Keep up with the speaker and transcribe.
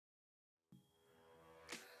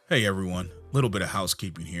Hey everyone, little bit of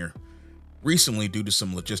housekeeping here. Recently, due to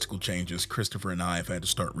some logistical changes, Christopher and I have had to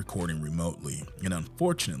start recording remotely, and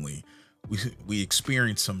unfortunately, we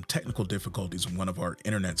experienced some technical difficulties with one of our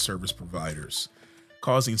internet service providers,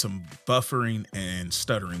 causing some buffering and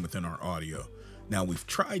stuttering within our audio. Now, we've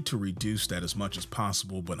tried to reduce that as much as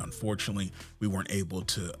possible, but unfortunately, we weren't able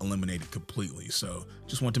to eliminate it completely. So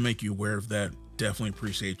just want to make you aware of that. Definitely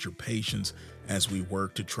appreciate your patience as we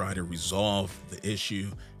work to try to resolve the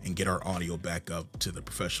issue and get our audio back up to the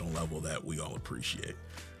professional level that we all appreciate.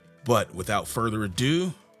 But without further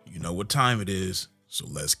ado, you know what time it is, so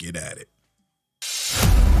let's get at it.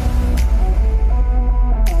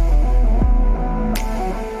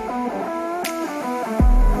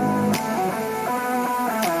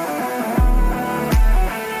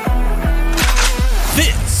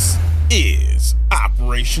 This is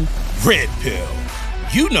Operation Red Pill.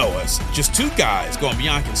 You know us, just two guys going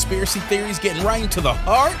beyond conspiracy theories, getting right into the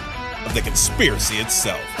heart of the conspiracy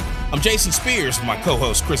itself. I'm Jason Spears with my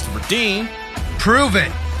co-host Christopher Dean. Prove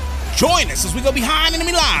it. Join us as we go behind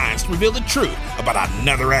enemy lines to reveal the truth about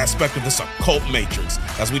another aspect of this occult matrix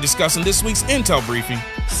as we discuss in this week's Intel Briefing.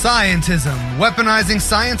 Scientism, weaponizing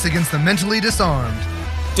science against the mentally disarmed.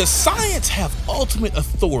 Does science have ultimate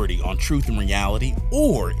authority on truth and reality,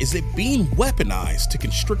 or is it being weaponized to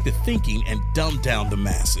constrict the thinking and dumb down the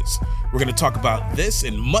masses? We're going to talk about this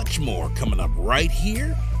and much more coming up right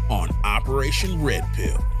here on Operation Red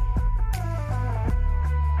Pill.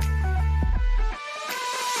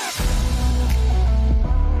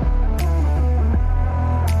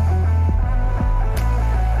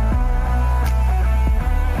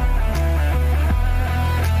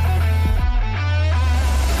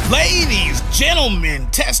 Ladies, gentlemen,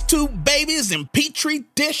 test tube babies, and petri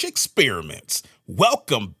dish experiments.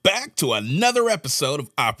 Welcome back to another episode of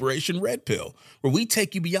Operation Red Pill, where we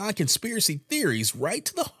take you beyond conspiracy theories right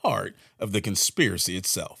to the heart of the conspiracy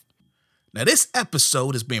itself. Now, this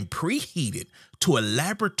episode has been preheated to a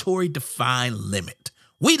laboratory-defined limit.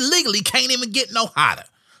 We legally can't even get no hotter.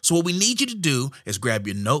 So what we need you to do is grab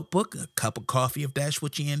your notebook, a cup of coffee if that's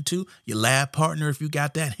what you're into, your lab partner if you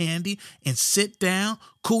got that handy, and sit down,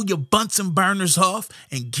 cool your Bunsen burners off,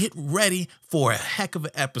 and get ready for a heck of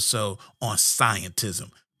an episode on Scientism.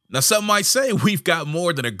 Now, some might say we've got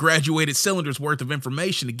more than a graduated cylinder's worth of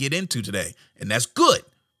information to get into today, and that's good,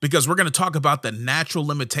 because we're going to talk about the natural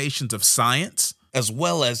limitations of science, as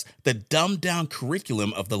well as the dumbed-down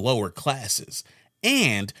curriculum of the lower classes,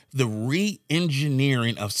 and the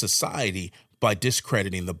re-engineering of society by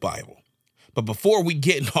discrediting the Bible. But before we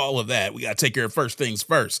get into all of that, we got to take care of first things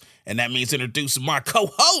first, and that means introducing my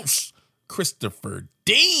co-host, Christopher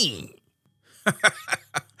Dean.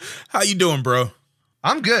 How you doing, bro?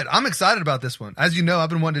 I'm good. I'm excited about this one. As you know, I've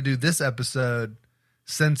been wanting to do this episode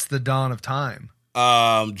since the dawn of time.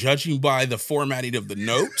 Judging by the formatting of the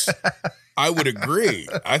notes, I would agree.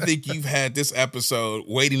 I think you've had this episode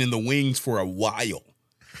waiting in the wings for a while.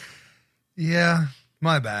 Yeah,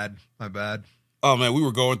 my bad. Oh, man, we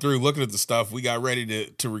were going through looking at the stuff. We got ready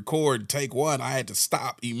to record take one. I had to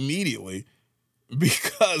stop immediately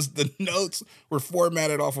because the notes were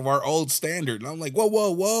formatted off of our old standard. And I'm like,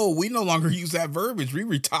 whoa. We no longer use that verbiage. We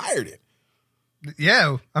retired it.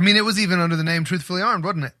 Yeah, I mean, it was even under the name Truthfully Armed,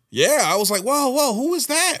 wasn't it? Yeah, I was like, whoa, who is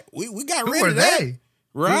that? We got rid of that. They?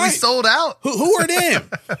 Right. We sold out. Who are them?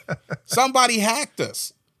 Somebody hacked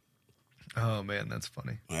us. Oh, man, that's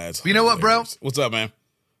funny. That's you know what, bro? What's up, man?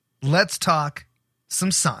 Let's talk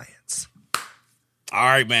some science. All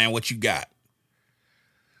right, man, what you got?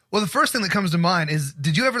 Well, the first thing that comes to mind is,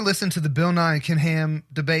 did you ever listen to the Bill Nye and Ken Ham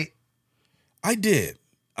debate? I did.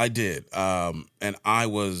 And I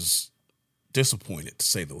was disappointed, to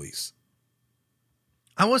say the least.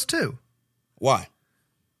 I was too. Why?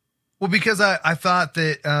 Well, because I thought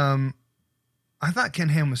that I thought Ken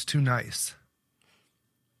Ham was too nice.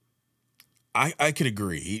 I could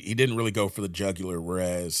agree. He didn't really go for the jugular,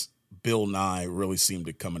 whereas Bill Nye really seemed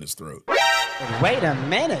to come in his throat. Wait a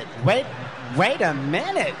minute. Wait a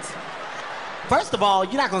minute. First of all,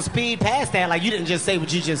 you're not going to speed past that like you didn't just say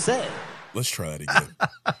what you just said. Let's try it again.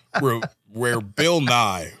 where Bill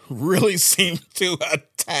Nye really seemed to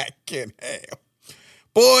attack Ken Ham.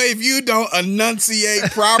 Boy, if you don't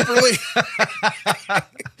enunciate properly,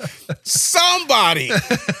 somebody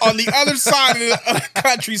on the other side of the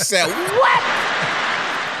country said, what?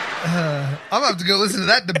 I'm going to have to go listen to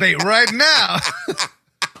that debate right now.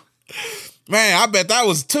 Man, I bet that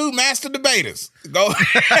was two master debaters. Go.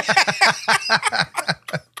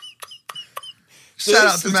 Shout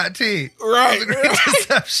out to Matt T. Right. The Great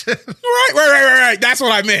Deception. Right. That's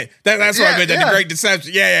what I meant. That's what I meant. The Great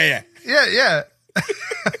Deception. Yeah. Yeah.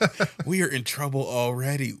 We are in trouble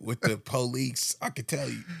already with the police. I can tell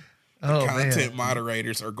you. Oh, Content man.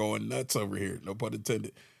 moderators are going nuts over here. No pun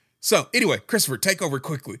intended. So anyway, Christopher, take over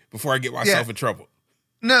quickly before I get myself in trouble.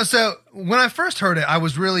 No, so when I first heard it, I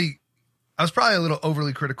was probably a little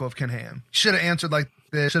overly critical of Ken Ham. Should have answered like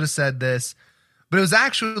this, should have said this. But it was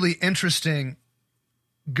actually interesting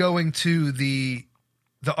going to the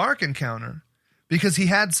Ark encounter because he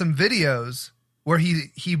had some videos where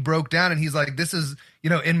he broke down and he's like, this is,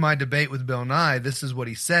 in my debate with Bill Nye, this is what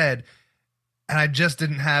he said. And I just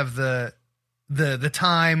didn't have the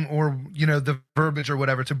time or, the verbiage or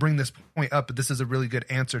whatever to bring this point up. But this is a really good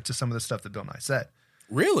answer to some of the stuff that Bill Nye said.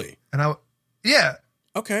 Really? And yeah.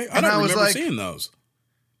 Okay. I don't remember seeing those.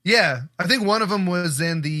 Yeah. I think one of them was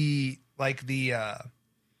in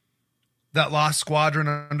that Lost Squadron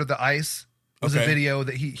Under the Ice was a video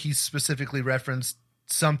that he specifically referenced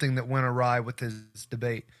something that went awry with his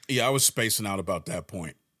debate. Yeah. I was spacing out about that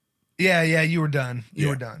point. Yeah. You were done. You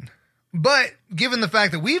were done. But given the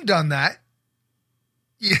fact that we've done that,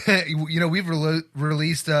 we've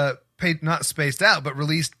released not spaced out, but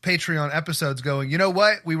released Patreon episodes going, you know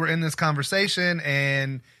what? We were in this conversation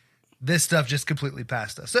and this stuff just completely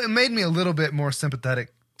passed us. So it made me a little bit more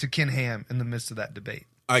sympathetic to Ken Ham in the midst of that debate.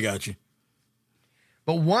 I got you.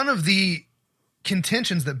 But one of the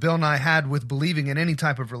contentions that Bill Nye had with believing in any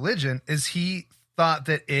type of religion is he thought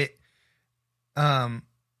that it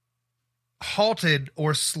halted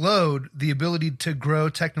or slowed the ability to grow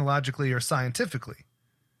technologically or scientifically.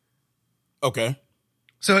 Okay.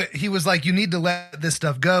 So he was like, you need to let this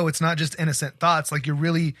stuff go. It's not just innocent thoughts. Like you're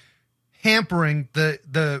really hampering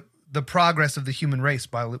the progress of the human race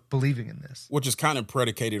by believing in this. Which is kind of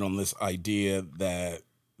predicated on this idea that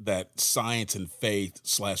science and faith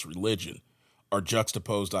 / religion are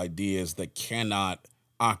juxtaposed ideas that cannot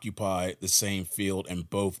occupy the same field and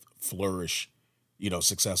both flourish,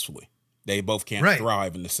 successfully. They both can't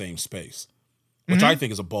thrive in the same space, which I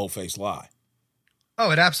think is a bold-faced lie.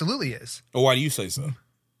 Oh, it absolutely is. Well, why do you say so?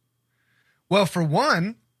 Well, for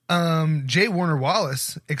one, J. Warner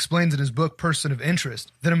Wallace explains in his book, Person of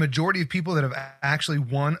Interest, that a majority of people that have actually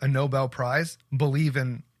won a Nobel Prize believe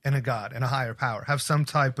in a God and a higher power, have some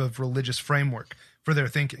type of religious framework for their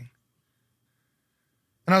thinking.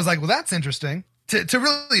 And I was like, well, that's interesting. To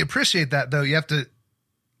really appreciate that, though,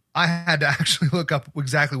 I had to actually look up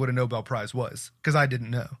exactly what a Nobel Prize was because I didn't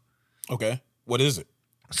know. Okay. What is it?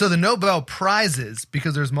 So the Nobel Prizes,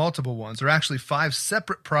 because there's multiple ones, are actually 5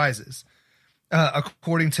 separate prizes,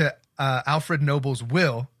 according to Alfred Nobel's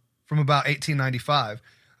will from about 1895.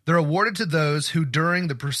 They're awarded to those who during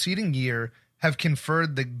the preceding year have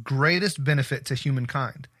conferred the greatest benefit to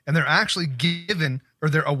humankind. And they're actually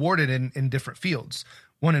they're awarded in different fields.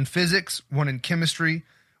 One in physics, one in chemistry,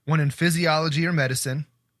 one in physiology or medicine,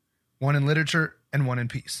 one in literature, and one in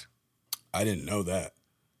peace. I didn't know that.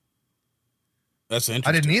 That's interesting.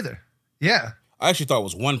 I didn't either. Yeah. I actually thought it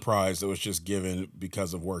was one prize that was just given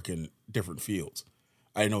because of work in different fields.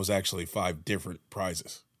 I didn't know it was actually 5 different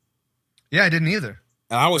prizes. Yeah, I didn't either.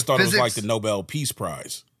 And I always thought it was like the Nobel Peace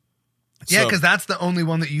Prize. Yeah, because that's the only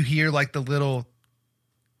one that you hear like the little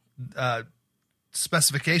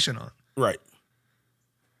specification on. Right.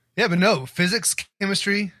 Yeah, but no, physics,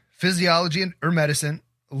 chemistry, physiology, or medicine,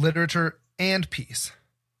 literature, and peace.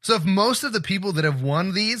 So if most of the people that have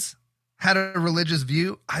won these had a religious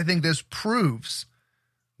view, I think this proves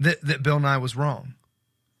that Bill Nye was wrong.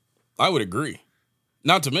 I would agree.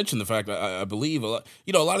 Not to mention the fact that I believe a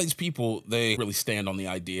lot of these people, they really stand on the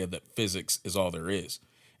idea that physics is all there is.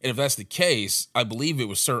 And if that's the case, I believe it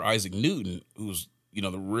was Sir Isaac Newton who's,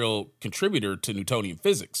 the real contributor to Newtonian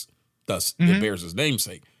physics. Thus, it bears his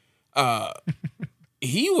namesake.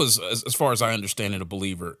 He was, as far as I understand it, a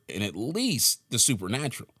believer in at least the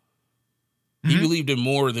supernatural. He believed in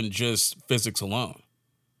more than just physics alone.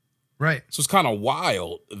 Right. So it's kind of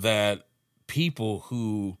wild that people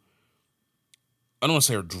who, I don't want to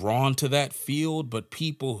say are drawn to that field, but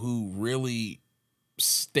people who really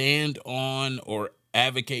stand on or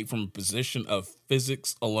advocate from a position of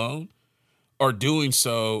physics alone are doing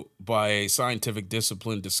so by a scientific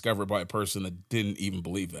discipline discovered by a person that didn't even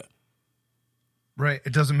believe that. Right.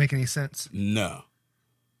 It doesn't make any sense. No.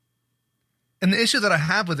 And the issue that I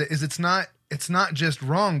have with it is it's not just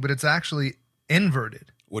wrong, but it's actually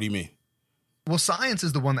inverted. What do you mean? Well, science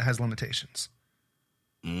is the one that has limitations.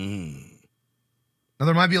 Now,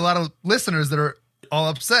 there might be a lot of listeners that are all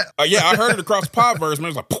upset. Yeah, I heard it across the podverse, man. It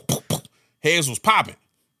was like, poof, poof, poof. Heads was popping.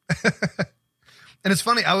 And it's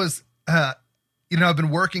funny, I was, I've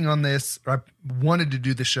been working on this, or I wanted to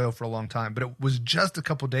do the show for a long time, but it was just a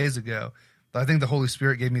couple days ago that I think the Holy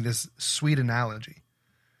Spirit gave me this sweet analogy.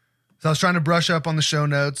 So I was trying to brush up on the show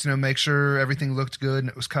notes, make sure everything looked good and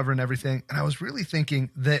it was covering everything. And I was really thinking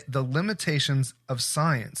that the limitations of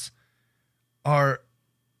science are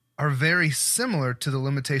very similar to the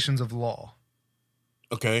limitations of law.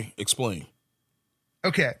 Okay, explain.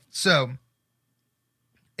 Okay, so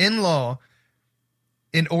in law,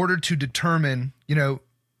 in order to determine,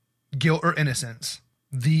 guilt or innocence,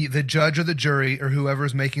 the judge or the jury or whoever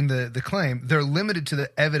is making the claim, they're limited to the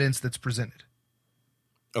evidence that's presented.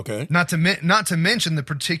 Okay. Not to mention the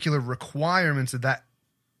particular requirements that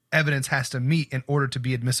evidence has to meet in order to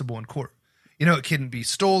be admissible in court. It couldn't be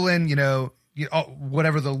stolen,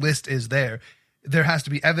 whatever the list is there. There has to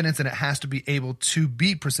be evidence and it has to be able to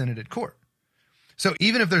be presented at court. So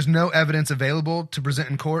even if there's no evidence available to present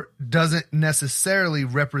in court, doesn't necessarily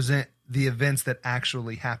represent the events that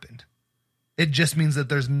actually happened. It just means that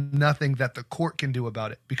there's nothing that the court can do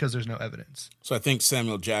about it because there's no evidence. So I think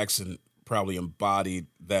Samuel Jackson probably embodied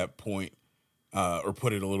that point or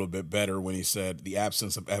put it a little bit better when he said the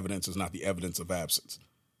absence of evidence is not the evidence of absence.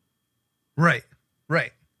 Right.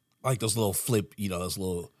 I like those little those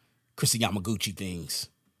little Chrissy Yamaguchi things.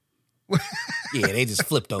 Yeah, they just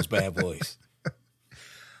flip those bad boys.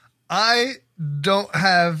 I don't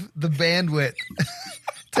have the bandwidth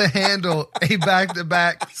to handle a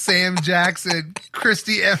back-to-back Sam Jackson,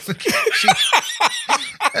 Christy Yamaguchi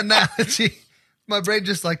analogy. My brain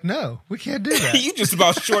just no, we can't do that. You just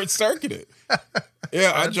about short-circuited.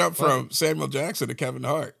 Yeah, I jumped from Samuel Jackson to Kevin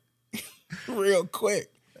Hart real quick.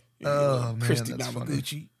 Oh, man, Christy that's Yamaguchi.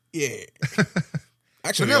 funny. Yeah.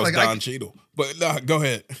 Actually, no, it was Don Cheadle. But no, go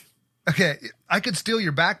ahead. Okay, I could steal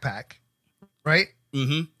your backpack, right?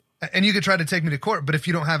 Mm-hmm. And you could try to take me to court, but if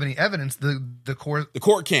you don't have any evidence, the court... The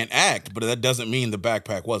court can't act, but that doesn't mean the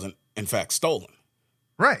backpack wasn't, in fact, stolen.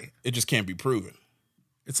 Right. It just can't be proven.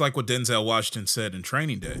 It's like what Denzel Washington said in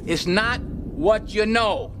Training Day. It's not what you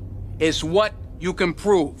know, it's what you can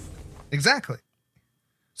prove. Exactly.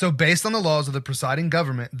 So based on the laws of the presiding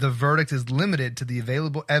government, the verdict is limited to the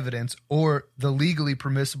available evidence or the legally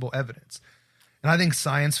permissible evidence. And I think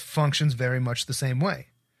science functions very much the same way.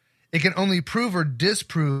 It can only prove or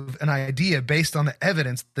disprove an idea based on the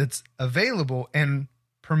evidence that's available and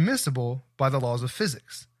permissible by the laws of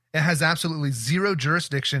physics. It has absolutely zero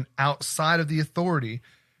jurisdiction outside of the authority,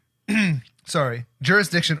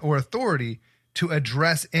 jurisdiction or authority to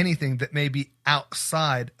address anything that may be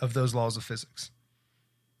outside of those laws of physics.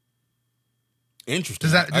 Interesting.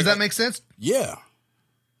 Does that make sense? Yeah.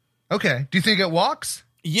 Okay. Do you think it walks?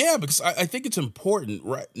 Yeah, because I think it's important.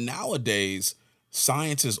 Right nowadays,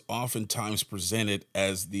 science is oftentimes presented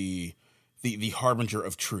as the harbinger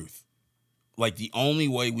of truth. Like the only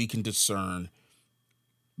way we can discern,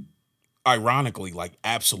 ironically, like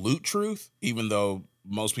absolute truth, even though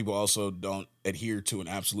most people also don't adhere to an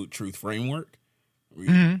absolute truth framework. We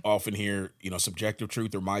often hear, subjective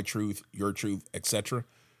truth or my truth, your truth, etc.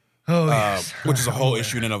 Oh, yes. Which is a whole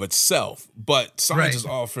issue in and of itself. But science is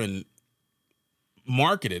often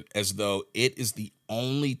marketed as though it is the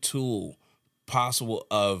only tool possible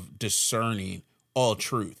of discerning all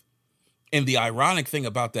truth. And the ironic thing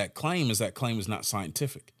about that claim is not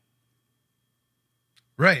scientific.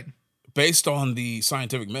 Right. Based on the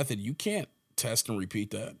scientific method, you can't test and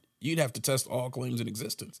repeat that. You'd have to test all claims in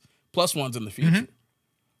existence, plus ones in the future.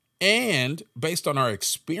 And based on our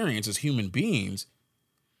experience as human beings,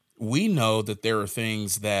 we know that there are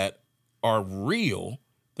things that are real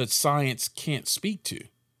that science can't speak to.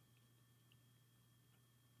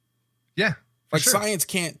 Yeah. Like science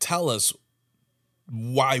can't tell us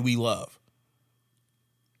why we love.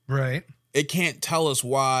 Right. It can't tell us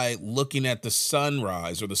why looking at the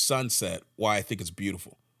sunrise or the sunset, why I think it's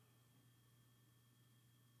beautiful.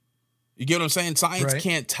 You get what I'm saying? Science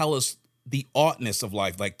can't tell us the oughtness of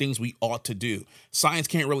life, like things we ought to do. Science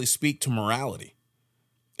can't really speak to morality.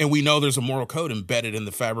 And we know there's a moral code embedded in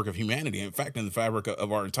the fabric of humanity. In fact, in the fabric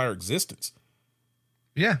of our entire existence.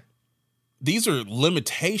 Yeah. These are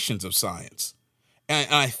limitations of science. And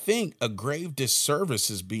I think a grave disservice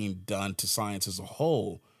is being done to science as a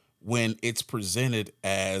whole when it's presented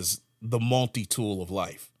as the multi-tool of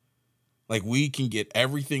life. Like we can get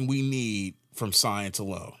everything we need from science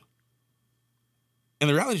alone. And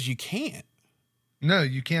the reality is you can't. No,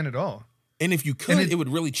 you can't at all. And if you could, it would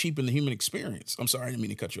really cheapen the human experience. I'm sorry, I didn't mean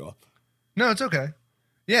to cut you off. No, it's okay.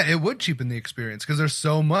 Yeah, it would cheapen the experience because there's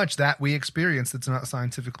so much that we experience that's not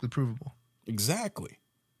scientifically provable. Exactly.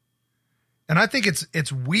 And I think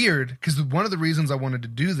it's weird because one of the reasons I wanted to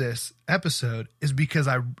do this episode is because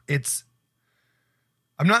I'm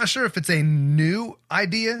not sure if it's a new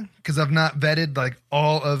idea because I've not vetted like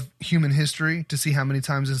all of human history to see how many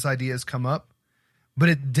times this idea has come up. but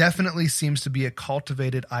it definitely seems to be a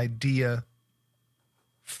cultivated idea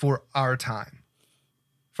for our time,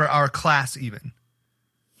 for our class even.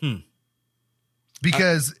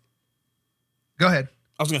 Because, go ahead.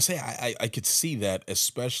 I was going to say, I could see that,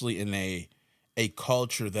 especially in a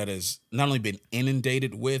culture that has not only been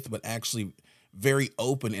inundated with, but actually very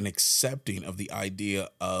open and accepting of the idea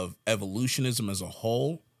of evolutionism as a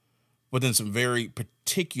whole, but then some very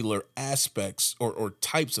particular aspects or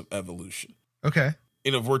types of evolution. Okay.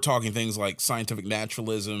 And if we're talking things like scientific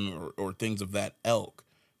naturalism or things of that ilk,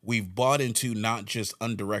 we've bought into not just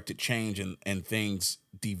undirected change and things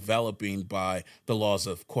developing by the laws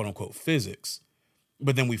of quote unquote physics,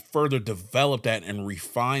 but then we further develop that and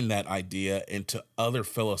refine that idea into other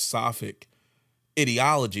philosophic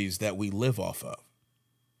ideologies that we live off of.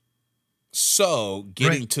 So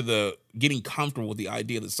getting comfortable with the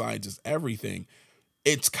idea that science is everything,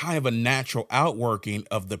 it's kind of a natural outworking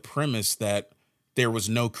of the premise that there was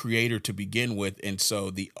no creator to begin with. And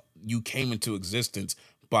so you came into existence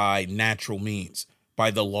by natural means,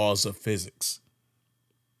 by the laws of physics.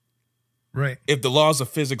 Right. If the laws of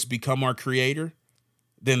physics become our creator,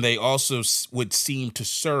 then they also would seem to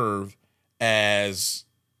serve as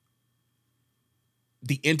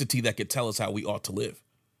the entity that could tell us how we ought to live.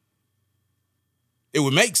 It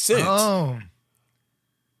would make sense. Oh.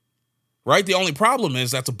 Right? The only problem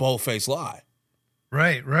is that's a bold-faced lie.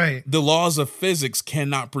 Right. The laws of physics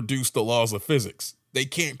cannot produce the laws of physics. They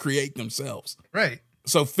can't create themselves. Right.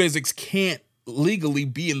 So physics can't legally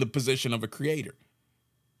be in the position of a creator.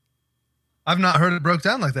 I've not heard it broke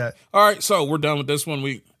down like that. All right, so we're done with this one.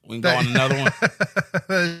 We can go on another one.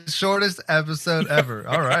 The shortest episode ever.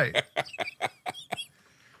 All right.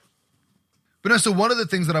 But no, so one of the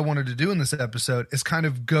things that I wanted to do in this episode is kind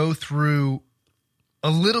of go through a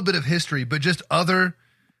little bit of history, but just other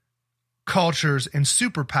cultures and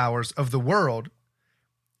superpowers of the world,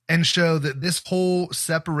 and show that this whole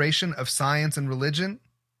separation of science and religion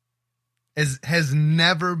has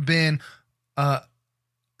never been a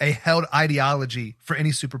held ideology for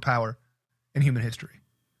any superpower in human history.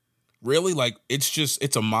 Really? Like,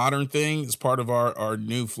 it's a modern thing? It's part of our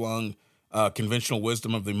new-flung conventional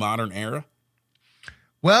wisdom of the modern era?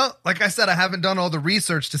 Well, like I said, I haven't done all the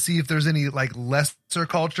research to see if there's any like lesser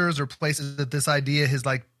cultures or places that this idea has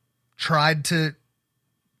like tried to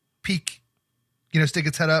peak, stick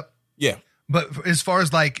its head up. Yeah. But as far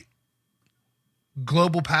as like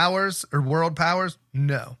global powers or world powers,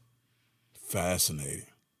 no. Fascinating.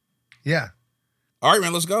 Yeah. All right,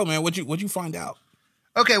 man, let's go, man. What'd you find out?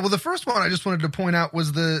 Okay, well, the first one I just wanted to point out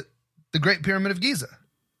was the Great Pyramid of Giza.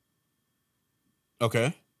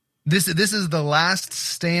 Okay. This is the last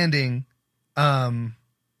standing wonder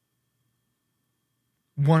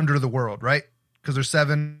of the world, right? Because there's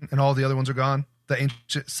 7 and all the other ones are gone. The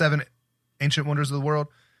 7 ancient wonders of the world.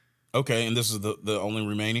 Okay, and this is the only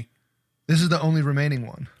remaining? This is the only remaining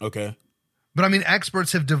one. Okay. But I mean,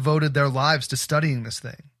 experts have devoted their lives to studying this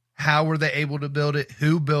thing. How were they able to build it?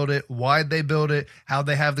 Who built it? Why'd they build it? How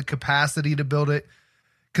they have the capacity to build it?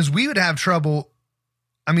 Because we would have trouble,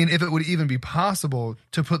 I mean, if it would even be possible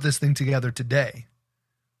to put this thing together today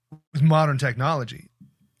with modern technology.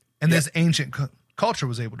 And this ancient culture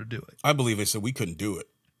was able to do it. I believe they said we couldn't do it.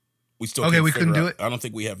 We still we couldn't do it. I don't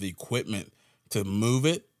think we have the equipment to move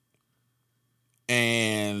it.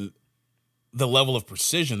 And the level of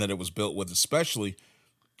precision that it was built with, especially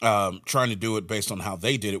trying to do it based on how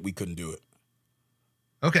they did it, we couldn't do it.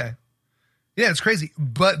 Okay. Yeah, it's crazy.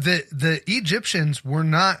 But the Egyptians were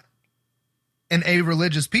not an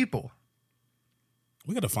a-religious people.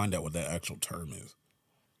 We got to find out what that actual term is.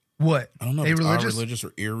 What? I don't know if it's religious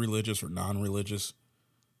or irreligious or non-religious.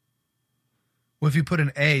 Well, if you put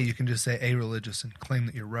an A, you can just say a-religious and claim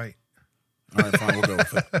that you're right. All right, fine, we'll go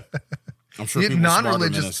with it. I'm sure people non-religious, smarter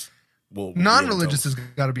than us will non-religious has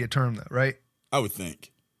got to be a term, though, right? I would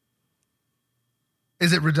think.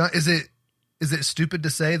 Is it redundant? Is it stupid to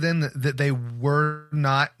say then that they were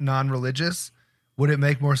not non-religious? Would it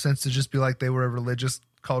make more sense to just be like they were a religious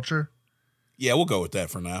culture? Yeah, we'll go with that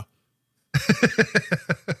for now.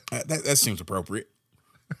 that seems appropriate.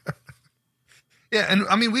 Yeah, and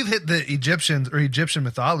I mean, we've hit the Egyptians or Egyptian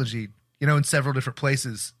mythology, in several different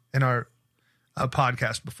places in our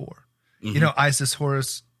podcast before. Mm-hmm. Isis,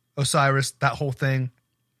 Horus, Osiris, that whole thing,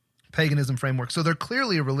 paganism framework. So they're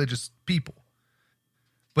clearly a religious people,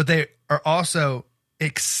 but they are also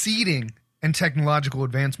exceeding in technological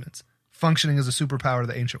advancements, functioning as a superpower of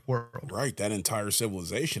the ancient world. Right. That entire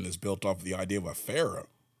civilization is built off of the idea of a pharaoh.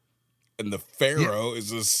 And the pharaoh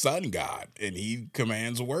is a sun god, and he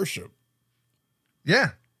commands worship. Yeah.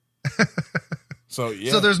 So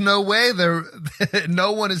there's no way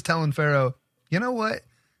no one is telling Pharaoh, you know what?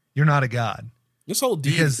 You're not a god. This whole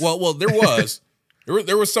deal. Well,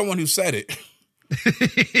 there was someone who said it.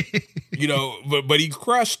 But he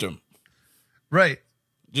crushed him. Right.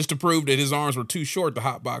 Just to prove that his arms were too short to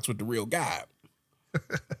hotbox with the real guy.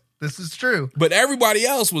 This is true. But everybody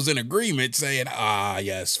else was in agreement saying,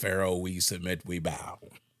 yes, Pharaoh, we submit, we bow.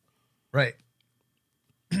 Right.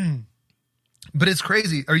 But it's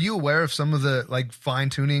crazy. Are you aware of some of the like fine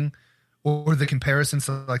tuning or the comparisons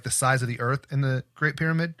to like the size of the earth in the Great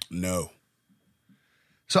Pyramid? No.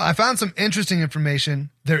 So I found some interesting information.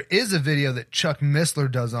 There is a video that Chuck Missler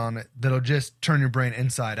does on it that'll just turn your brain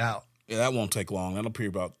inside out. Yeah, that won't take long. That'll be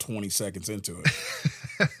about 20 seconds into it.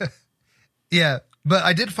 Yeah, but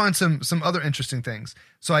I did find some other interesting things.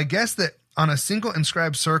 So I guess that on a single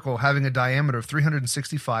inscribed circle having a diameter of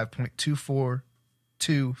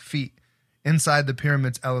 365.242 feet inside the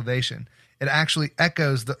pyramid's elevation, it actually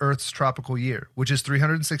echoes the Earth's tropical year, which is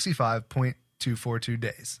 365.242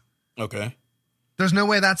 days. Okay. There's no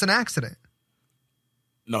way that's an accident.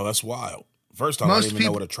 No, that's wild. First off, I didn't even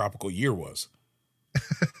know what a tropical year was.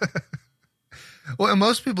 Well, and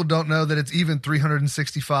most people don't know that it's even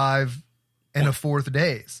 365 and a fourth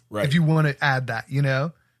days. Right. If you want to add that,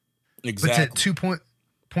 Exactly. But to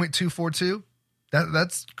 2.242,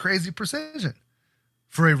 that's crazy precision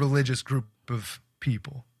for a religious group of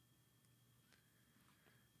people.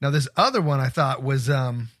 Now, this other one I thought was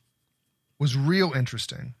real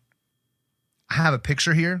interesting. I have a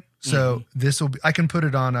picture here, so this will be, I can put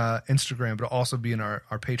it on Instagram, but it'll also be in our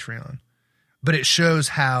Patreon. But it shows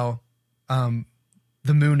how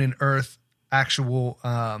the moon and Earth actual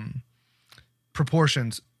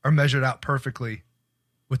proportions are measured out perfectly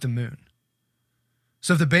with the moon.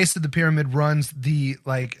 So if the base of the pyramid runs the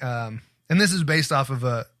and this is based off of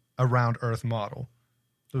a round Earth model,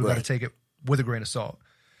 so we've got to take it with a grain of salt.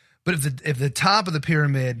 But if the top of the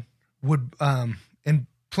pyramid would in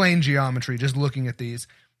plain geometry, just looking at these,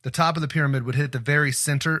 the top of the pyramid would hit the very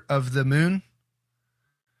center of the moon.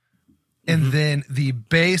 And then the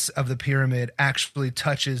base of the pyramid actually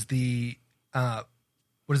touches the,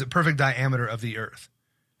 perfect diameter of the Earth.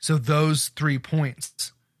 So those 3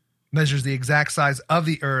 points measures the exact size of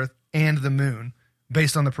the Earth and the moon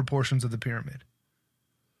based on the proportions of the pyramid.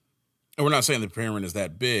 And we're not saying the pyramid is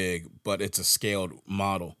that big, but it's a scaled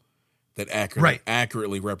model that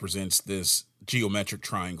accurately represents this geometric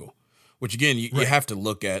triangle, which again, you have to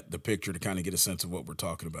look at the picture to kind of get a sense of what we're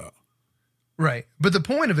talking about. Right. But the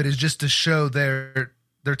point of it is just to show their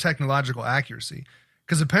technological accuracy.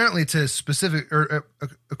 Because apparently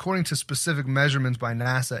according to specific measurements by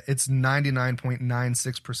NASA, it's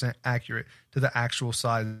 99.96% accurate to the actual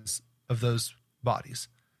size of those bodies.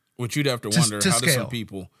 Which you'd have to wonder, how do some scale.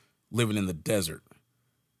 people living in the desert,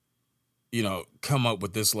 come up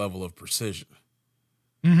with this level of precision?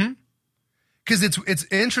 Mm-hmm. Because it's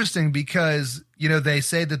interesting because, they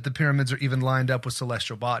say that the pyramids are even lined up with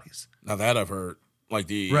celestial bodies. Now that I've heard, like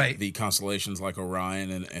the constellations like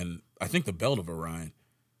Orion and I think the Belt of Orion.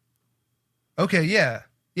 Okay, yeah.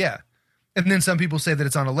 And then some people say that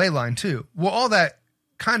it's on a ley line too. Well, all that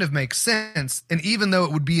kind of makes sense. And even though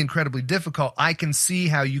it would be incredibly difficult, I can see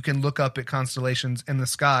how you can look up at constellations in the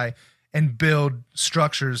sky and build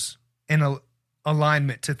structures in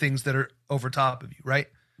alignment to things that are over top of you, right?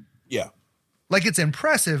 Yeah. Like it's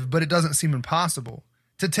impressive, but it doesn't seem impossible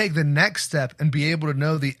to take the next step and be able to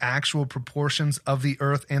know the actual proportions of the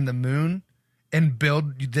Earth and the moon and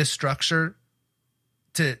build this structure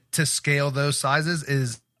to scale those sizes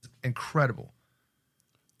is incredible.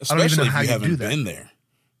 Especially I don't even know how if you you do haven't that. been there.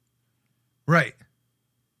 Right.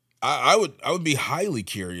 I would be highly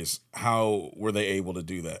curious, how were they able to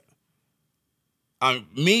do that?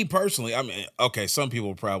 Me personally, okay, some people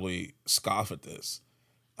will probably scoff at this.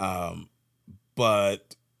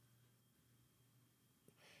 But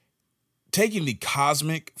taking the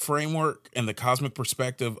cosmic framework and the cosmic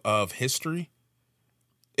perspective of history,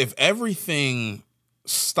 if everything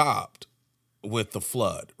stopped with the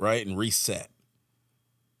flood, right, and reset,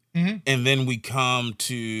 and then we come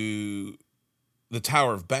to the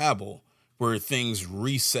Tower of Babel, where things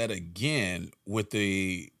reset again with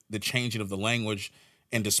the changing of the language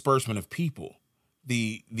and disbursement of people,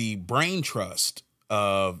 the brain trust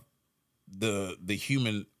of the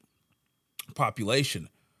human population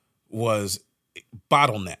was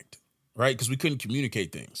bottlenecked, right? Because we couldn't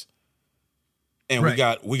communicate things. And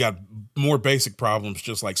we got more basic problems,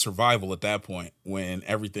 just like survival at that point, when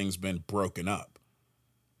everything's been broken up.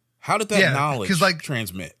 How did that knowledge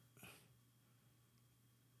transmit?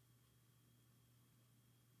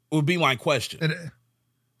 Would be my question.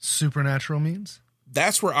 Supernatural means?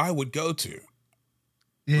 That's where I would go to.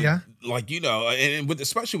 Yeah. Like, you know, and with,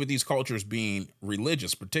 especially with these cultures being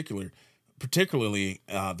religious, particularly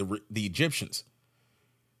the Egyptians.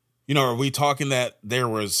 You know, are we talking that there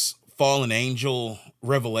was fallen angel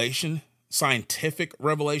revelation, scientific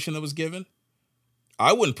revelation that was given?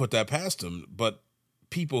 I wouldn't put that past them, but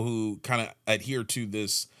people who kind of adhere to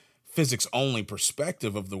this physics only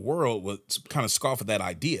perspective of the world would kind of scoff at that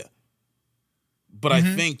idea. But I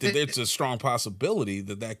think that it's a strong possibility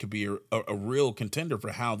that that could be a real contender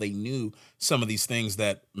for how they knew some of these things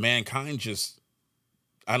that mankind just,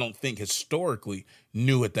 I don't think historically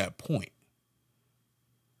knew at that point.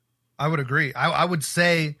 I would agree. I would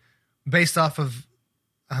say based off of,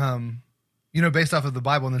 based off of the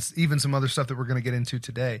Bible and even some other stuff that we're going to get into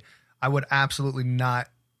today, I would absolutely not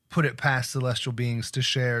put it past celestial beings to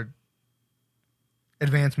share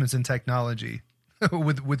advancements in technology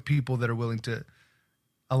with people that are willing to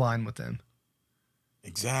align with them.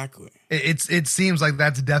 Exactly. It seems like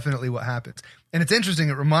that's definitely what happens. And it's interesting.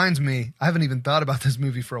 It reminds me, I haven't even thought about this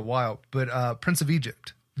movie for a while, but Prince of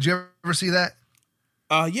Egypt. Did you ever see that?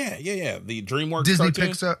 Yeah. The DreamWorks Disney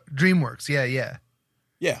cartoon? Pixar DreamWorks.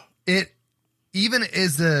 Yeah. It, even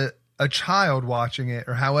as a child watching it,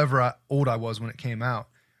 or however old I was when it came out,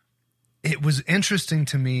 it was interesting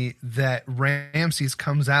to me that Ramses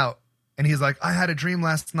comes out and he's like, I had a dream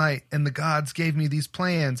last night and the gods gave me these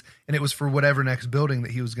plans, and it was for whatever next building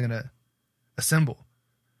that he was going to assemble.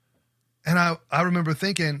 And I remember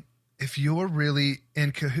thinking, if you're really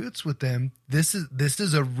in cahoots with them, this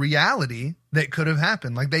is a reality that could have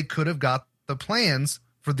happened. Like, they could have got the plans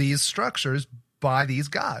for these structures by these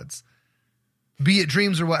gods, be it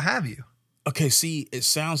dreams or what have you. Okay, see, it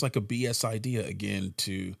sounds like a BS idea again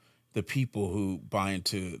to the people who buy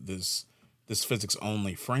into this physics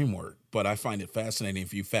only framework. But I find it fascinating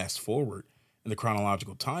if you fast forward in the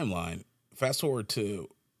chronological timeline, fast forward to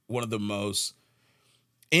one of the most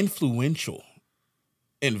influential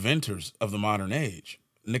inventors of the modern age,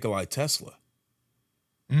 Nikola Tesla.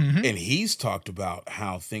 Mm-hmm. And he's talked about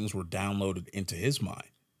how things were downloaded into his mind.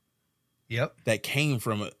 Yep. That came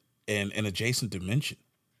from an adjacent dimension.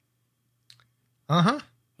 Uh-huh.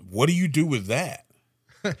 What do you do with that?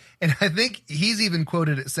 And I think he's even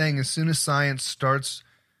quoted it saying, as soon as science starts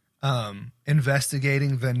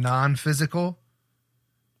investigating the non-physical,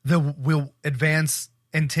 we'll advance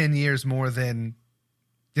in 10 years more than,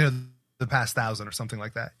 the past 1,000 or something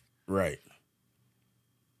like that. Right.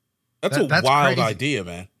 That's a wild idea,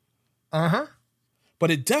 man. Uh-huh.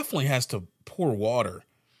 But it definitely has to pour water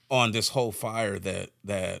on this whole fire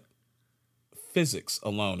that physics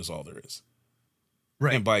alone is all there is.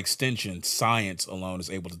 Right. And by extension, science alone is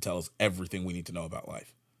able to tell us everything we need to know about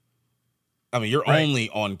life. I mean, you're only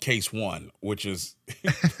on case one, which is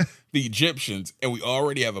the Egyptians, and we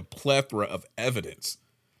already have a plethora of evidence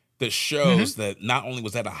that shows that not only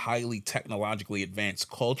was that a highly technologically advanced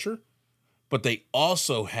culture, but they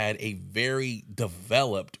also had a very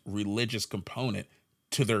developed religious component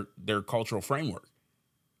to their cultural framework.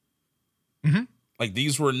 Mm-hmm. Like,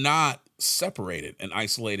 these were not separated and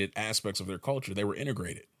isolated aspects of their culture. They were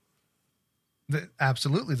integrated.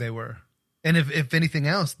 Absolutely, they were. And if anything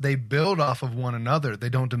else, they build off of one another. They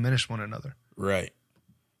don't diminish one another. Right.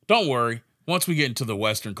 Don't worry. Once we get into the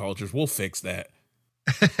Western cultures, we'll fix that.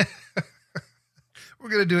 We're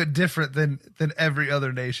going to do it different than every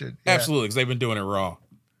other nation. Yeah. Absolutely, because they've been doing it wrong.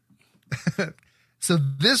 So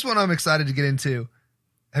this one I'm excited to get into.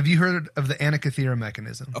 Have you heard of the Antikythera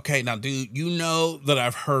mechanism? Okay, now, dude, you know that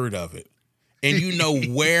I've heard of it. And you know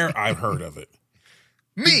where I've heard of it.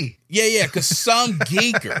 Me. Yeah, because some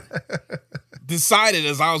geeker decided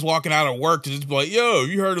as I was walking out of work to just be like, yo,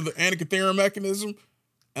 you heard of the Antikythera mechanism?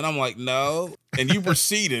 And I'm like, no. And you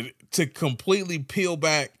proceeded to completely peel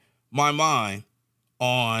back my mind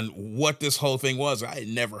on what this whole thing was. I had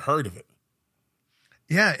never heard of it.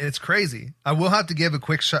 Yeah, it's crazy. I will have to give a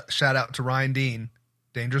quick shout out to Ryan Dean,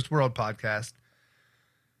 Dangerous World podcast.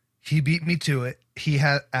 He beat me to it. He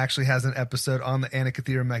actually has an episode on the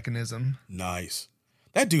Antikythera mechanism. Nice.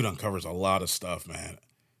 That dude uncovers a lot of stuff, man.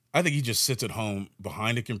 I think he just sits at home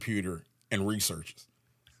behind a computer and researches.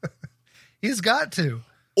 He's got to.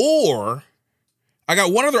 Or I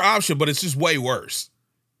got one other option, but it's just way worse.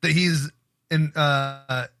 That he's in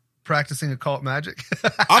practicing occult magic.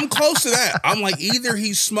 I'm close to that. I'm like, either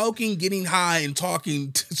he's smoking, getting high, and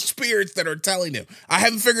talking to spirits that are telling him. I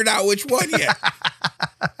haven't figured out which one yet.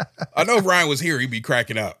 I know if Ryan was here, he'd be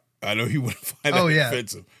cracking up. I know he wouldn't find that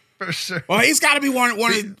offensive. For sure. Well, he's got to be one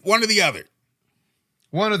or the other.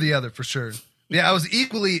 One or the other, for sure. Yeah, I was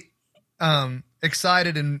equally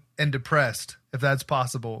excited and depressed, if that's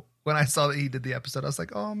possible. When I saw that he did the episode, I was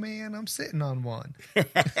like, oh, man, I'm sitting on one.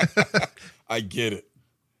 I get it.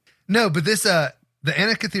 No, but this the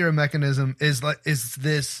Antikythera mechanism is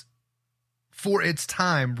this for its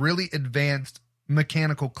time really advanced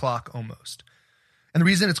mechanical clock almost. And the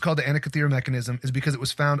reason it's called the Antikythera mechanism is because it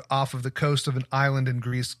was found off of the coast of an island in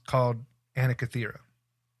Greece called Antikythera.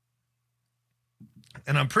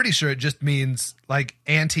 And I'm pretty sure it just means like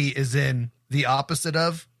anti is in the opposite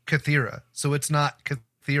of Kythera. So it's not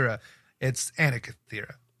Kythera, it's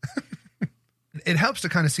Antikythera. It helps to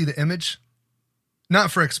kind of see the image, not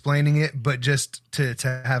for explaining it, but just to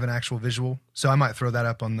have an actual visual. So I might throw that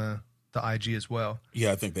up on the IG as well.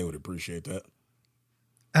 Yeah, I think they would appreciate that.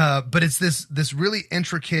 But it's this really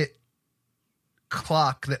intricate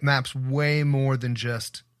clock that maps way more than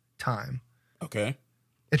just time. Okay.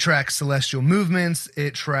 It tracks celestial movements.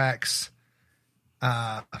 It tracks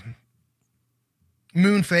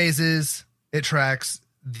moon phases. It tracks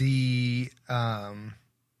the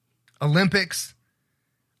Olympics.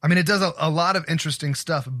 I mean, it does a lot of interesting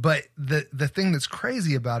stuff, but the thing that's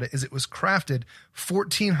crazy about it is it was crafted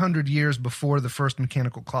 1,400 years before the first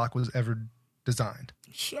mechanical clock was ever designed.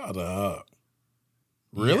 Shut up.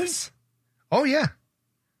 Really? Yes. Oh, yeah.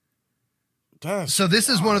 That's So this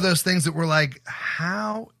is wild. one of those things that we're like,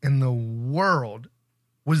 how in the world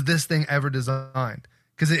was this thing ever designed?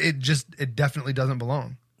 Because it definitely doesn't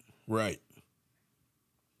belong. Right.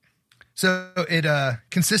 So it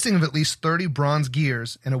consisting of at least 30 bronze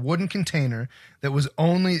gears and a wooden container that was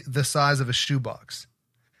only the size of a shoebox.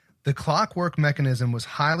 The clockwork mechanism was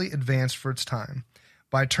highly advanced for its time.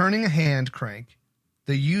 By turning a hand crank,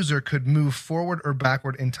 the user could move forward or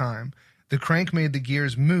backward in time. The crank made the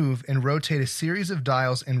gears move and rotate a series of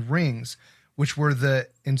dials and rings, which there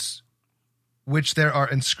are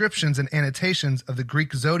inscriptions and annotations of the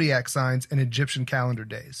Greek zodiac signs and Egyptian calendar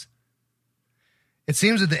days. It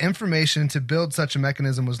seems that the information to build such a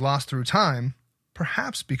mechanism was lost through time,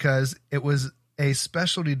 perhaps because it was a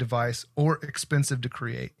specialty device or expensive to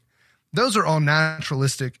create. Those are all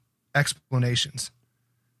naturalistic explanations.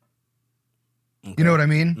 Okay. You know what I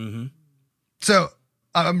mean? Mm-hmm. So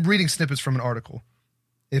I'm reading snippets from an article,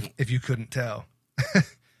 if you couldn't tell.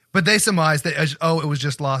 But they surmise that, it was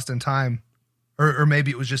just lost in time, or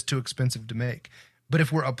maybe it was just too expensive to make. But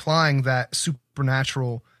if we're applying that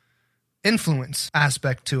supernatural influence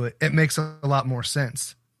aspect to it, it makes a lot more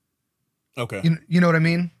sense. Okay. You know what I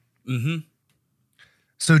mean? Mm-hmm.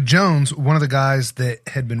 So Jones, one of the guys that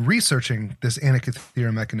had been researching this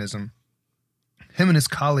Antikythera mechanism, him and his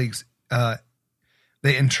colleagues,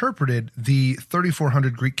 they interpreted the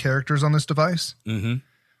 3,400 Greek characters on this device. Mm-hmm.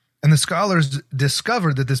 And the scholars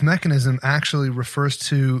discovered that this mechanism actually refers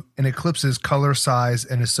to an eclipse's color, size,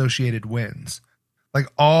 and associated winds. Like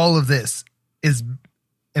all of this is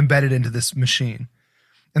embedded into this machine.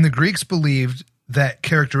 And the Greeks believed that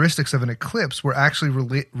characteristics of an eclipse were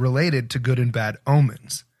actually related to good and bad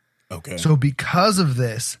omens. Okay. So because of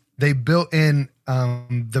this, they built in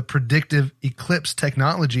the predictive eclipse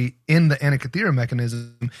technology in the Antikythera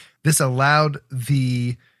mechanism. This allowed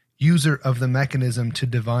the user of the mechanism to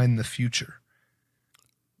divine the future.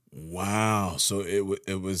 Wow. So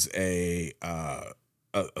it was a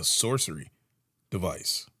sorcery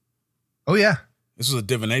device. Oh, yeah. This was a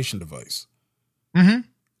divination device. Mm-hmm.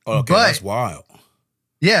 Okay, But- that's wild.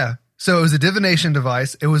 Yeah. So it was a divination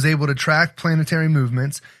device. It was able to track planetary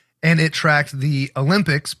movements, and it tracked the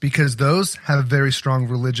Olympics because those have very strong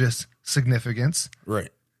religious significance.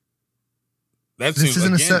 Right. That This seems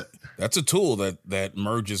isn't a again, set- that's a tool that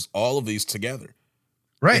merges all of these together.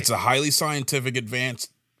 Right. It's a highly scientific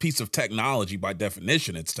advanced piece of technology. By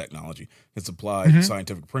definition, it's technology. It's applied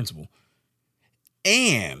scientific principle.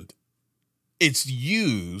 And it's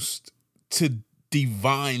used to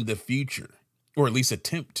divine the future, or at least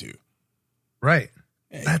attempt to. Right.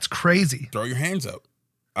 Hey, That's crazy. throw your hands up.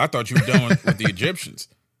 I thought you were done with the Egyptians.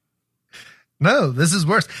 No, this is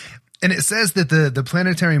worse. And it says that the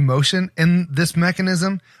planetary motion in this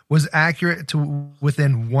mechanism was accurate to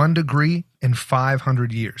within 1 degree in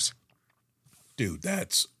 500 years. Dude,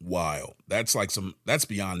 that's wild. That's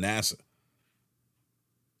beyond NASA.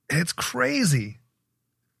 It's crazy.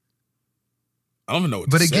 I don't even know what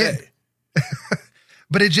But to again- say.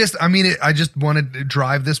 But I just wanted to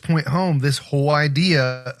drive this point home. This whole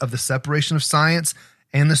idea of the separation of science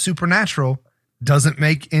and the supernatural doesn't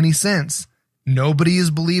make any sense. Nobody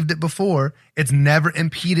has believed it before. It's never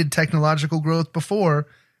impeded technological growth before.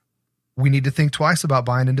 We need to think twice about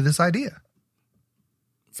buying into this idea.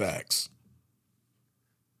 Facts.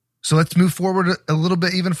 So let's move forward a little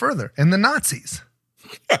bit even further. And the Nazis.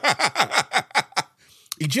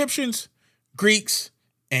 Egyptians, Greeks,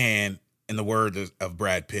 and in the words of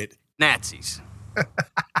Brad Pitt, Nazis.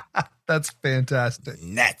 That's fantastic.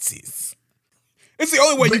 Nazis. It's the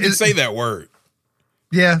only way you can say that word.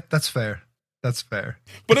 Yeah, that's fair. That's fair.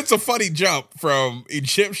 But it's a funny jump from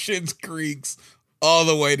Egyptians, Greeks, all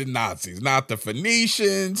the way to Nazis. Not the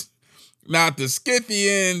Phoenicians, not the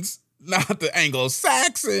Scythians, not the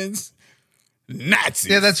Anglo-Saxons,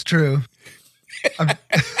 Nazis. Yeah, that's true.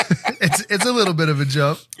 It's a little bit of a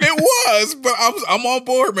jump. It was, but I'm on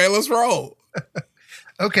board, man. Let's roll.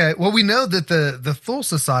 Okay. Well, we know that the Thule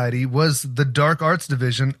Society was the dark arts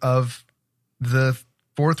division of the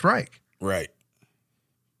Fourth Reich. Right.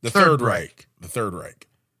 The Third Reich. The Third Reich.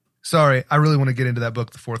 Sorry, I really want to get into that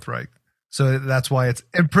book, The Fourth Reich. So that's why it's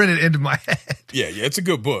imprinted into my head. Yeah, it's a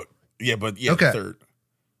good book. Yeah, but yeah, okay. The third.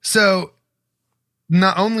 So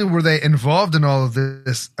not only were they involved in all of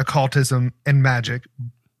this occultism and magic,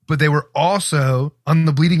 but they were also on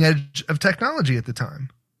the bleeding edge of technology at the time.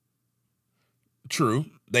 True.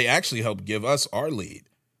 They actually helped give us our lead,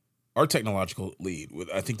 our technological lead.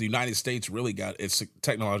 I think the United States really got its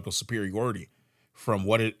technological superiority from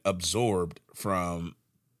what it absorbed from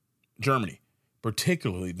Germany,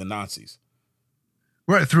 particularly the Nazis.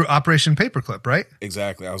 Right, through Operation Paperclip, right?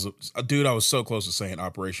 Exactly. I was so close to saying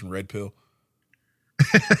Operation Red Pill.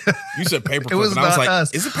 You said Paperclip, it was and I was like,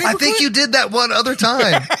 us. is it Paperclip? I think you did that one other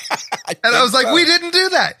time. And I was like, we didn't do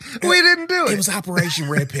that. We didn't do it. It was Operation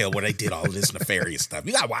Red Pill where they did all of this nefarious stuff.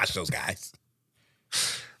 You got to watch those guys.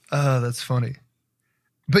 That's funny.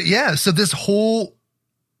 But yeah, so this whole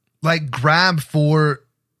grab for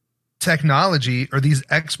technology or these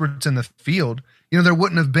experts in the field, there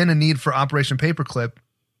wouldn't have been a need for Operation Paperclip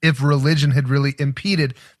if religion had really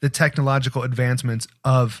impeded the technological advancements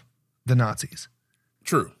of the Nazis.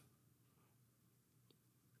 True.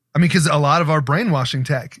 I mean, because a lot of our brainwashing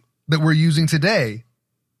tech that we're using today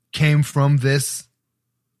came from this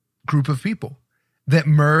group of people that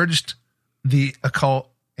merged the occult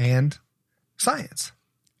and science.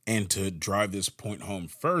 And to drive this point home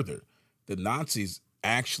further, the Nazis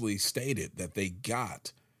actually stated that they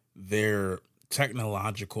got their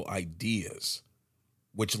technological ideas,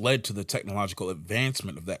 which led to the technological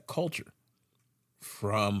advancement of that culture,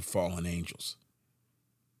 from fallen angels.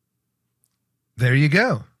 There you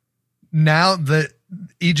go. Now that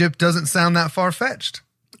Egypt doesn't sound that far-fetched.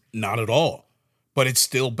 Not at all. But it's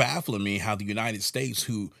still baffling me how the United States,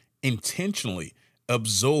 who intentionally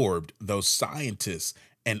absorbed those scientists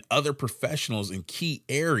and other professionals in key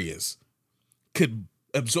areas, could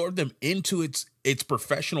absorb them into its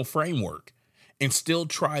professional framework and still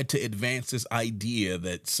try to advance this idea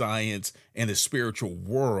that science and the spiritual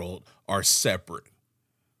world are separate.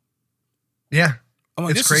 Yeah. I'm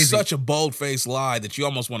like, it's this crazy. is such a bold-faced lie that you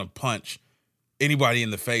almost want to punch anybody in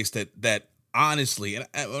the face that honestly, and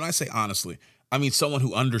when I say honestly, I mean someone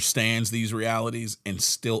who understands these realities and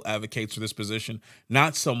still advocates for this position,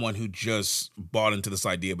 not someone who just bought into this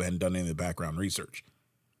idea but hadn't done any of the background research.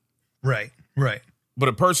 Right. But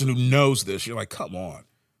a person who knows this, you're like, come on,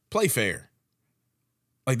 play fair.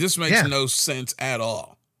 Like, this makes no sense at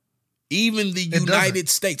all. Even the United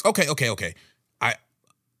States. Okay.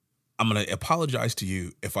 I'm going to apologize to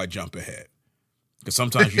you if I jump ahead. Because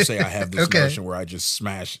sometimes you say I have this notion where I just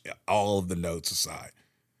smash all of the notes aside.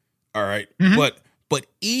 All right. Mm-hmm. But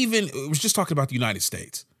even, it was just talking about the United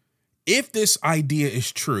States. If this idea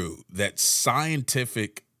is true, that science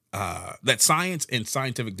and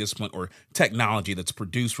scientific discipline or technology that's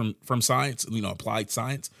produced from science, applied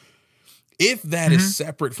science, if that is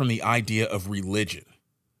separate from the idea of religion,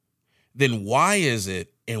 then why is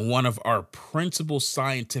it in one of our principal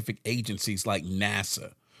scientific agencies like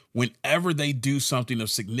NASA, whenever they do something of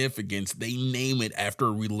significance, they name it after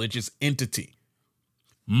a religious entity?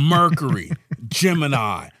 Mercury,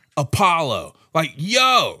 Gemini, Apollo. Like,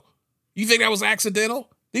 yo, you think that was accidental?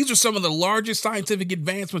 These are some of the largest scientific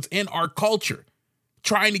advancements in our culture,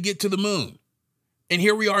 trying to get to the moon. And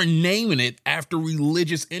here we are naming it after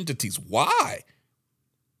religious entities. Why?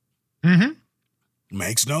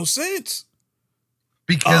 Makes no sense.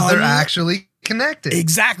 Because they're actually connected.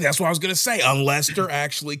 Exactly. That's what I was going to say. Unless they're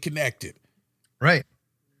actually connected. Right.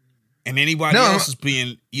 And anybody else is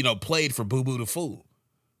being, played for boo-boo the fool.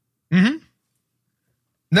 No,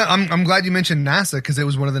 I'm glad you mentioned NASA, because it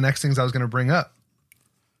was one of the next things I was going to bring up.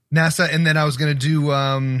 NASA, and then I was going to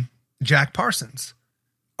do Jack Parsons.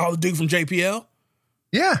 Oh, the dude from JPL?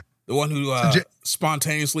 Yeah. The one who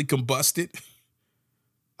spontaneously combusted?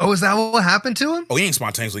 Oh, is that what happened to him? Oh, he ain't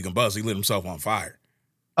spontaneously combusted. He lit himself on fire.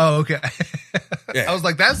 Oh, okay. Yeah. I was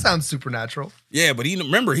like, that sounds supernatural. Yeah, but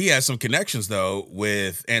remember, he had some connections, though,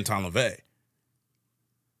 with Anton LaVey.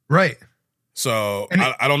 Right. So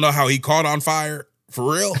I don't know how he caught on fire,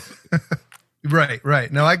 for real.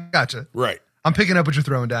 Right. No, I gotcha. Right. I'm picking up what you're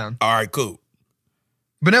throwing down. All right, cool.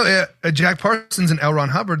 But no, Jack Parsons and L. Ron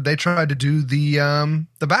Hubbard, they tried to do the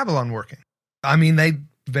Babylon working. I mean, they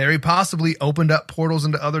very possibly opened up portals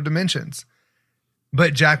into other dimensions.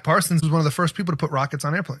 But Jack Parsons was one of the first people to put rockets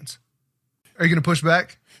on airplanes. Are you going to push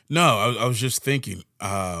back? No, I was just thinking,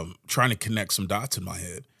 trying to connect some dots in my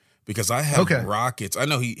head, because I have rockets. I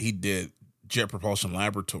know he did Jet Propulsion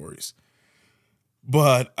Laboratories,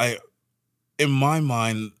 but in my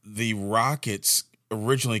mind, the rockets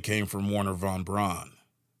originally came from Werner von Braun,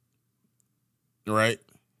 right?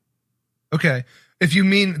 Okay. If you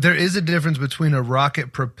mean there is a difference between a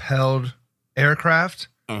rocket-propelled aircraft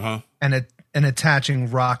and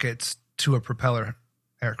attaching rockets to a propeller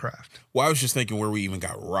aircraft. Well, I was just thinking where we even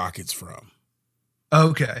got rockets from.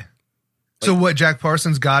 Okay. So what, Jack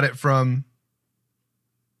Parsons got it from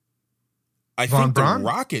Von Braun? The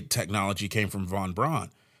rocket technology came from von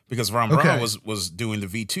Braun, because von Braun was doing the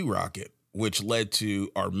V2 rocket, which led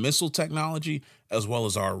to our missile technology as well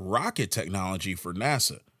as our rocket technology for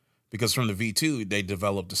NASA. Because from the V2, they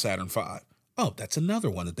developed the Saturn V. Oh, that's another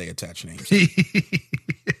one that they attach names to.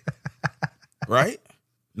 Right?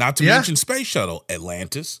 Not to mention Space Shuttle,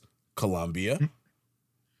 Atlantis, Columbia.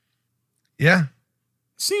 Yeah.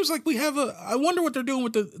 Seems like we have I wonder what they're doing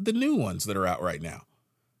with the new ones that are out right now.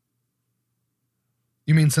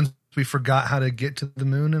 You mean since we forgot how to get to the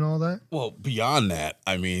moon and all that? Well, beyond that,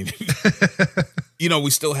 I mean, we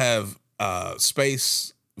still have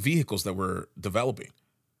space vehicles that we're developing.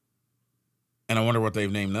 And I wonder what they've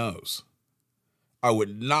named those. I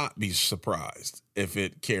would not be surprised if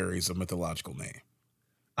it carries a mythological name.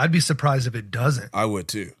 I'd be surprised if it doesn't. I would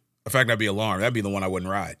too. In fact, I'd be alarmed. That'd be the one I wouldn't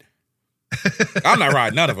ride. I'm not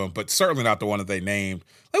riding none of them, but certainly not the one that they named.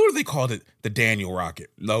 Like, what do they call it? The Daniel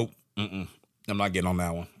rocket. Nope. I'm not getting on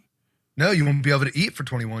that one. No, you won't be able to eat for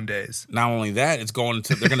 21 days. Not only that, they're going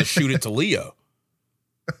to shoot it to Leo.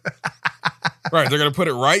 Right. They're going to put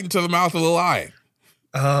it right into the mouth of the lion.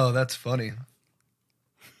 Oh, that's funny.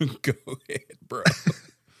 Go ahead, bro.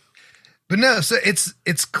 But no, so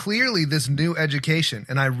it's clearly this new education,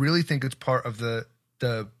 and I really think it's part of the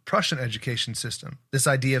Prussian education system, this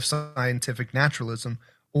idea of scientific naturalism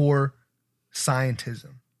or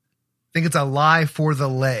scientism. I think it's a lie for the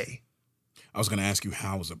lay. I was going to ask you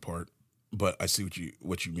how is it part, but I see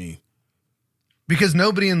what you mean. Because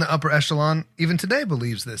nobody in the upper echelon, even today,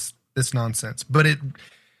 believes this nonsense. But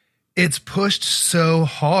it's pushed so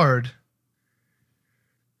hard.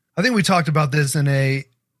 I think we talked about this in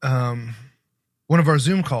one of our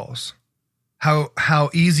Zoom calls, how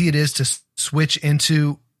easy it is to switch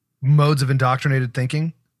into modes of indoctrinated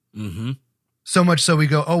thinking. Mm-hmm. So much so we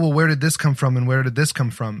go, oh, well, where did this come from? And where did this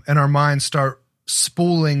come from? And our minds start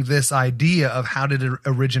spooling this idea of how did it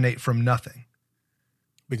originate from nothing.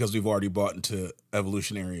 Because we've already bought into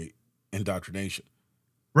evolutionary indoctrination.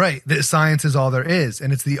 Right. That science is all there is.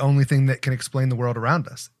 And it's the only thing that can explain the world around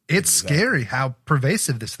us. It's scary how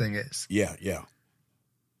pervasive this thing is. Yeah, yeah.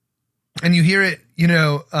 And you hear it,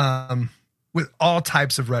 with all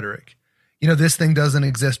types of rhetoric. This thing doesn't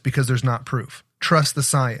exist because there's not proof. Trust the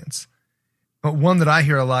science. But one that I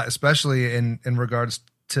hear a lot, especially in regards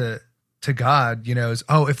to God, is,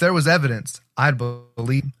 oh, if there was evidence, I'd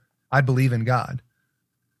believe in God.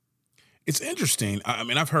 It's interesting. I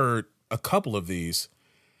mean, I've heard a couple of these,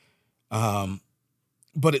 but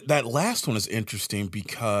that last one is interesting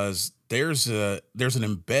because there's an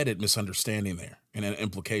embedded misunderstanding there and an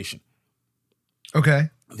implication. Okay.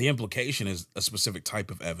 The implication is a specific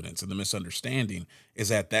type of evidence, and the misunderstanding is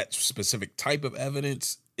that specific type of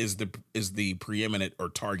evidence is the preeminent or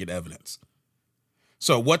target evidence.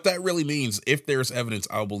 So what that really means, if there's evidence,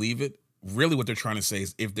 I'll believe it. Really what they're trying to say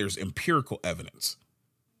is if there's empirical evidence,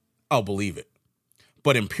 I'll believe it.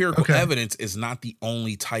 But empirical evidence is not the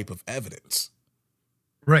only type of evidence.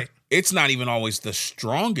 Right. It's not even always the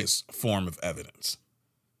strongest form of evidence.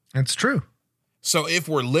 That's true. So if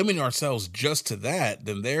we're limiting ourselves just to that,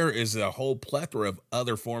 then there is a whole plethora of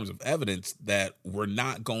other forms of evidence that we're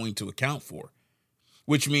not going to account for,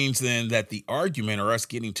 which means then that the argument or us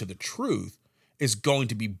getting to the truth is going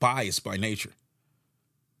to be biased by nature.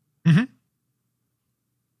 Mm-hmm.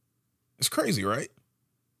 It's crazy, right?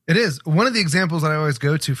 It is. One of the examples that I always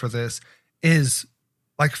go to for this is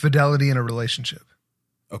like fidelity in a relationship.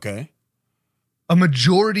 Okay. A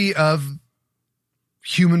majority of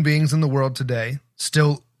human beings in the world today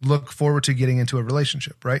still look forward to getting into a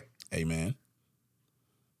relationship, right? Amen.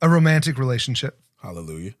 A romantic relationship.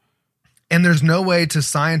 Hallelujah. And there's no way to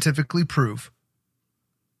scientifically prove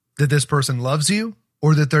that this person loves you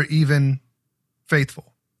or that they're even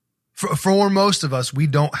faithful. For most of us, we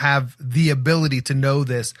don't have the ability to know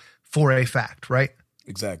this for a fact, right?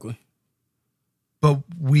 Exactly. But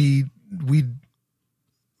we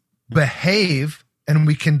behave and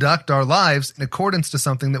we conduct our lives in accordance to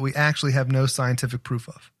something that we actually have no scientific proof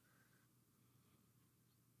of.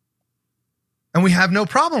 And we have no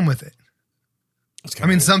problem with it. I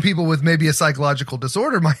mean, some people with maybe a psychological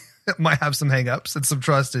disorder might have some hangups and some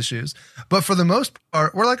trust issues. But for the most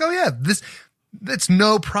part, we're like, oh yeah, it's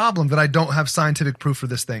no problem that I don't have scientific proof for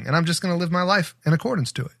this thing. And I'm just going to live my life in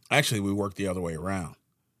accordance to it. Actually, we work the other way around.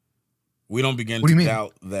 We don't begin to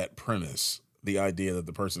doubt that premise, the idea that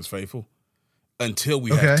the person's faithful, until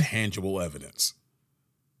we have tangible evidence.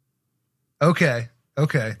 Okay.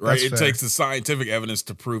 Right. It takes the scientific evidence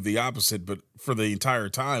to prove the opposite, but for the entire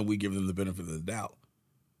time, we give them the benefit of the doubt.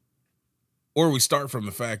 Or we start from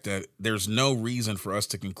the fact that there's no reason for us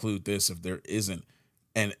to conclude this if there isn't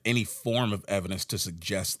any form of evidence to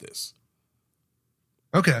suggest this.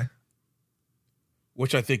 Okay.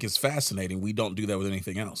 Which I think is fascinating. We don't do that with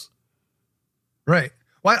anything else. Right.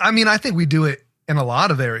 Well, I mean, I think we do it in a lot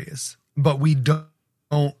of areas, but we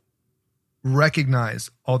don't recognize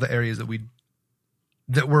all the areas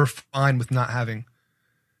that we're fine with not having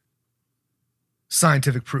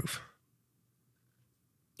scientific proof.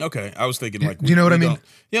 Okay. I was thinking like, do you know what I mean?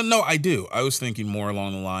 Yeah, no, I do. I was thinking more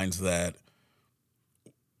along the lines that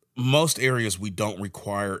most areas we don't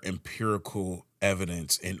require empirical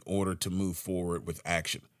evidence in order to move forward with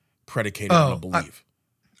action predicated on a belief.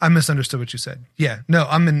 I misunderstood what you said. Yeah. No,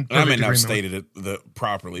 I'm in perfect agreement. I may not have stated it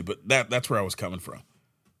properly, but that's where I was coming from.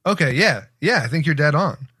 Okay. Yeah. Yeah. I think you're dead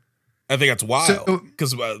on. I think that's wild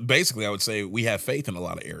because basically I would say we have faith in a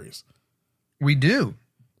lot of areas. We do.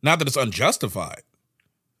 Not that it's unjustified.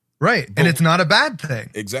 Right. And it's not a bad thing.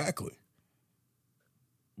 Exactly.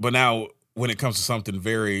 But now when it comes to something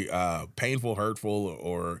very painful, hurtful,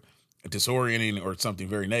 or disorienting, or something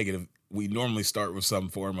very negative, we normally start with some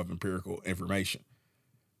form of empirical information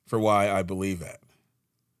for why I believe that.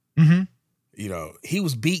 Mm-hmm. You know, he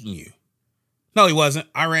was beating you. No, he wasn't.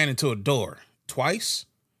 I ran into a door twice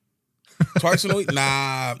in a week.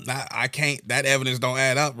 Nah, I can't. That evidence don't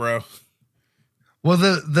add up, bro. Well,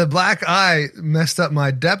 the black eye messed up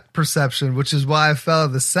my depth perception, which is why I fell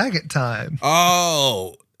the second time.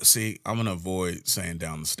 Oh, see, I'm going to avoid saying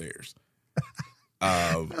down the stairs.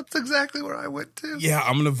 That's exactly where I went to. Yeah,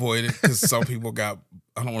 I'm going to avoid it because some people got,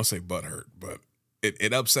 I don't want to say butt hurt, but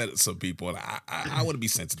it upset some people. And I want to be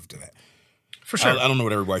sensitive to that. For sure. I don't know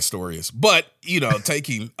what everybody's story is. But, you know,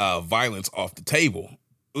 taking violence off the table,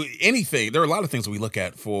 anything, there are a lot of things that we look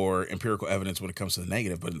at for empirical evidence when it comes to the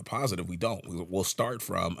negative, but in the positive, we don't. We'll start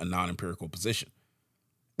from a non-empirical position.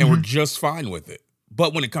 And we're just fine with it.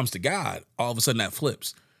 But when it comes to God, all of a sudden that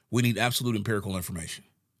flips. We need absolute empirical information.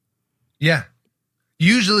 Yeah.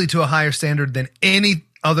 Usually to a higher standard than any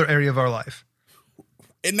other area of our life.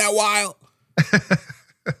 Isn't that wild?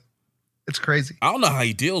 It's crazy. I don't know how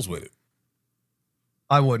he deals with it.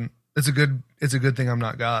 I wouldn't. It's a good thing I'm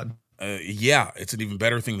not God. Yeah, it's an even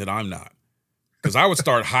better thing that I'm not. Because I would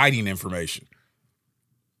start hiding information.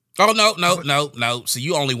 Oh, no. So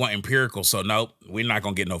you only want empirical. So no, we're not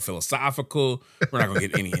going to get no philosophical. We're not going to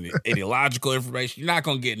get any ideological information. You're not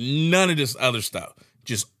going to get none of this other stuff.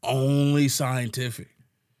 Just only scientific.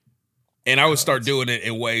 And I would start doing it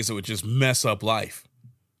in ways that would just mess up life.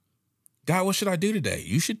 God, what should I do today?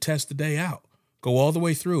 You should test the day out. Go all the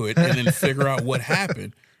way through it and then figure out what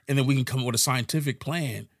happened. And then we can come up with a scientific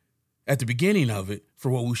plan at the beginning of it for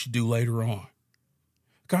what we should do later on.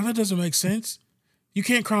 God, that doesn't make sense. You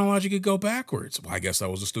can't chronologically go backwards. Well, I guess that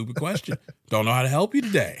was a stupid question. Don't know how to help you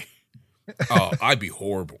today. Oh, I'd be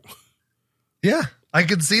horrible. Yeah, I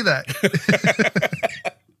could see that.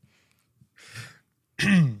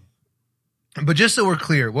 But just so we're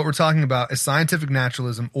clear, what we're talking about is scientific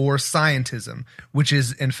naturalism or scientism, which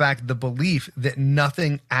is, in fact, the belief that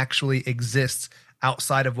nothing actually exists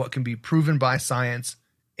outside of what can be proven by science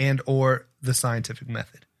and or the scientific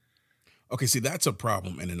method. Okay, see, that's a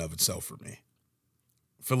problem in and of itself for me,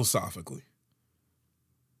 philosophically.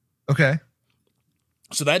 Okay.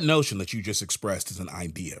 So that notion that you just expressed is an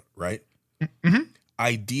idea, right? Mm-hmm.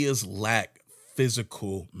 Ideas lack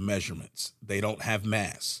physical measurements. They don't have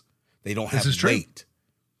mass. They don't have weight.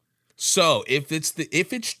 So if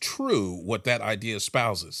it's true what that idea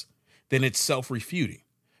espouses, then it's self-refuting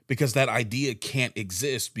because that idea can't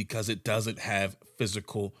exist because it doesn't have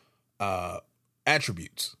physical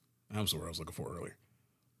attributes. That was the word I was looking for earlier.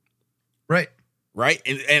 Right. Right.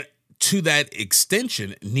 And to that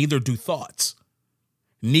extension, neither do thoughts.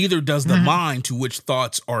 Neither does the mind to which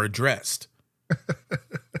thoughts are addressed.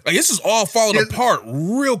 Like, this is all falling apart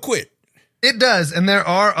real quick. It does, and there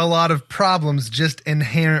are a lot of problems just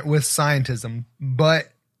inherent with scientism,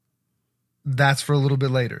 but that's for a little bit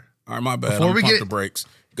later. All right, my bad. Pump the brakes.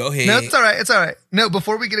 Go ahead. No, it's all right. It's all right. No,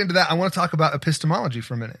 before we get into that, I want to talk about epistemology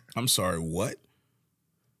for a minute. I'm sorry, what?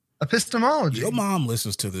 Epistemology. Your mom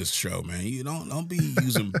listens to this show, man. You don't be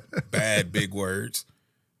using bad big words.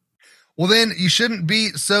 Well, then you shouldn't be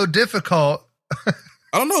so difficult. I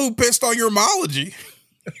don't know who pissed on your homology.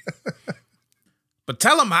 But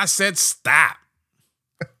tell him I said stop.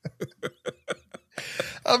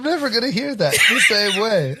 I'm never going to hear that the same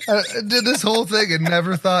way. I did this whole thing and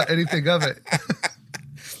never thought anything of it.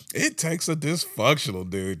 It takes a dysfunctional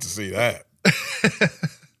dude to see that.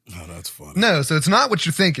 Oh, that's funny. No, so it's not what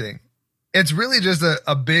you're thinking. It's really just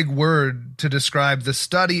a big word to describe the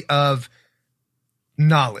study of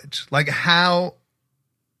knowledge. Like how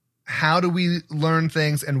do we learn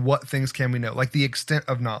things and what things can we know? Like the extent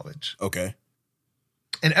of knowledge. Okay.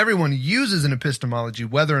 And everyone uses an epistemology,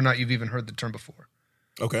 whether or not you've even heard the term before.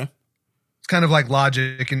 Okay. It's kind of like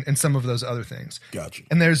logic and some of those other things. Gotcha.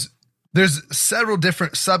 And there's several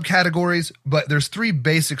different subcategories, but there's three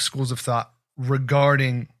basic schools of thought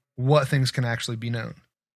regarding what things can actually be known.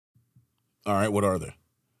 All right. What are they?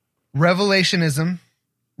 Revelationism,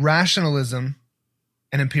 rationalism,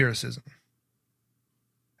 and empiricism.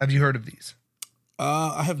 Have you heard of these?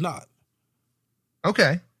 I have not.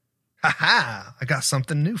 Okay. Ha-ha. I got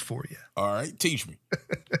something new for you. All right. Teach me.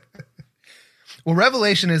 Well,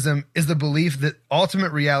 revelationism is the belief that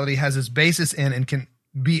ultimate reality has its basis in and can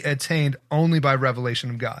be attained only by revelation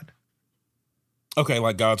of God. Okay.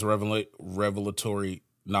 Like God's revelatory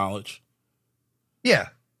knowledge. Yeah.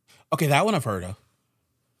 Okay. That one I've heard of.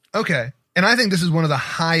 Okay. And I think this is one of the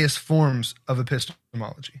highest forms of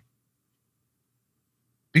epistemology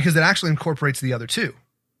because it actually incorporates the other two.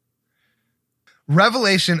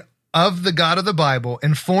 Revelation of the God of the Bible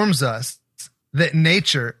informs us that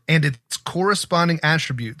nature and its corresponding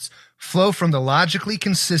attributes flow from the logically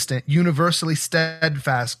consistent, universally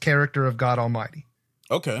steadfast character of God Almighty.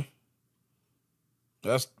 Okay.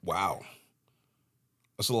 Wow.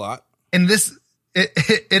 That's a lot. And this,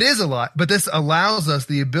 it is a lot, but this allows us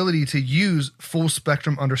the ability to use full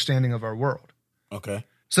spectrum understanding of our world. Okay.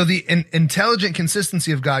 So the intelligent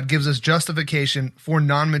consistency of God gives us justification for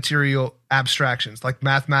non-material abstractions like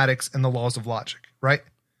mathematics and the laws of logic, right?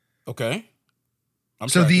 Okay.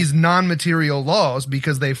 So these non-material laws,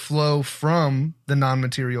 because they flow from the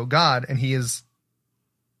non-material God and he is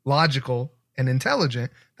logical and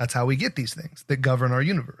intelligent, that's how we get these things that govern our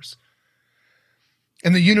universe.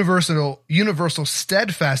 And the universal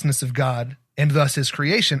steadfastness of God and thus his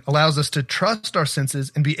creation allows us to trust our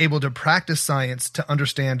senses and be able to practice science to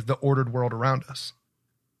understand the ordered world around us.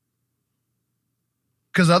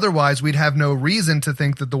 Because otherwise we'd have no reason to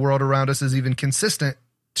think that the world around us is even consistent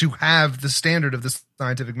to have the standard of the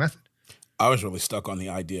scientific method. I was really stuck on the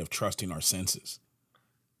idea of trusting our senses.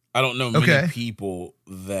 I don't know many people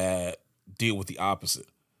that deal with the opposite,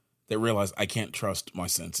 that realize I can't trust my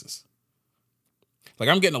senses. Like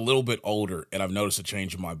I'm getting a little bit older and I've noticed a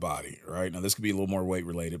change in my body, right? Now this could be a little more weight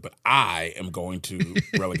related, but I am going to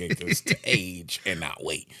relegate this to age and not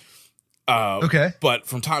weight. But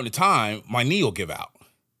from time to time, my knee will give out.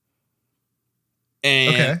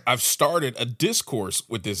 And I've started a discourse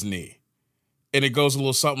with this knee. And it goes a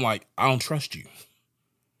little something like, I don't trust you.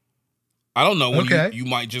 I don't know when you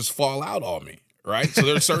might just fall out on me, right? So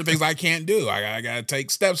there's certain things I can't do. I got to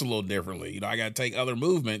take steps a little differently. I got to take other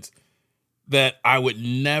movements that I would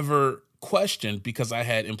never question because I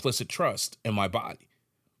had implicit trust in my body.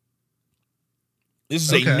 This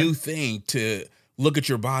is a new thing to look at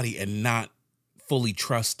your body and not fully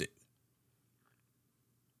trust it.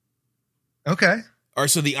 Okay. All right,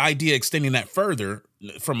 so the idea extending that further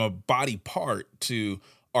from a body part to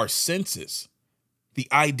our senses, the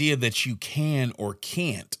idea that you can or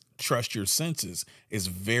can't trust your senses is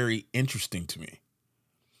very interesting to me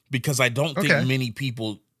because I don't think many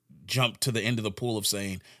people jump to the end of the pool of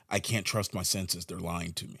saying, I can't trust my senses. They're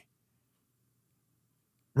lying to me.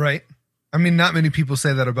 Right. I mean, not many people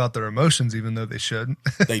say that about their emotions, even though they should.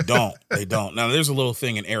 They don't. Now, there's a little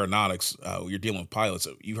thing in aeronautics. You're dealing with pilots.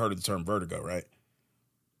 You've heard of the term vertigo, right?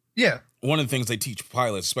 Yeah. One of the things they teach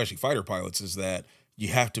pilots, especially fighter pilots, is that you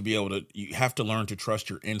have to learn to trust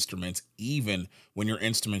your instruments, even when your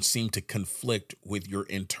instruments seem to conflict with your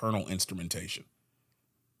internal instrumentation.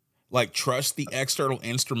 Like, trust the external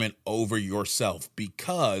instrument over yourself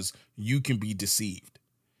because you can be deceived.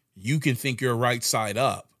 You can think you're right side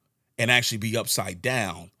up and actually be upside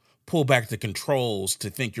down. Pull back the controls to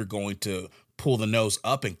think you're going to pull the nose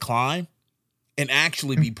up and climb and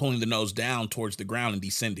actually be pulling the nose down towards the ground and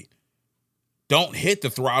descending. Don't hit the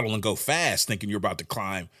throttle and go fast thinking you're about to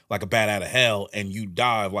climb like a bat out of hell and you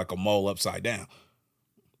dive like a mole upside down.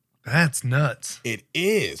 That's nuts. It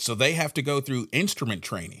is. So they have to go through instrument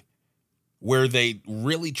training where they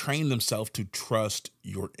really train themselves to trust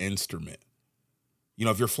your instrument. You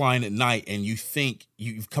know, if you're flying at night and you think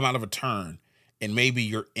you've come out of a turn and maybe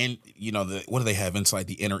you're in, you know, what do they have inside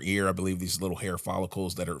the inner ear? I believe these little hair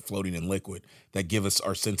follicles that are floating in liquid that give us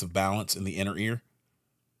our sense of balance in the inner ear.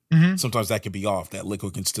 Mm-hmm. Sometimes that could be off. That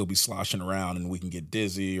liquid can still be sloshing around and we can get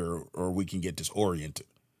dizzy or we can get disoriented.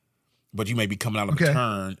 But you may be coming out of a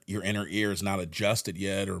turn, your inner ear is not adjusted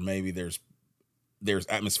yet, or maybe there's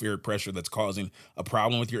atmospheric pressure that's causing a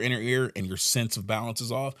problem with your inner ear and your sense of balance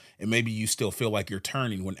is off. And maybe you still feel like you're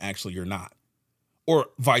turning when actually you're not. Or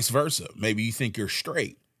vice versa. Maybe you think you're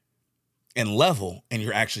straight and level and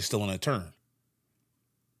you're actually still in a turn.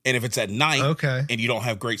 And if it's at night and you don't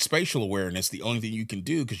have great spatial awareness, the only thing you can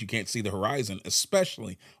do, because you can't see the horizon,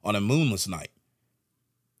 especially on a moonless night,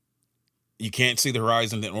 you can't see the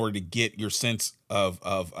horizon in order to get your sense of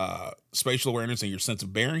spatial awareness and your sense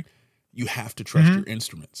of bearing. You have to trust your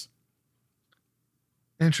instruments.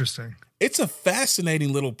 Interesting. It's a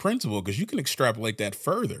fascinating little principle because you can extrapolate that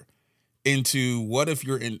further into what if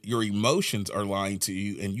your emotions are lying to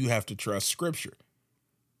you and you have to trust scripture.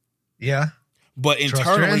 Yeah. But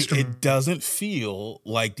internally, it doesn't feel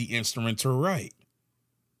like the instruments are right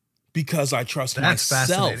because I trust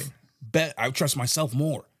myself. I trust myself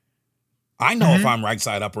more. I know if I'm right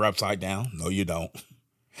side up or upside down. No, you don't.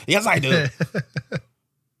 Yes, I do.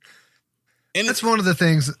 And that's one of the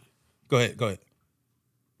things. Go ahead.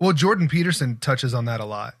 Well, Jordan Peterson touches on that a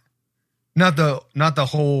lot. Not the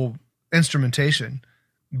whole instrumentation,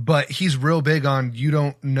 but he's real big on you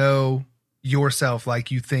don't know yourself like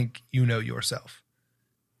you think you know yourself.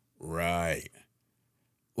 Right.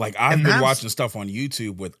 Like I've been watching stuff on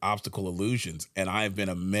YouTube with optical illusions, and I've been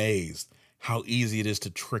amazed how easy it is to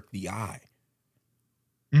trick the eye.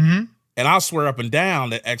 Mm-hmm. And I'll swear up and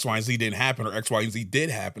down that X, Y, and Z didn't happen or X, Y, and Z did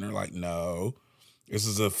happen. They're like, no, this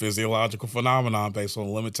is a physiological phenomenon based on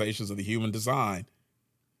the limitations of the human design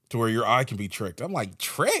to where your eye can be tricked. I'm like,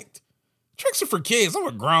 tricked? Tricks are for kids. I'm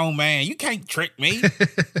a grown man. You can't trick me.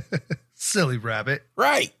 Silly rabbit.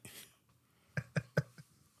 Right.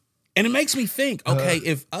 And it makes me think, okay,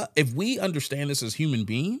 if we understand this as human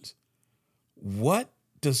beings, what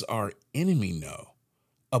does our enemy know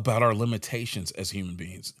about our limitations as human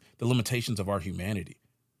beings, the limitations of our humanity?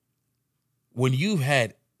 When you've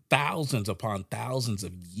had thousands upon thousands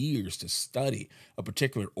of years to study a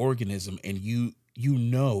particular organism and you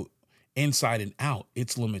know inside and out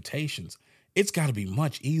its limitations, it's got to be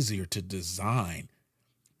much easier to design,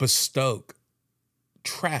 bestoke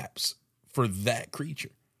traps for that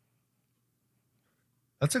creature.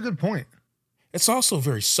 That's a good point. It's also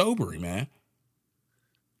very sobering, man.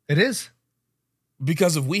 It is.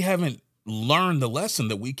 Because if we haven't learned the lesson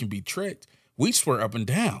that we can be tricked, we swear up and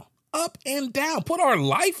down, put our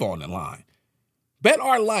life on the line. Bet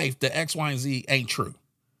our life that X, Y, and Z ain't true.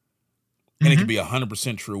 And it can be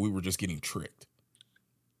 100% true. We were just getting tricked.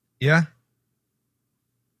 Yeah.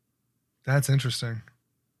 That's interesting.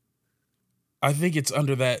 I think it's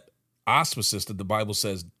under that auspices that the Bible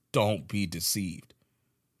says, don't be deceived.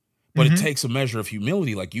 But it takes a measure of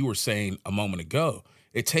humility, like you were saying a moment ago.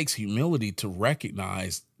 It takes humility to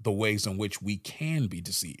recognize the ways in which we can be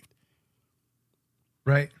deceived.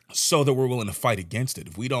 Right. So that we're willing to fight against it.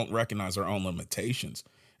 If we don't recognize our own limitations,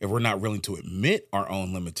 if we're not willing to admit our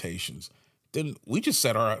own limitations, then we just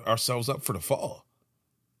set ourselves up for the fall.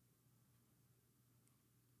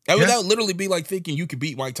 That would literally be like thinking you could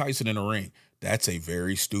beat Mike Tyson in a ring. That's a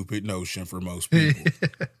very stupid notion for most people.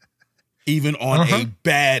 Even on a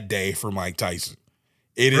bad day for Mike Tyson.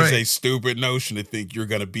 It is a stupid notion to think you're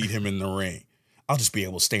going to beat him in the ring. I'll just be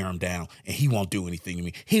able to stare him down and he won't do anything to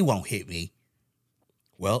me. He won't hit me.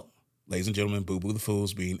 Well, ladies and gentlemen, Boo Boo the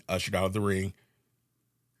Fool's being ushered out of the ring.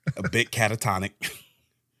 A bit catatonic.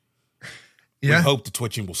 We hope the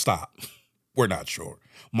twitching will stop. We're not sure.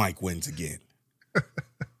 Mike wins again.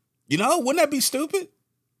 You know, wouldn't that be stupid?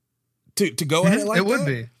 To go at it like that? It would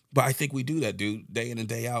be. But I think we do that, dude, day in and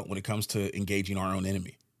day out when it comes to engaging our own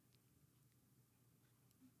enemy.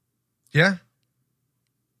 Yeah.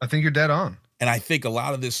 I think you're dead on. And I think a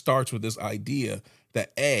lot of this starts with this idea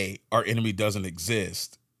that our enemy doesn't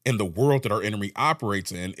exist. And the world that our enemy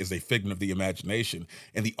operates in is a figment of the imagination.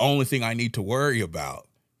 And the only thing I need to worry about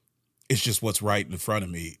is just what's right in front of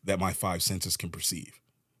me that my five senses can perceive.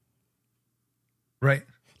 Right.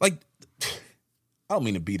 Like, I don't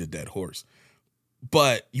mean to beat a dead horse,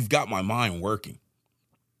 but you've got my mind working.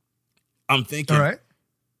 I'm thinking, all right,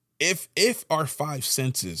 if our five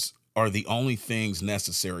senses are the only things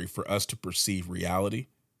necessary for us to perceive reality,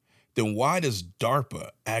 then why does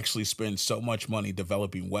DARPA actually spend so much money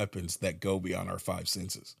developing weapons that go beyond our five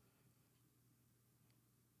senses?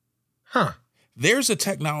 Huh. There's a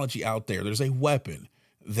technology out there. There's a weapon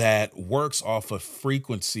that works off of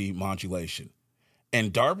frequency modulation.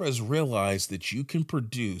 And DARPA has realized that you can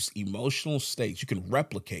produce emotional states. You can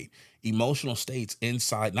replicate emotional states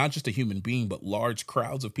inside not just a human being, but large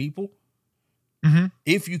crowds of people. Mm-hmm.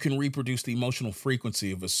 If you can reproduce the emotional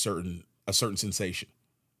frequency of a certain sensation.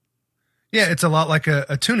 Yeah, it's a lot like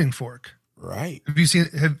a tuning fork. Right. Have you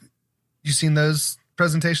seen those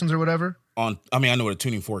presentations or whatever? I know what a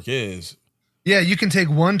tuning fork is. Yeah, you can take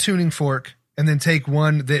one tuning fork and then take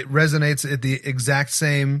one that resonates at the exact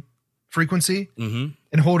same frequency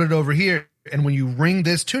and hold it over here. And when you ring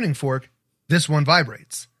this tuning fork, this one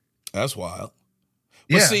vibrates. That's wild.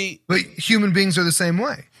 But but human beings are the same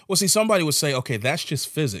way. Well, see, somebody would say, okay, that's just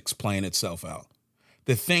physics playing itself out.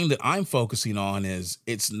 The thing that I'm focusing on is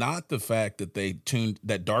it's not the fact that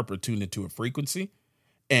that DARPA tuned into a frequency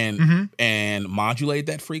and modulate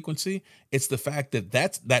that frequency. It's the fact that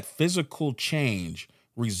that physical change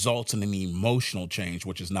results in an emotional change,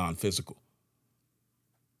 which is non-physical.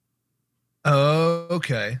 Oh,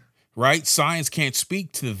 okay. Right? Science can't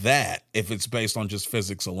speak to that if it's based on just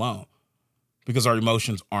physics alone, because our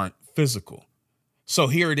emotions aren't physical. So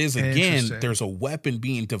here it is again, there's a weapon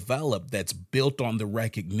being developed that's built on the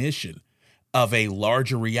recognition of a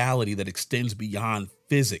larger reality that extends beyond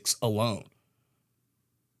physics alone.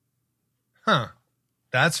 Huh.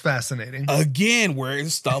 That's fascinating. Again, where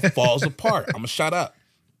stuff falls apart. I'm going to shut up.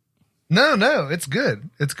 No, it's good.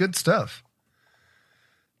 It's good stuff.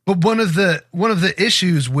 But one of the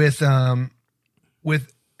issues with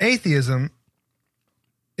atheism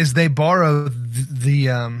is they borrow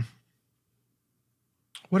the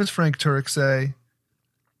what does Frank Turek say?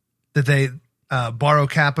 That they borrow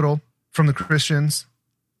capital from the Christians.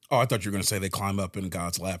 Oh, I thought you were going to say they climb up in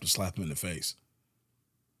God's lap to slap him in the face.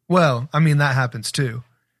 Well, I mean, that happens too.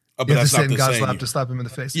 Oh, but you have that's to sit not in the God's same. lap to slap him in the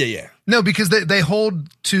face. Yeah. No, because they hold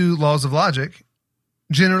to laws of logic,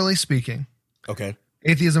 generally speaking. Okay.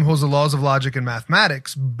 Atheism holds the laws of logic and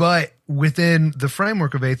mathematics, but within the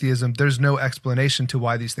framework of atheism, there's no explanation to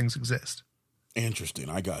why these things exist. Interesting.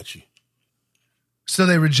 I got you. So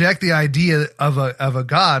they reject the idea of a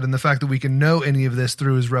God and the fact that we can know any of this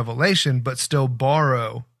through his revelation, but still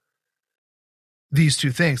borrow these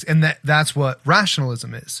two things. And that's what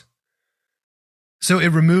rationalism is. So it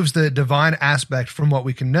removes the divine aspect from what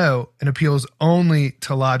we can know and appeals only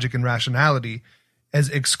to logic and rationality as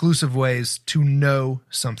exclusive ways to know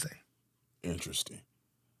something. Interesting.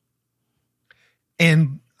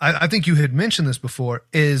 And I think you had mentioned this before,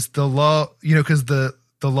 is the law, because the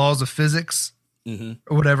laws of physics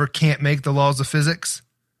or whatever can't make the laws of physics.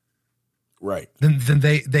 Right. Then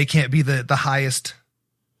they can't be the highest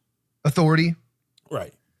authority.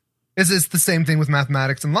 Right. It's the same thing with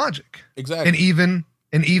mathematics and logic. Exactly.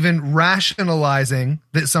 And even rationalizing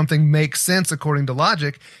that something makes sense according to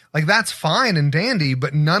logic, like that's fine and dandy,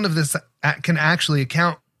 but none of this can actually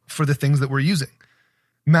account for the things that we're using.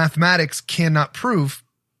 Mathematics cannot prove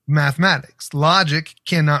mathematics. Logic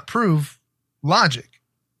cannot prove logic.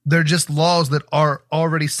 They're just laws that are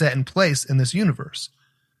already set in place in this universe.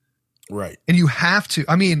 Right. And you have to,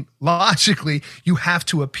 logically, you have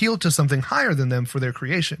to appeal to something higher than them for their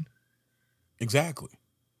creation. Exactly.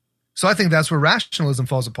 So I think that's where rationalism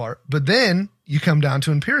falls apart. But then you come down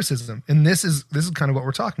to empiricism. And this is kind of what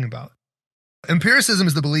we're talking about. Empiricism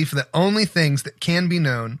is the belief that only things that can be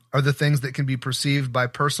known are the things that can be perceived by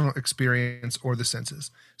personal experience or the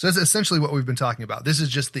senses. So that's essentially what we've been talking about. This is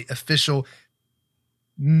just the official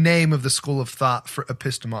name of the school of thought for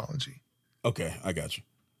epistemology. Okay, I got you.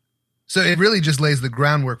 So it really just lays the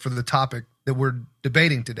groundwork for the topic that we're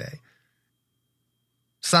debating today.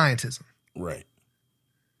 Scientism. Right.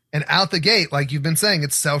 And out the gate, like you've been saying,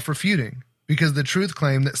 it's self-refuting because the truth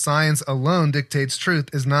claim that science alone dictates truth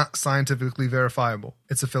is not scientifically verifiable.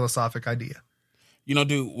 It's a philosophic idea.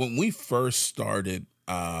 Dude, when we first started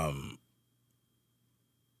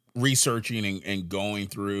researching and going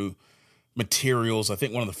through materials, I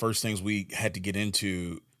think one of the first things we had to get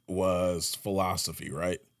into was philosophy,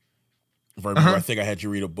 right? If I remember, I think I had you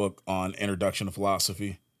read a book on Introduction to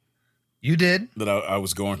Philosophy. You did? That I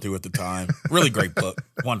was going through at the time. Really great book.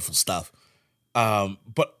 Wonderful stuff.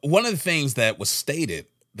 But one of the things that was stated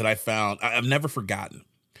that I found, I've never forgotten,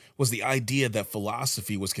 was the idea that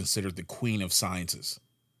philosophy was considered the queen of sciences.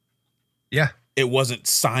 Yeah. It wasn't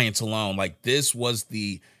science alone. Like this was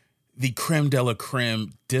the creme de la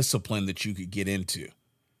creme discipline that you could get into.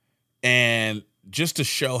 And just to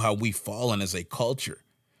show how we've fallen as a culture,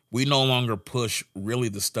 we no longer push really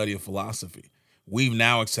the study of philosophy. we've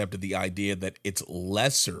now accepted the idea that its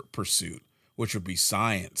lesser pursuit, which would be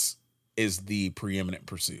science, is the preeminent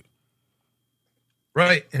pursuit.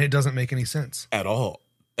 Right. And it doesn't make any sense at all.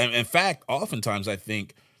 And in fact, oftentimes I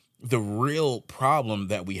think the real problem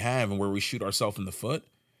that we have and where we shoot ourselves in the foot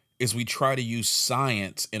is we try to use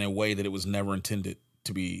science in a way that it was never intended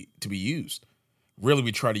to be used. Really,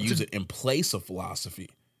 we try to use it in place of philosophy.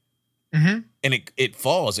 Mm-hmm. And it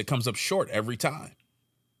falls. It comes up short every time.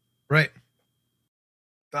 Right.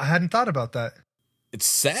 I hadn't thought about that. It's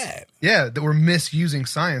sad. Yeah, that we're misusing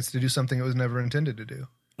science to do something it was never intended to do.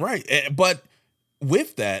 Right. But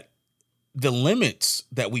with that, the limits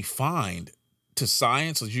that we find to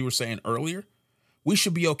science, as you were saying earlier, we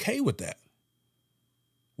should be okay with that.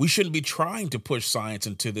 We shouldn't be trying to push science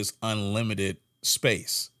into this unlimited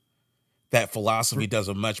space that philosophy does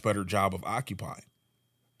a much better job of occupying.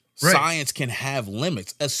 Right. Science can have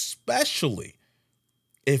limits, especially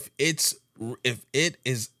if it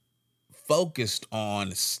is focused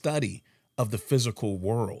on study of the physical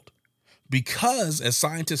world. Because, as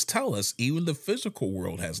scientists tell us, even the physical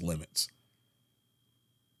world has limits.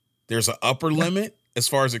 There's an upper limit as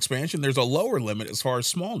far as expansion. There's a lower limit as far as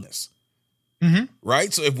smallness. Mm-hmm.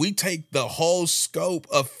 Right? So if we take the whole scope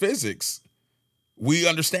of physics, we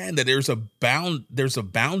understand that there's a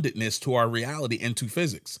boundedness to our reality and to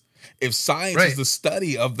physics. If science is the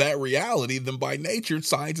study of that reality, then by nature,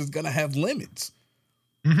 science is going to have limits.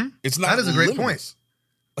 Mm-hmm. It's not. That is a great point.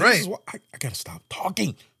 Right. This is why I got to stop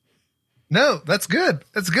talking. No, that's good.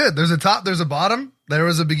 That's good. There's a top, there's a bottom. There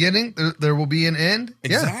was a beginning. There will be an end.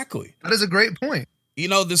 Exactly. Yeah, that is a great point. You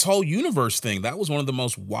know, this whole universe thing, that was one of the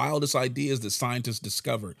most wildest ideas that scientists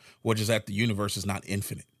discovered, which is that the universe is not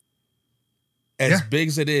infinite. As big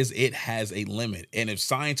as it is, it has a limit. And if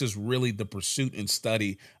science is really the pursuit and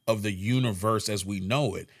study of the universe as we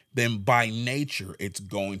know it, then by nature, it's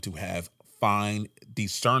going to have fine,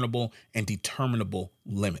 discernible, and determinable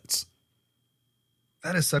limits.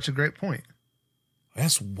 That is such a great point.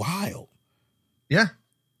 That's wild. Yeah.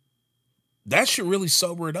 That should really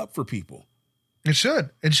sober it up for people. It should.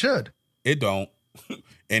 It should. It don't.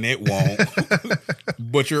 And it won't.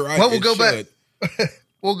 But you're right. Well, we'll go back.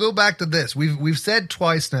 We'll go back to this. We've said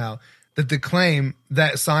twice now that the claim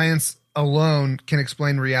that science alone can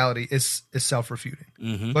explain reality is self-refuting.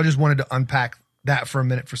 Mm-hmm. So I just wanted to unpack that for a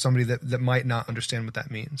minute for somebody that might not understand what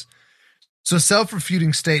that means. So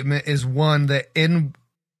self-refuting statement is one that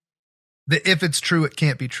if it's true, it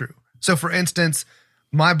can't be true. So for instance,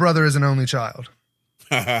 my brother is an only child.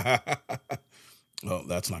 Well,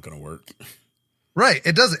 that's not going to work. Right.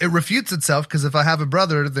 It doesn't. It refutes itself because if I have a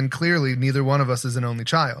brother, then clearly neither one of us is an only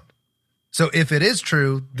child. So if it is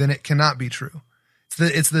true, then it cannot be true.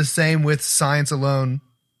 It's the same with science alone,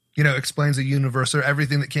 explains the universe or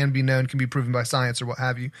everything that can be known can be proven by science or what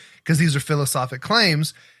have you, because these are philosophic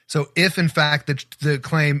claims. So if in fact the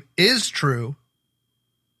claim is true,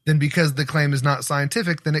 then because the claim is not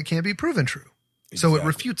scientific, then it can't be proven true. Exactly. So it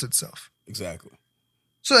refutes itself. Exactly.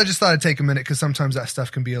 So I just thought I'd take a minute because sometimes that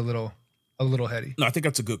stuff can be a little heady. No, I think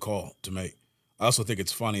that's a good call to make. I also think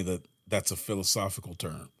it's funny that that's a philosophical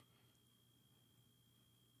term.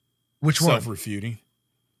 Which one? Self-refuting.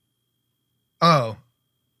 Oh,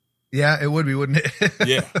 yeah, it would be, wouldn't it?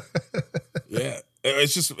 Yeah. Yeah.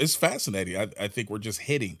 It's fascinating. I think we're just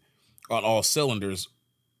hitting on all cylinders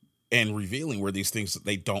and revealing where these things,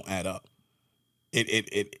 they don't add up. It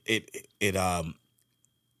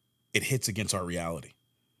hits against our reality.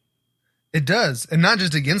 It does. And not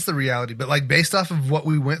just against the reality, but like based off of what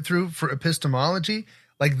we went through for epistemology,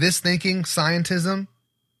 like this thinking scientism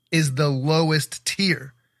is the lowest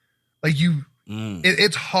tier. Like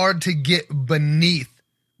it's hard to get beneath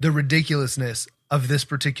the ridiculousness of this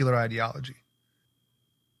particular ideology.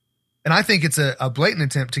 And I think it's a blatant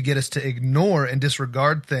attempt to get us to ignore and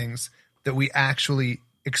disregard things that we actually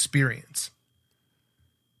experience.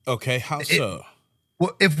 Okay, how so?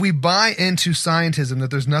 Well, if we buy into scientism that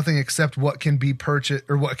there's nothing except what can be purchased,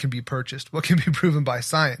 what can be proven by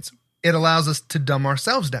science, it allows us to dumb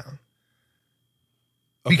ourselves down.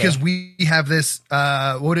 Okay. Because we have this,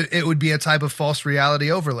 it would be a type of false reality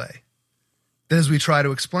overlay. That as we try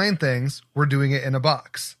to explain things, we're doing it in a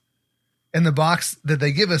box. And the box that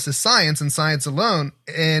they give us is science and science alone,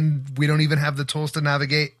 and we don't even have the tools to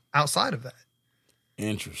navigate outside of that.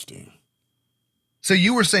 Interesting. So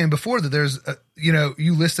you were saying before that there's,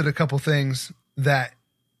 you listed a couple things that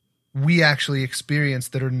we actually experience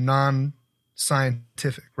that are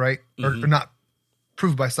non-scientific, right? Mm-hmm. Or not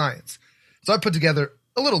proved by science. So I put together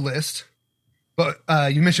a little list, but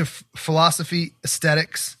you mentioned philosophy,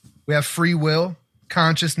 aesthetics. We have free will,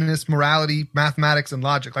 consciousness, morality, mathematics, and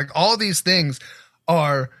logic. Like all these things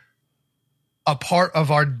are a part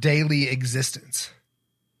of our daily existence.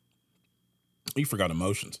 You forgot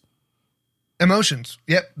emotions. Emotions.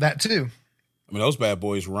 Yep, that too. I mean, those bad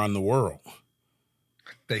boys run the world.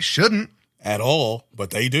 They shouldn't. At all, but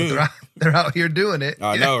they do. They're out here doing it.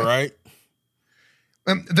 I know, right?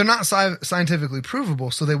 They're not scientifically provable,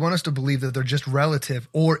 so they want us to believe that they're just relative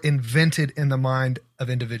or invented in the mind of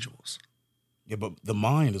individuals. Yeah, but the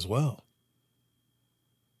mind as well.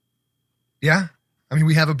 Yeah. I mean,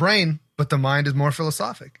 we have a brain, but the mind is more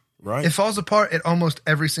philosophic. Right. It falls apart at almost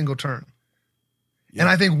every single turn. Yeah. And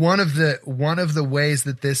I think one of the ways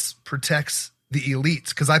that this protects the elites,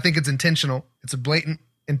 because I think it's intentional, it's a blatant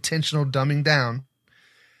intentional dumbing down,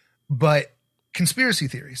 but conspiracy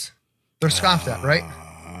theories, they're scoffed at, right?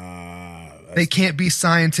 They can't be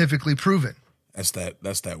scientifically proven. That's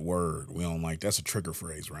that word we don't like. That's a trigger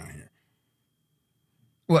phrase around here.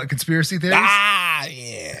 What, conspiracy theories?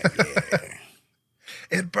 Yeah.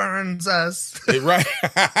 It burns us. Right.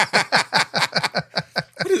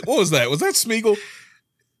 What was that? Was that Smeagol?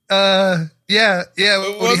 Yeah.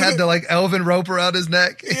 When he had the like elven rope around his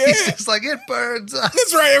neck. Yeah. He's just like, it burns us.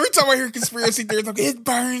 That's right. Every time I hear conspiracy theories, I'm like, it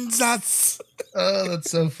burns us. Oh,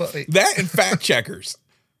 that's so funny. That and fact checkers.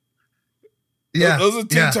 Yeah. Those are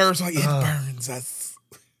two terms like it burns us.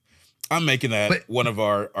 I'm making that one of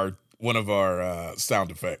our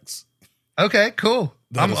sound effects. Okay, cool.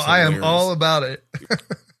 I am all about it.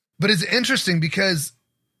 But it's interesting because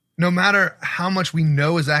no matter how much we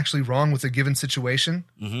know is actually wrong with a given situation,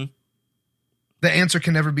 the answer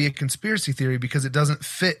can never be a conspiracy theory because it doesn't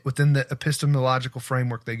fit within the epistemological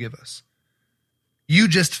framework they give us. You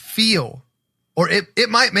just feel, or it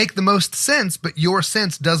might make the most sense, but your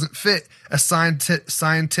sense doesn't fit a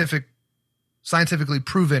scientifically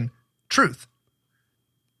proven truth.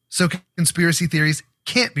 So conspiracy theories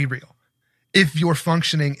can't be real if you're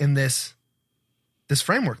functioning in this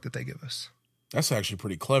framework that they give us. That's actually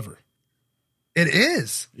pretty clever. It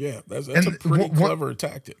is. Yeah, that's a pretty clever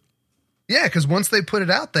tactic. Yeah, because once they put it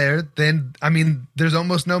out there, then, I mean, there's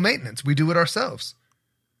almost no maintenance. We do it ourselves.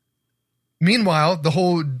 Meanwhile, the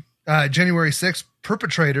whole January 6th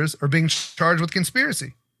perpetrators are being charged with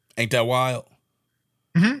conspiracy. Ain't that wild?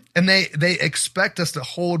 Mm-hmm. And they expect us to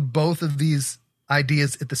hold both of these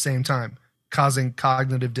ideas at the same time, causing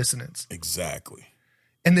cognitive dissonance. Exactly.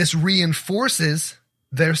 And this reinforces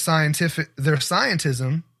their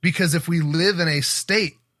scientism, because if we live in a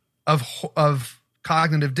state of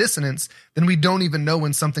cognitive dissonance, then we don't even know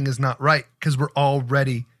when something is not right because we're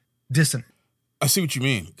already dissonant. I see what you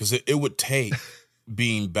mean, because it would take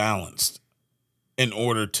being balanced in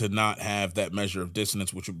order to not have that measure of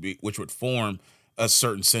dissonance, which would form a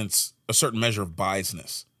certain measure of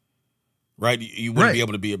biasness, right? You wouldn't be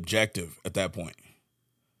able to be objective at that point.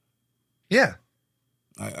 Yeah.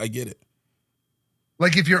 I get it.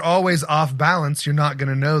 Like if you're always off balance, you're not going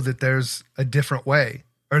to know that there's a different way,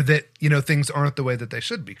 or that, things aren't the way that they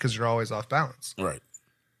should be because you're always off balance. Right.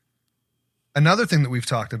 Another thing that we've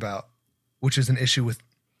talked about, which is an issue with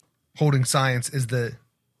holding science, is the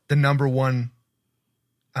number one,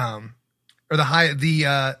 or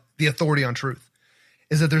the authority on truth,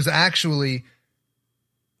 is that there's actually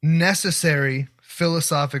necessary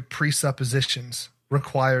philosophic presuppositions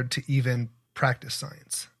required to even practice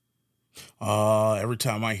science. Every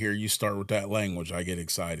time I hear you start with that language, I get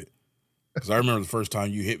excited. Because I remember the first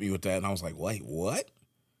time you hit me with that, and I was like, wait, what?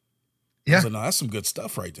 Yeah. So, no, that's some good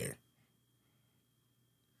stuff right there.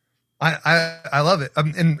 I love it.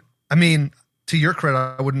 And I mean, to your credit,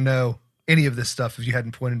 I wouldn't know any of this stuff if you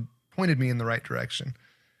hadn't pointed me in the right direction.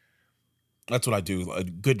 That's what I do. A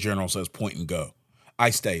good journal says point and go. I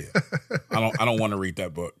stay there. I don't want to read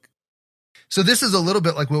that book. So this is a little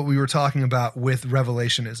bit like what we were talking about with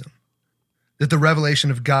revelationism. That the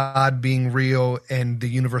revelation of God being real and the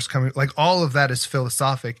universe coming, like all of that is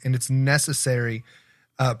philosophic, and it's necessary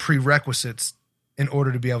prerequisites in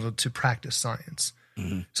order to be able to practice science.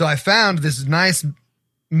 Mm-hmm. So I found this nice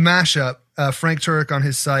mashup. Frank Turek on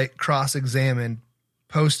his site, Cross-Examined,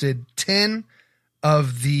 posted 10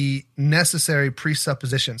 of the necessary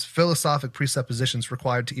presuppositions, philosophic presuppositions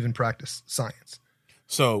required to even practice science.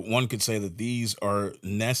 So one could say that these are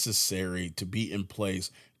necessary to be in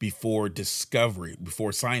place before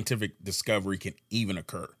scientific discovery can even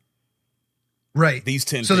occur. Right. These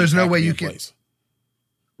 10 so there's no way you can. Place.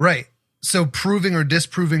 Right. So proving or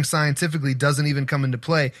disproving scientifically doesn't even come into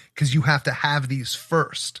play because you have to have these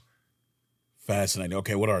first. Fascinating.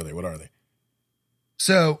 Okay, what are they?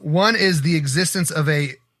 So one is the existence of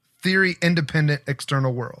a theory-independent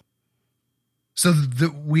external world. So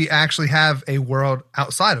that we actually have a world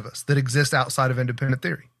outside of us that exists outside of independent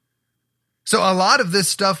theory. So a lot of this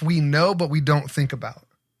stuff we know, but we don't think about.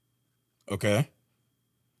 Okay.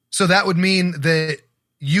 So that would mean that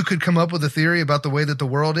you could come up with a theory about the way that the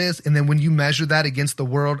world is, and then when you measure that against the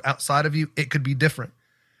world outside of you, it could be different.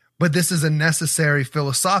 But this is a necessary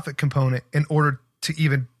philosophic component in order to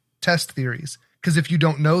even test theories. Because if you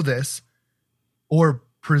don't know this or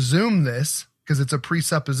presume this, because it's a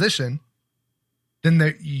presupposition,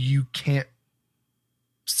 then you can't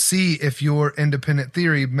see if your independent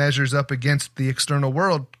theory measures up against the external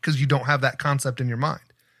world because you don't have that concept in your mind.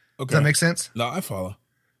 Okay. Does that make sense? No, I follow.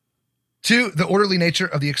 2, the orderly nature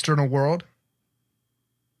of the external world.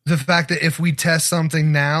 The fact that if we test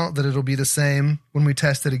something now, that it'll be the same when we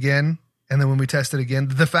test it again, and then when we test it again.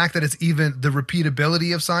 The fact that it's even the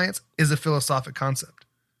repeatability of science is a philosophic concept.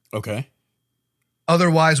 Okay.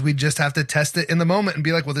 Otherwise, we just have to test it in the moment and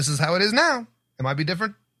be like, well, this is how it is now. It might be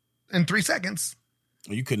different in 3 seconds.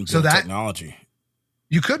 You couldn't build technology.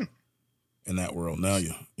 You couldn't. In that world. No,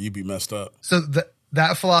 you'd be messed up. So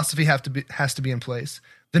that philosophy has to be in place.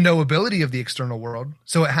 The knowability of the external world.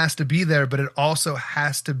 So it has to be there, but it also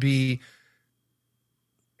has to be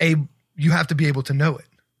you have to be able to know it.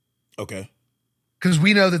 Okay. Because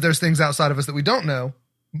we know that there's things outside of us that we don't know,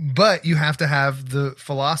 but you have to have the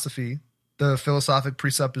philosophy, the philosophic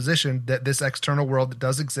presupposition that this external world that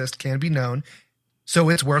does exist can be known. So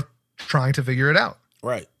it's worth trying to figure it out.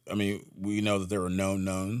 Right. I mean, we know that there are known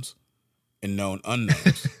knowns and known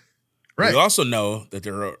unknowns. Right. We also know that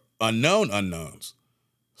there are unknown unknowns.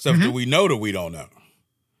 Stuff that we know that we don't know.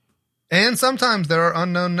 And sometimes there are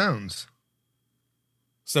unknown knowns.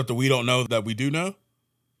 Stuff that we don't know that we do know?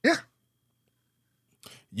 Yeah.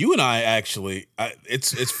 You and I actually,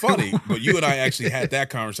 it's funny, but you and I actually had that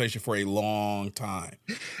conversation for a long time.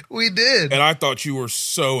 We did. And I thought you were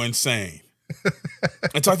so insane.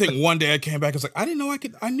 And so I think one day I came back, I was like, I didn't know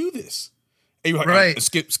I knew this. And you were like, right.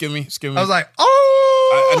 Skip me. I was like,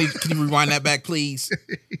 oh! Can you rewind that back, please?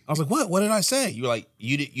 I was like, what? What did I say? You were like,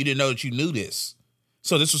 you didn't know that you knew this.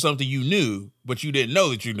 So this was something you knew, but you didn't know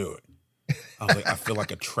that you knew it. I was like, I feel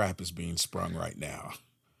like a trap is being sprung right now.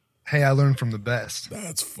 Hey, I learned from the best.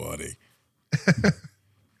 That's funny.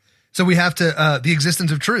 So we have to, the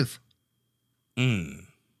existence of truth.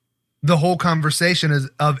 The whole conversation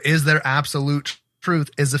is there absolute truth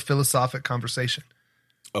is a philosophic conversation.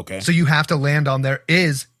 Okay. So you have to land on there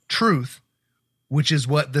is truth, which is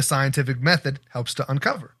what the scientific method helps to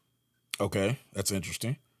uncover. Okay. That's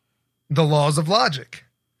interesting. The laws of logic.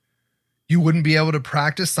 You wouldn't be able to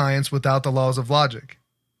practice science without the laws of logic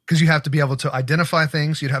because you have to be able to identify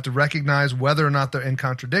things. You'd have to recognize whether or not they're in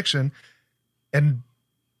contradiction, and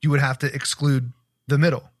you would have to exclude the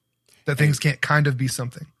middle, that things can't kind of be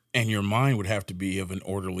something. And your mind would have to be of an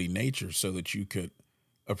orderly nature so that you could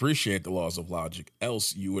appreciate the laws of logic.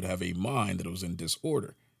 Else you would have a mind that was in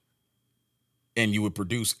disorder and you would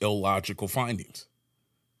produce illogical findings.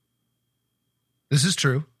 This is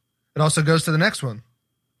true. It also goes to the next one.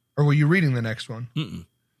 Or were you reading the next one?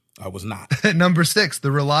 I was not. Number 6,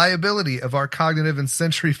 the reliability of our cognitive and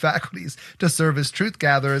sensory faculties to serve as truth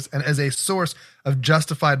gatherers and as a source of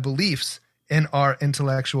justified beliefs in our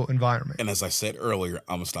intellectual environment. And as I said earlier,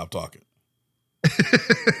 I'm going to stop talking.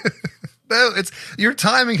 No, your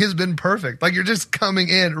timing has been perfect. Like you're just coming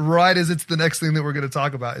in right as it's the next thing that we're going to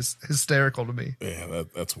talk about. Is hysterical to me. Yeah,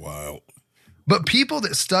 that's wild. But people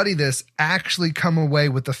that study this actually come away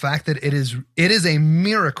with the fact that it is a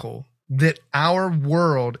miracle that our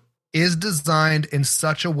world is designed in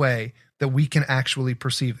such a way that we can actually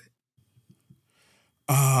perceive it.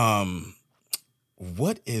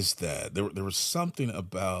 What is that? There was something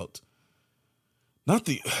about I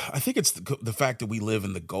think it's the fact that we live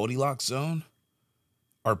in the Goldilocks zone,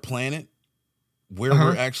 our planet, where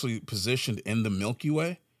we're actually positioned in the Milky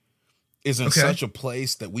Way, is in such a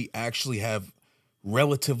place that we actually have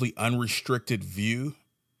relatively unrestricted view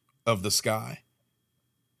of the sky,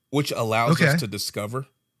 which allows us to discover.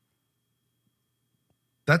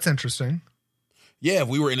 That's interesting. Yeah, if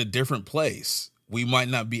we were in a different place, we might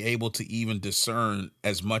not be able to even discern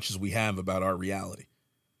as much as we have about our reality.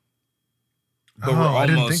 But we're I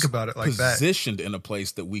didn't almost think about it like that. Positioned in a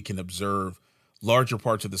place that we can observe larger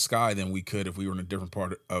parts of the sky than we could if we were in a different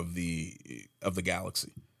part of the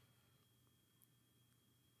galaxy.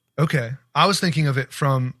 Okay. I was thinking of it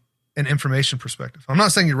from an information perspective. I'm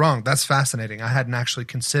not saying you're wrong. That's fascinating. I hadn't actually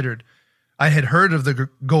considered. I had heard of the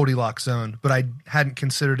Goldilocks zone, but I hadn't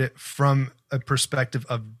considered it from a perspective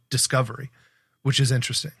of discovery, which is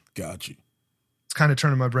interesting. Got you. It's kind of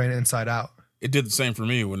turning my brain inside out. It did the same for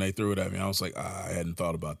me when they threw it at me. I was like, I hadn't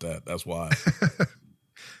thought about that. That's why.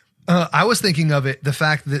 I was thinking of it, the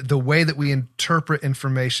fact that the way that we interpret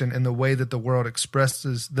information and the way that the world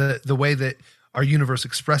expresses, the way that our universe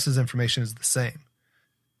expresses information is the same.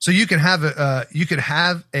 So you can have a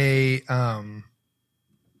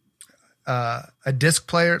disc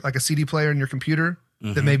player, like a CD player in your computer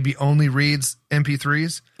that maybe only reads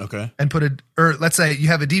MP3s. Okay. And let's say you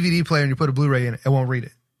have a DVD player and you put a Blu-ray in it, it won't read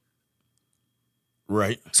it.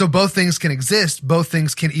 Right. So both things can exist. Both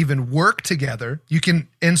things can even work together. You can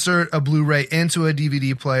insert a Blu-ray into a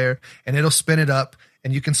DVD player and it'll spin it up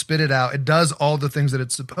and you can spit it out. It does all the things that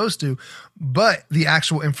it's supposed to, but the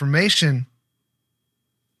actual information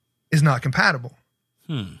is not compatible.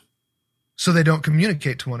 So they don't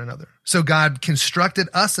communicate to one another. So God constructed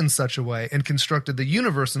us in such a way and constructed the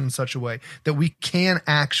universe in such a way that we can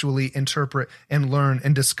actually interpret and learn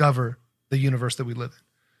and discover the universe that we live in.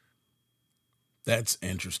 That's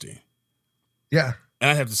interesting. Yeah. And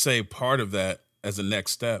I have to say part of that as a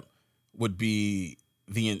next step would be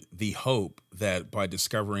the hope that by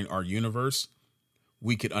discovering our universe,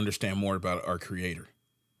 we could understand more about our creator.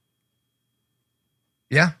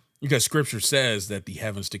 Yeah. Because scripture says that the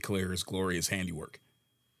heavens declare his glorious handiwork.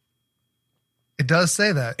 It does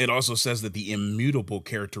say that. It also says that the immutable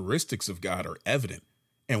characteristics of God are evident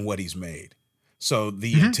in what he's made. So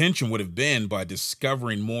the intention would have been by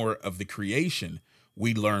discovering more of the creation,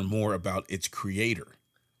 we learn more about its creator.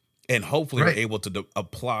 And hopefully we're able to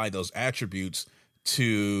apply those attributes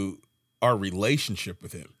to our relationship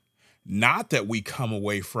with him. Not that we come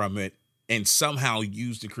away from it and somehow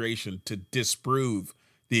use the creation to disprove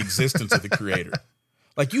the existence of the creator.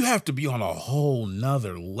 Like you have to be on a whole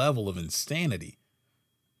nother level of insanity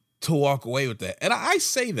to walk away with that. And I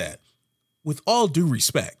say that with all due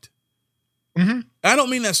respect. I don't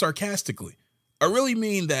mean that sarcastically. I really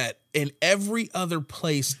mean that in every other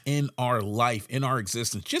place in our life, in our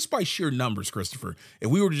existence, just by sheer numbers, Christopher, if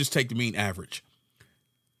we were to just take the mean average,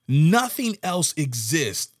 nothing else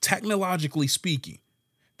exists, technologically speaking,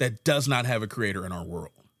 that does not have a creator in our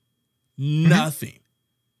world. Nothing.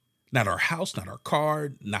 Not our house, not our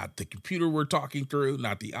car, not the computer we're talking through,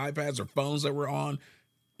 not the iPads or phones that we're on,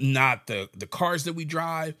 not the cars that we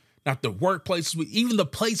drive, not the workplaces, even the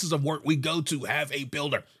places of work we go to have a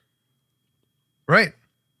builder. Right.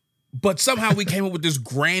 But somehow we came up with this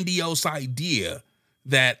grandiose idea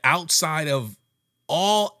that outside of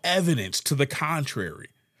all evidence to the contrary,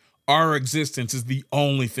 our existence is the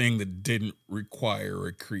only thing that didn't require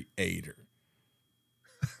a creator.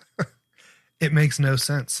 It makes no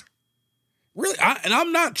sense. Really, and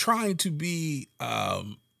I'm not trying to be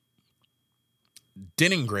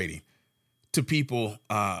denigrating to people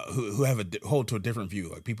who have hold to a different view,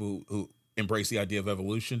 like people who embrace the idea of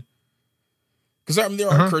evolution. Because there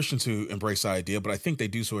are Christians who embrace the idea, but I think they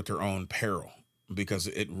do so at their own peril because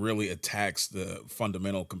it really attacks the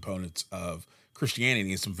fundamental components of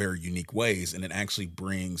Christianity in some very unique ways, and it actually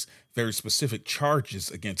brings very specific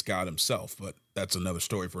charges against God himself. But that's another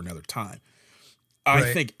story for another time.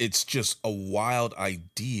 I think it's just a wild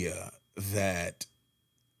idea that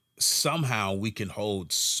somehow we can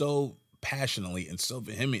hold so passionately and so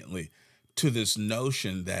vehemently to this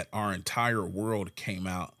notion that our entire world came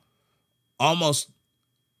out almost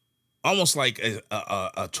like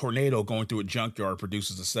a tornado going through a junkyard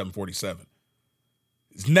produces a 747.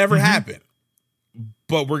 It's never happened,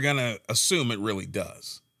 but we're going to assume it really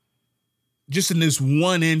does. Just in this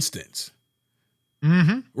one instance.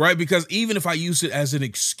 Right? Because even if I use it as an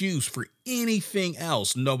excuse for anything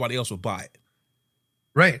else, nobody else would buy it.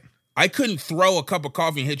 Right. I couldn't throw a cup of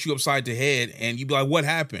coffee and hit you upside the head and you'd be like, what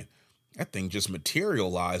happened? That thing just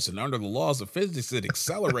materialized, and under the laws of physics, it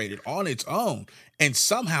accelerated on its own and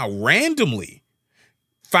somehow randomly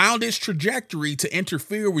found its trajectory to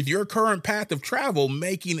interfere with your current path of travel,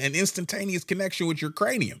 making an instantaneous connection with your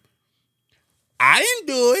cranium. I didn't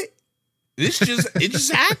do it. It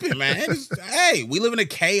just happened, man. Hey, we live in a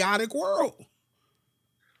chaotic world.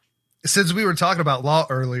 Since we were talking about law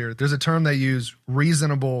earlier, there's a term they use,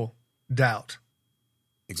 reasonable doubt.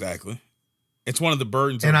 Exactly. It's one of the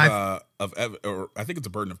burdens or I think it's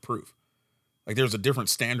a burden of proof. Like there's a different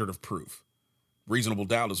standard of proof. Reasonable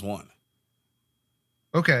doubt is one.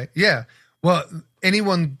 Okay. Yeah. Well,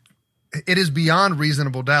 it is beyond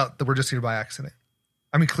reasonable doubt that we're just here by accident.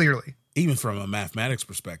 I mean, clearly. Even from a mathematics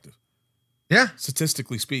perspective. Yeah.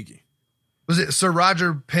 Statistically speaking. Was it Sir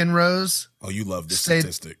Roger Penrose? Oh, you love this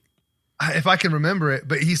statistic. If I can remember it,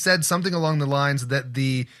 but he said something along the lines that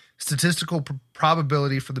the statistical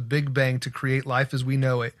probability for the Big Bang to create life as we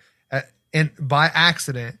know it and by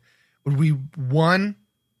accident would be one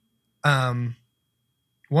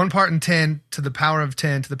part in 10 to the power of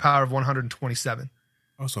 10 to the power of 127.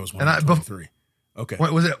 Oh, so it was 123. Okay.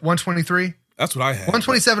 Was it 123? That's what I had.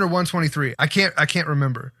 127 or 123. I can't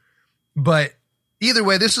remember. But Either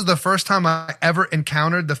way, this is the first time I ever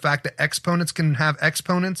encountered the fact that exponents can have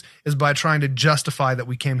exponents is by trying to justify that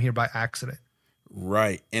we came here by accident.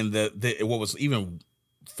 Right. And what was even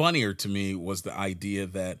funnier to me was the idea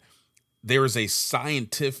that there is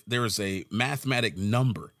a mathematic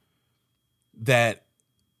number that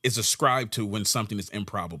is ascribed to when something is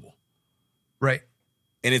improbable. Right.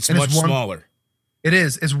 And it's much smaller. It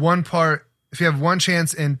is. It's one part. If you have one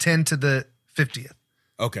chance in 10 to the 50th.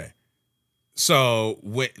 Okay. So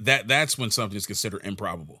that's when something is considered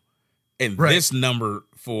improbable. And right. This number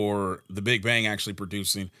for the Big Bang actually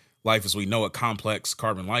producing life as we know it, complex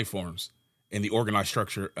carbon life forms in the organized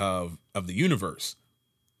structure of the universe,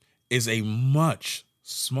 is a much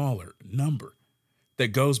smaller number that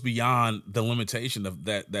goes beyond the limitation of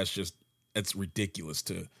that. It's ridiculous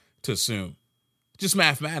to assume just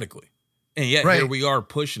mathematically. And yet Here we are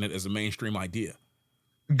pushing it as a mainstream idea.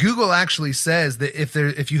 Google actually says that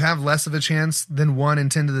if you have less of a chance than 1 in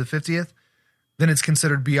 10 to the 50th, then it's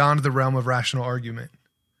considered beyond the realm of rational argument.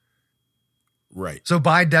 Right. So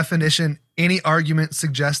by definition, any argument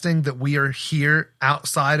suggesting that we are here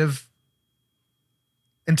outside of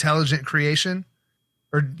intelligent creation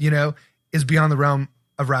is beyond the realm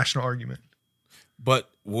of rational argument. But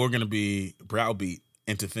we're going to be browbeat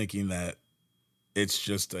into thinking that it's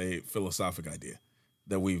just a philosophic idea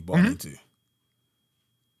that we've bought into.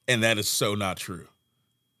 And that is so not true.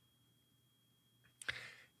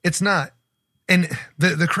 It's not. And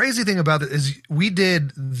the crazy thing about it is we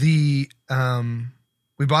did we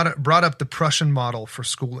brought up the Prussian model for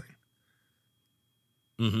schooling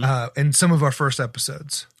in some of our first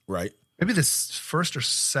episodes. Right. Maybe this first or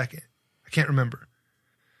second. I can't remember.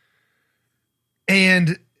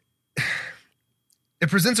 And it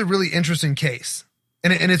presents a really interesting case.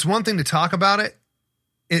 And it's one thing to talk about it.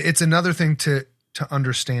 It's another thing to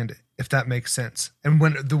understand it, if that makes sense. And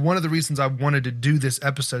one of the reasons I wanted to do this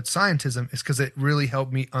episode, Scientism, is because it really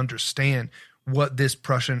helped me understand what this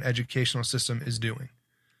Prussian educational system is doing.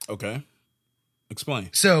 Okay. Explain.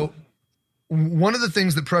 So one of the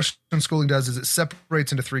things that Prussian schooling does is it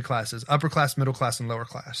separates into 3 classes: upper class, middle class, and lower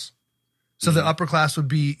class. So the upper class would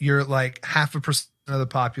be your 0.5% of the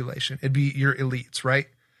population. It'd be your elites, right?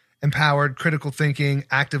 Empowered, critical thinking,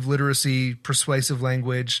 active literacy, persuasive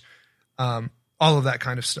language, all of that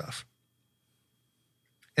kind of stuff.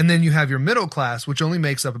 And then you have your middle class, which only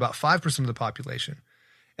makes up about 5% of the population.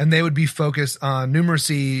 And they would be focused on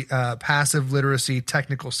numeracy, passive literacy,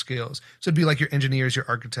 technical skills. So it'd be like your engineers, your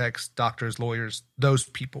architects, doctors, lawyers, those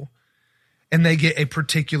people. And they get a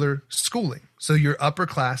particular schooling. So your upper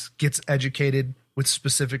class gets educated with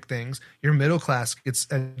specific things. Your middle class gets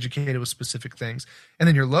educated with specific things. And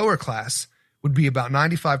then your lower class would be about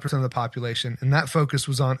 95% of the population. And that focus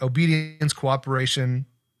was on obedience, cooperation,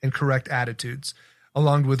 and correct attitudes,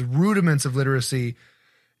 along with rudiments of literacy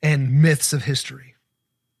and myths of history.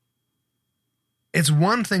 It's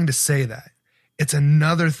one thing to say that. It's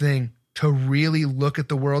another thing to really look at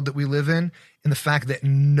the world that we live in and the fact that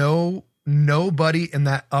nobody in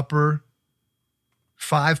that upper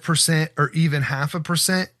 5% or even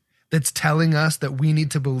 0.5% that's telling us that we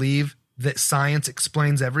need to believe that science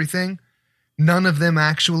explains everything. None of them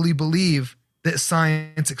actually believe that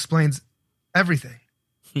science explains everything.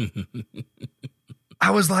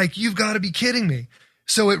 I was like, you've got to be kidding me.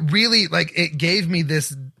 So it really it gave me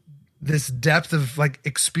this depth of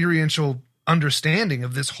experiential understanding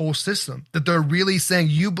of this whole system, that they're really saying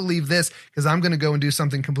you believe this because I'm going to go and do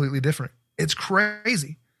something completely different. It's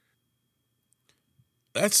crazy.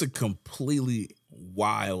 That's a completely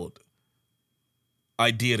wild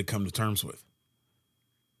idea to come to terms with.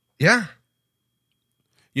 Yeah.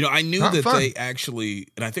 I knew that they actually,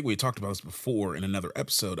 and I think we talked about this before in another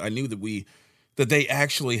episode, I knew that they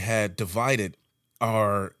actually had divided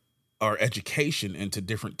our education into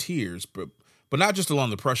different tiers, but not just along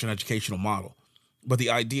the Prussian educational model, but the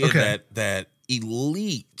idea that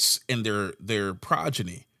elites and their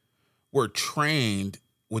progeny were trained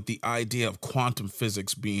with the idea of quantum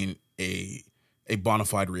physics being a bona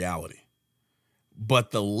fide reality.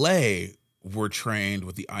 But the lay were trained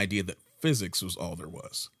with the idea that physics was all there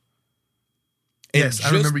was. Yes,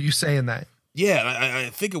 I remember you saying that. Yeah, I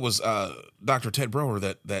think it was Dr. Ted Brower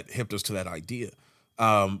that hipped us to that idea.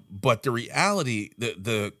 But the reality,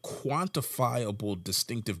 the quantifiable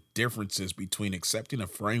distinctive differences between accepting a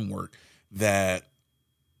framework that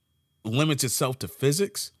limits itself to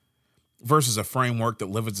physics versus a framework that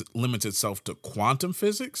limits itself to quantum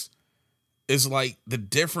physics is like the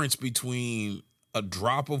difference between a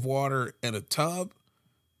drop of water in a tub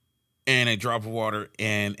and a drop of water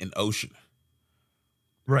in an ocean.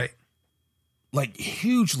 Right.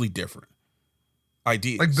 Hugely different.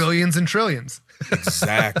 ideas. Like billions and trillions.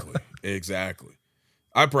 Exactly.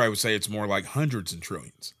 I probably would say it's more like hundreds and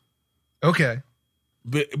trillions. Okay.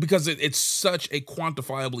 Because it's such a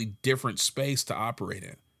quantifiably different space to operate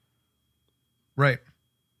in. Right.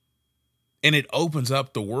 And it opens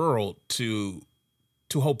up the world to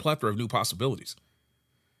a whole plethora of new possibilities.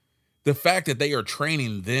 The fact that they are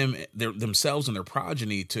training themselves and their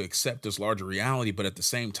progeny to accept this larger reality, but at the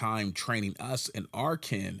same time training us and our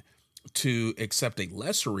kin to accept a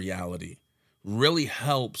lesser reality, really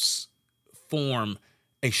helps form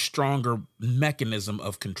a stronger mechanism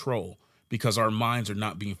of control, because our minds are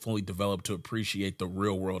not being fully developed to appreciate the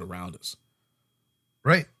real world around us.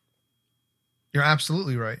 Right. You're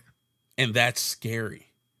absolutely right. And that's scary.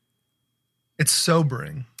 It's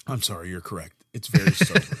sobering. I'm sorry, you're correct. It's very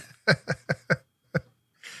sobering.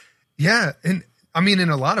 Yeah. And I mean, in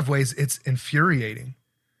a lot of ways, it's infuriating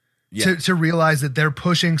to realize that they're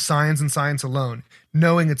pushing science and science alone,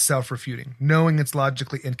 knowing it's self-refuting, knowing it's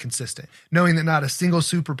logically inconsistent, knowing that not a single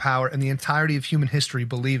superpower in the entirety of human history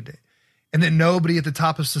believed it, and that nobody at the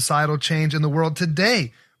top of societal change in the world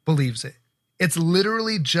today believes it. It's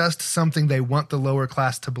literally just something they want the lower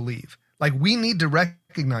class to believe. Like, we need to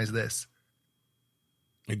recognize this.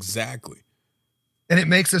 Exactly. And it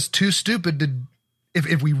makes us too stupid to,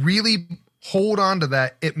 if we really hold on to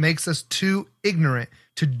that, it makes us too ignorant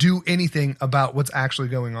to do anything about what's actually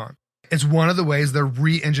going on. It's one of the ways they're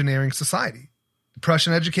re-engineering society. The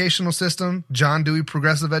Prussian educational system, John Dewey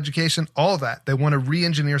progressive education, all that. They want to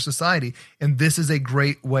re-engineer society. And this is a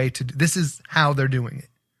great way to do. This is how they're doing it.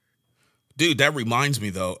 Dude, that reminds me,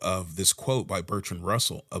 though, of this quote by Bertrand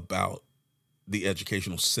Russell about the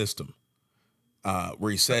educational system,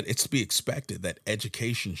 where he said, it's to be expected that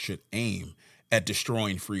education should aim at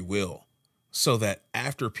destroying free will, so that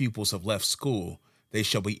after pupils have left school, they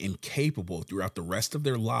shall be incapable throughout the rest of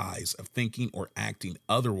their lives of thinking or acting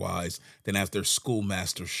otherwise than as their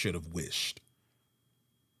schoolmasters should have wished.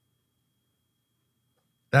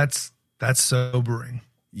 That's sobering.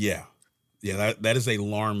 Yeah. That is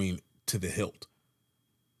alarming to the hilt.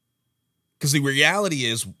 Because the reality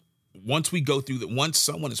is, once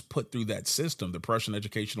someone is put through that system, the Prussian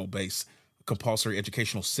educational base, compulsory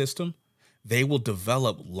educational system, they will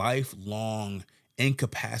develop lifelong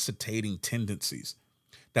incapacitating tendencies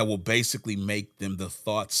that will basically make them the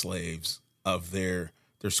thought slaves of their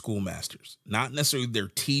schoolmasters. Not necessarily their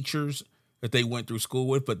teachers that they went through school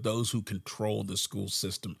with, but those who control the school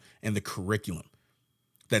system and the curriculum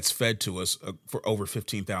that's fed to us for over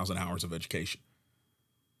 15,000 hours of education.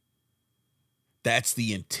 That's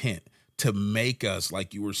the intent, to make us,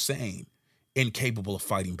 like you were saying, incapable of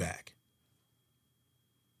fighting back.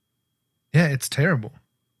 Yeah, it's terrible.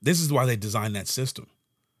 This is why they designed that system.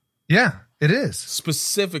 Yeah, it is.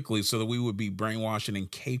 Specifically so that we would be brainwashed and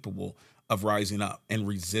incapable of rising up and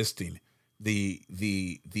resisting the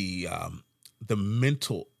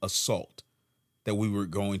mental assault that we were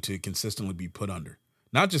going to consistently be put under.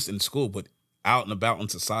 Not just in school, but out and about in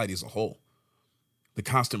society as a whole. The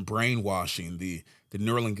constant brainwashing, the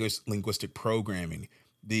neurolinguistic programming,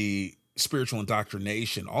 the spiritual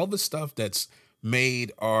indoctrination, all the stuff that's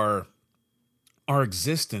made our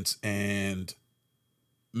existence and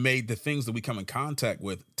made the things that we come in contact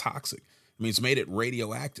with toxic. I mean, it's made it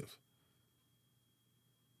radioactive.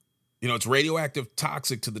 It's radioactive,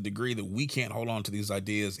 toxic to the degree that we can't hold on to these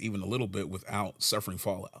ideas even a little bit without suffering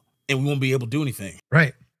fallout. And we won't be able to do anything.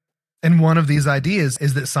 Right. And one of these ideas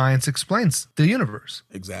is that science explains the universe.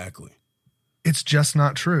 Exactly. It's just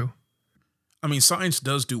not true. I mean, science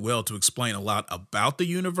does do well to explain a lot about the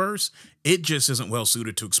universe. It just isn't well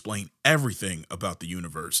suited to explain everything about the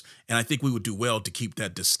universe. And I think we would do well to keep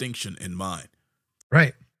that distinction in mind.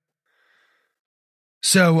 Right.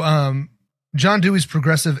 So, John Dewey's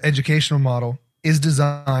progressive educational model is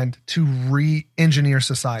designed to re-engineer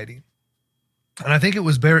society. And I think it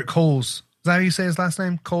was Barrett Coles. Is that how you say his last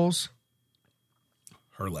name? Coles?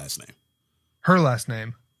 Her last name. Her last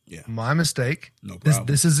name. Yeah. My mistake. No problem.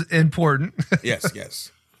 This is important.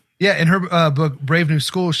 Yes. Yeah, in her book, Brave New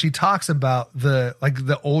School, she talks about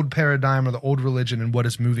the old paradigm or the old religion and what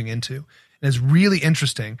it's moving into. And it's really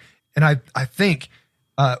interesting. And I think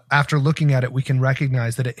after looking at it, we can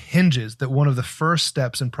recognize that it hinges that one of the first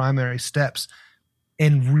steps and primary steps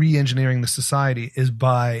in re-engineering the society is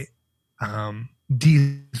by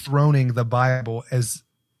dethroning the Bible as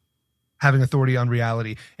having authority on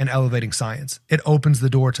reality and elevating science. It opens the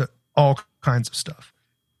door to all kinds of stuff.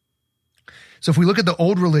 So if we look at the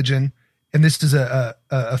old religion, and this is a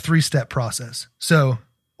three-step process. So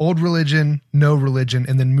old religion, no religion,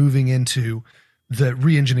 and then moving into the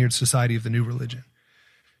re-engineered society of the new religion.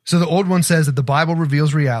 So the old one says that the Bible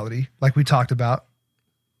reveals reality, like we talked about,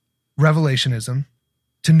 revelationism.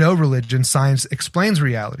 To no religion, science explains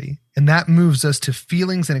reality, and that moves us to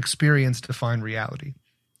feelings and experience to define reality.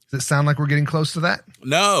 Does it sound like we're getting close to that?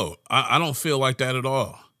 No, I don't feel like that at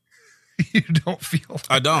all. You don't feel like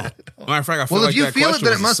I don't. that at all. Matter of fact, I feel Well, like if you that feel it, question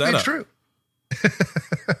then was it a must be setup. true.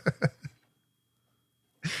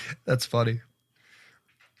 That's funny.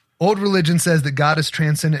 Old religion says that God is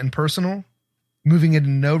transcendent and personal, moving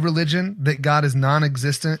into no religion that God is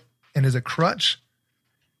non-existent and is a crutch,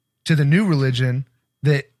 to the new religion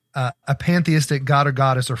that a pantheistic god or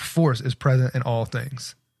goddess or force is present in all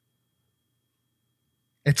things.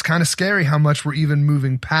 It's kind of scary how much we're even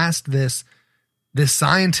moving past this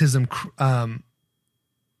scientism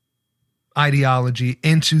ideology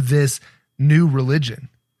into this new religion.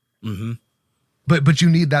 Mm-hmm. But you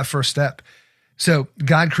need that first step. So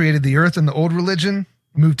God created the earth in the old religion,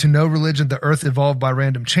 moved to no religion, the earth evolved by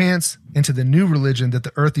random chance, into the new religion that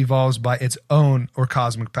the earth evolves by its own or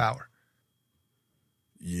cosmic power.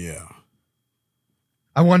 Yeah.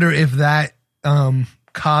 I wonder if that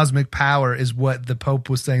cosmic power is what the Pope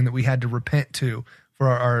was saying that we had to repent to for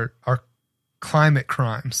our climate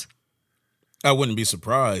crimes. I wouldn't be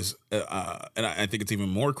surprised. And I think it's even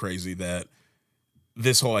more crazy that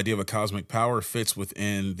this whole idea of a cosmic power fits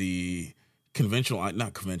within the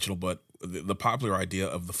not conventional, but the popular idea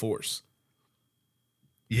of the Force.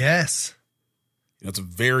 Yes. It's a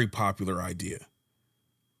very popular idea,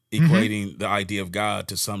 equating the idea of God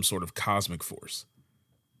to some sort of cosmic force.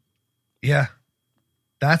 Yeah.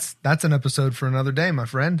 That's an episode for another day, my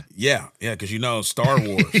friend. Yeah, because Star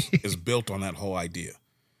Wars is built on that whole idea.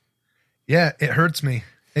 Yeah, it hurts me.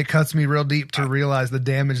 It cuts me real deep to realize the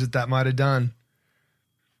damage that might have done.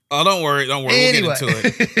 Oh, don't worry. Anyway. We'll get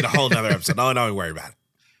into it in a whole nother episode. Don't worry about it.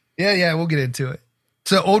 Yeah, we'll get into it.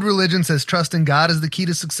 So old religion says trusting God is the key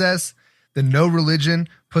to success. The no religion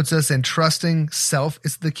puts us in trusting self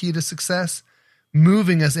is the key to success.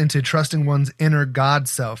 Moving us into trusting one's inner God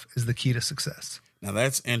self is the key to success. Now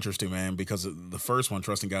that's interesting, man, because the first one,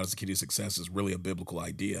 trusting God is the key to success, is really a biblical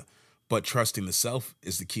idea. But trusting the self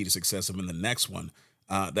is the key to success. And then the next one,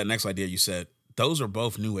 that next idea you said, those are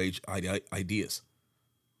both New Age ideas.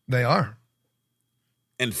 They are.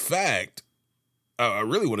 In fact, I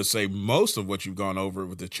really want to say most of what you've gone over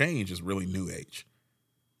with the change is really New Age.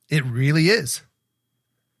 It really is.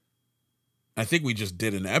 I think we just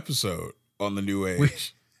did an episode on the New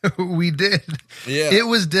Age. We did. Yeah. It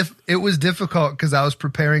was difficult because I was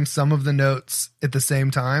preparing some of the notes at the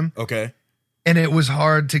same time. Okay. And it was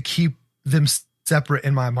hard to keep them separate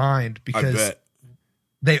in my mind because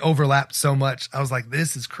they overlapped so much. I was like,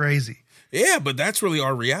 this is crazy. Yeah, but that's really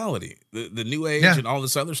our reality. The New Age and all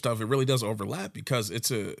this other stuff, it really does overlap because it's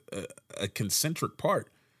a concentric part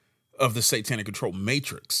of the satanic control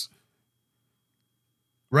matrix.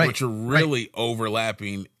 Right. Which are really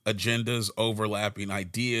overlapping agendas, overlapping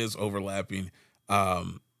ideas, overlapping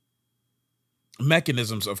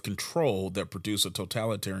mechanisms of control that produce a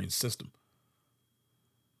totalitarian system.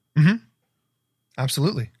 Mm-hmm.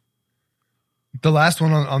 Absolutely. The last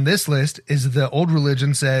one on this list is the old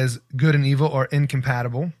religion says good and evil are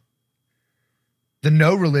incompatible. The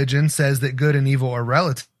no religion says that good and evil are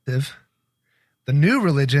relative. The new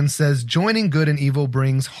religion says joining good and evil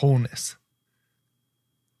brings wholeness.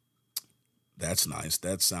 That's nice.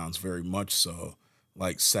 That sounds very much so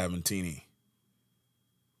like Sabatini.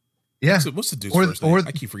 Yeah. What's the dude's first name?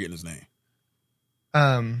 I keep forgetting his name.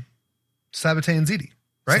 Sabbatain Ziti,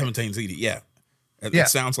 right? Sabbatain Ziti, yeah. It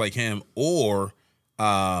sounds like him or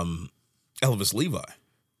Elvis Levi.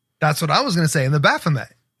 That's what I was going to say in the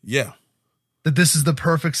Baphomet. Yeah. That this is the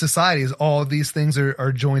perfect society, is all these things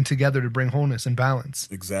are joined together to bring wholeness and balance.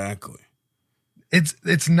 Exactly.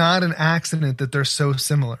 It's not an accident that they're so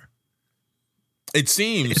similar. It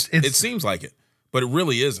seems it seems like it, but it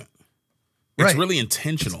really isn't. It's really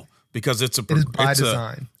intentional because it is by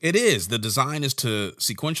design. It is. The design is to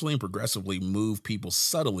sequentially and progressively move people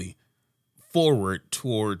subtly forward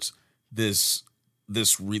towards this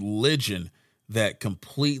religion that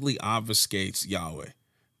completely obfuscates Yahweh,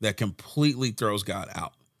 that completely throws God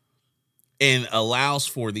out and allows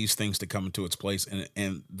for these things to come into its place.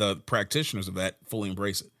 And the practitioners of that fully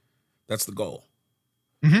embrace it. That's the goal.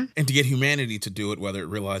 Mm-hmm. And to get humanity to do it, whether it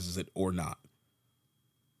realizes it or not.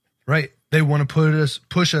 Right. They want to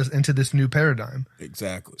push us into this new paradigm.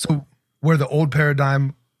 Exactly. So where the old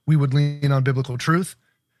paradigm, we would lean on biblical truth.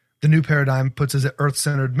 The new paradigm puts us at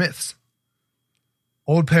earth-centered myths.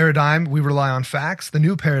 Old paradigm, we rely on facts. The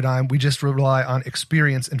new paradigm, we just rely on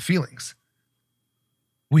experience and feelings.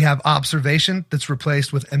 We have observation that's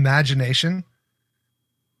replaced with imagination.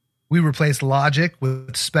 We replace logic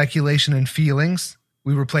with speculation and feelings.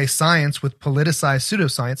 We replace science with politicized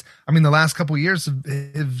pseudoscience. I mean, the last couple of years,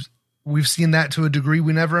 we've seen that to a degree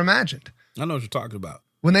we never imagined. I know what you're talking about.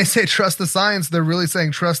 When they say trust the science, they're really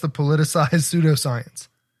saying trust the politicized pseudoscience.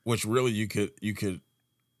 Which really you could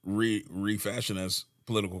refashion as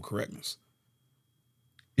political correctness.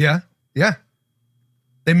 Yeah, yeah.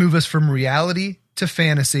 They move us from reality to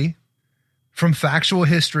fantasy, from factual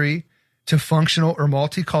history to functional or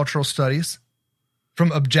multicultural studies,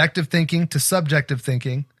 from objective thinking to subjective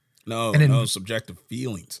thinking. No, subjective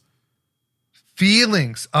feelings.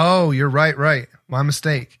 Feelings. Oh, you're right. My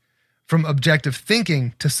mistake. From objective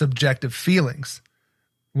thinking to subjective feelings.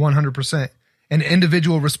 100%. And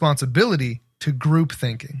individual responsibility to group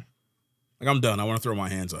thinking. Like, I'm done. I want to throw my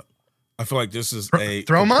hands up. I feel like this is a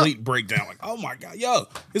throw 'em up? complete breakdown. Like, oh my God, yo,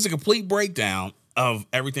 this is a complete breakdown of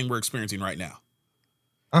everything we're experiencing right now.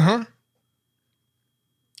 Uh-huh.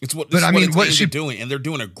 It's what she's doing, and they're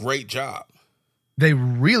doing a great job. They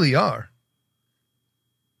really are.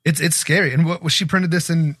 It's scary. And what was she printed this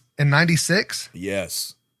in 96?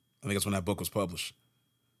 Yes. I think that's when that book was published.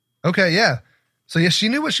 Okay, yeah. So yeah, she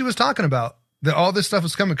knew what she was talking about. That all this stuff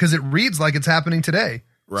was coming because it reads like it's happening today.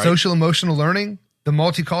 Right. Social emotional learning, the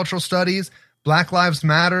multicultural studies, Black Lives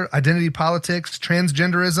Matter, identity politics,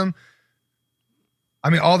 transgenderism. I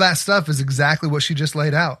mean, all that stuff is exactly what she just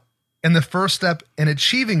laid out. And the first step in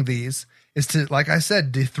achieving these is to, like I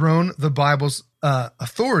said, dethrone the Bible's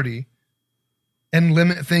authority and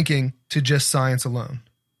limit thinking to just science alone,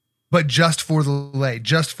 but just for the lay,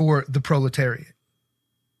 just for the proletariat.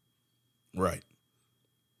 Right.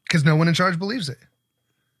 Because no one in charge believes it.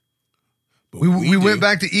 But We went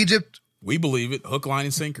back to Egypt. We believe it, hook, line,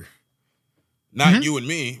 and sinker. Not you and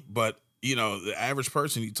me, but, you know, the average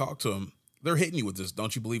person, you talk to them, they're hitting you with this.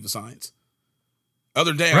 Don't you believe the science?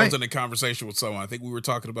 Other day, I was in a conversation with someone. I think we were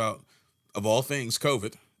talking about, of all things,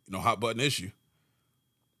 COVID, you know, hot button issue.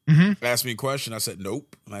 Asked me a question. I said,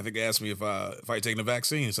 nope. And I think they asked me if I had taken a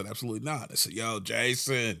vaccine. I said, absolutely not. I said, yo,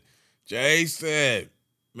 Jason,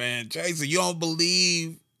 man, Jason, you don't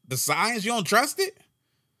believe the science? You don't trust it?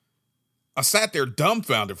 I sat there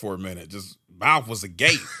dumbfounded for a minute. Just mouth was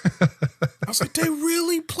agape. I was like, they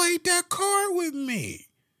really played that card with me.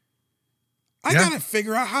 I got to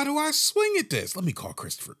figure out, how do I swing at this? Let me call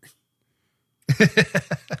Christopher.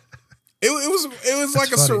 It was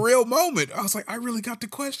like a surreal moment. I was like, I really got the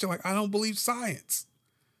question. Like, I don't believe science.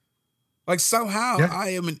 Like, somehow I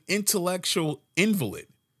am an intellectual invalid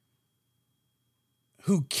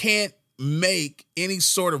who can't make any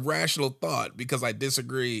sort of rational thought because I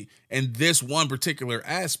disagree in this one particular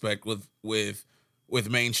aspect with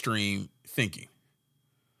mainstream thinking.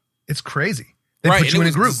 It's crazy. They put you in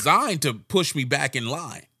a group. It was designed to push me back in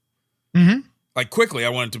line. Like, quickly, I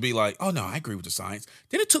wanted to be like, oh, no, I agree with the science.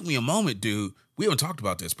 Then it took me a moment, dude. We haven't talked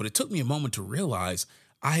about this, but it took me a moment to realize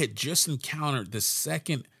I had just encountered the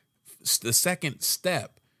second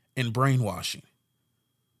step in brainwashing.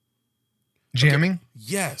 Jamming? Okay.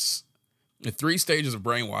 Yes. The 3 stages of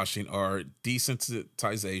brainwashing are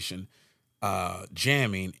desensitization,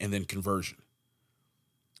 jamming, and then conversion.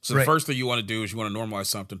 So the first thing you want to do is you want to normalize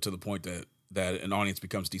something to the point that an audience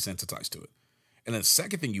becomes desensitized to it. And then the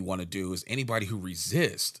second thing you want to do is anybody who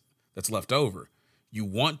resists that's left over, you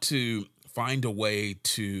want to find a way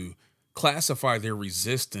to classify their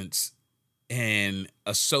resistance in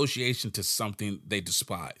association to something they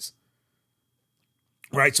despise.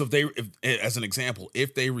 Right. So if as an example,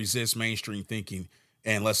 if they resist mainstream thinking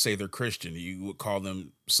and let's say they're Christian, you would call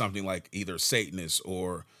them something like either Satanist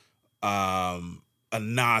or a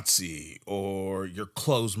Nazi, or you're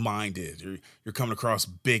closed-minded, or you're coming across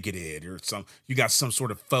bigoted, or you got some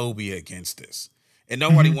sort of phobia against this. And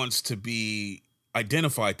nobody wants to be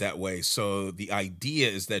identified that way. So the idea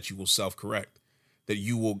is that you will self-correct, that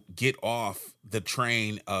you will get off the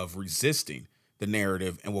train of resisting the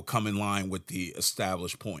narrative and will come in line with the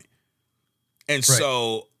established point. And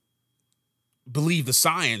so believe the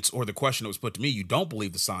science, or the question that was put to me, you don't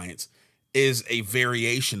believe the science, is a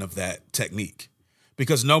variation of that technique.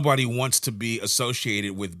 Because nobody wants to be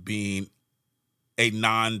associated with being a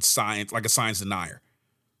non-science, like a science denier,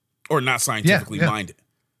 or not scientifically minded.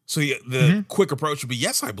 So the quick approach would be,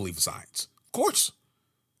 yes, I believe the science. Of course.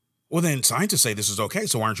 Well, then scientists say this is okay,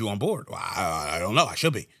 so aren't you on board? Well, I don't know. I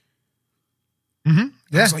should be. I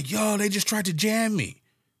was like, yo, they just tried to jam me.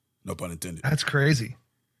 No pun intended. That's crazy.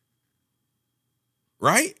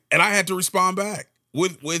 Right? And I had to respond back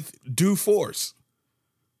with due force.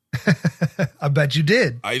 I bet you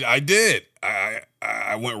did. I did.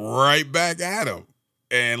 I went right back at him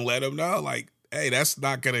and let him know, like, hey, that's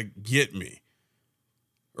not going to get me.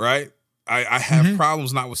 Right? I have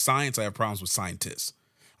problems not with science. I have problems with scientists.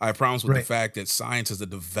 I have problems with the Right. fact that science is a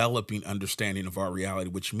developing understanding of our reality,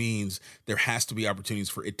 which means there has to be opportunities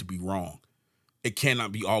for it to be wrong. It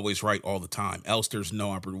cannot be always right all the time. Else there's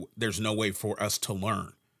no way for us to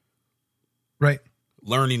learn. Right.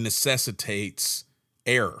 Learning necessitates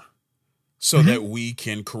error so that we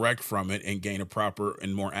can correct from it and gain a proper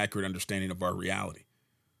and more accurate understanding of our reality.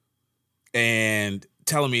 And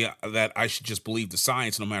telling me that I should just believe the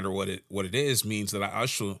science no matter what it is means that I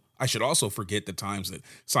should also forget the times that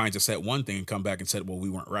scientists said one thing and come back and said, well, we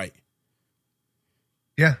weren't right.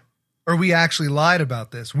 Yeah. Or we actually lied about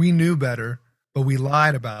this. We knew better, but we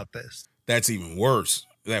lied about this. That's even worse,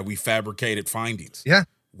 that we fabricated findings. Yeah.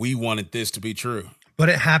 We wanted this to be true. But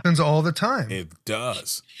it happens all the time. It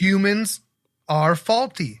does. Humans are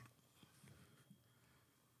faulty.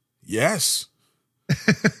 Yes.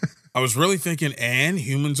 I was really thinking, and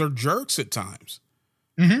humans are jerks at times,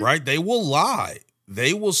 right? They will lie.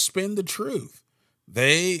 They will spin the truth.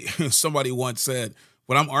 Somebody once said,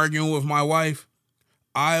 when I'm arguing with my wife,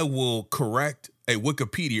 I will correct a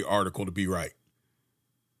Wikipedia article to be right.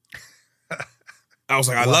 I was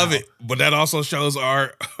like, I love it, but that also shows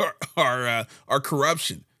our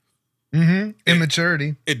corruption.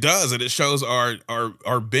 Immaturity. It does, and it shows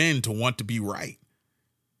our bend to want to be right,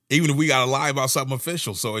 even if we got to lie about something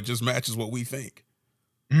official. So it just matches what we think.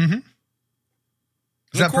 Is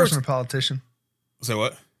that course- person a politician? Say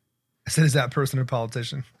what? I said, is that person a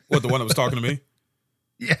politician? What, the one that was talking to me?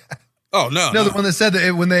 Yeah. Oh no, No, the one that said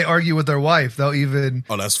that when they argue with their wife, they'll even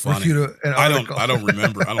Oh, that's funny. refute an article. I don't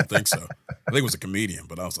remember. I don't think so. I think it was a comedian,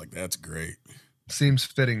 but I was like, that's great. Seems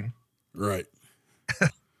fitting. Right.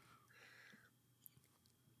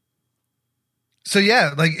 So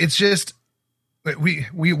yeah, like it's just we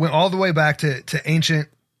went all the way back to ancient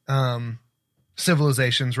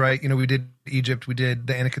civilizations, right? You know, we did Egypt, we did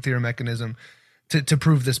the Antikythera mechanism to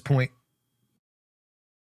prove this point.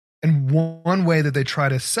 And one way that they try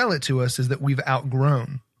to sell it to us is that we've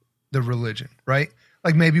outgrown the religion, right?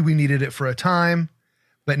 Like maybe we needed it for a time,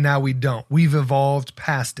 but now we don't. We've evolved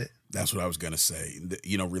past it. That's what I was going to say.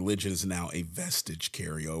 You know, religion is now a vestige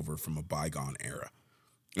carryover from a bygone era.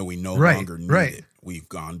 And we no longer need it. We've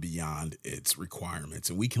gone beyond its requirements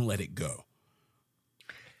and we can let it go.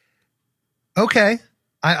 Okay.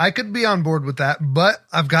 I could be on board with that, but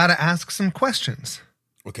I've got to ask some questions.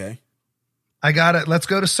 Okay. Let's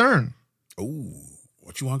go to CERN. Ooh,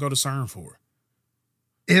 what you want to go to CERN for?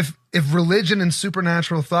 If religion and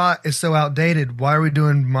supernatural thought is so outdated, why are we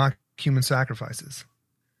doing mock human sacrifices?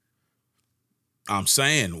 I'm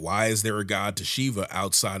saying, why is there a god to Shiva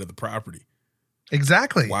outside of the property?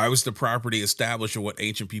 Exactly. Why was the property established in what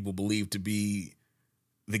ancient people believed to be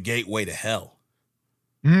the gateway to hell?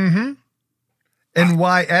 And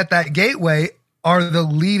why at that gateway are the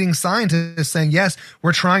leading scientists saying, yes,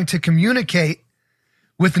 we're trying to communicate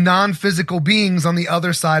with non-physical beings on the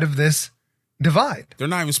other side of this divide. They're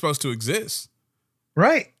not even supposed to exist.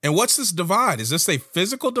 Right. And what's this divide? Is this a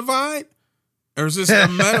physical divide? Or is this a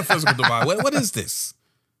metaphysical divide? What is this?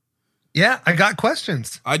 Yeah, I got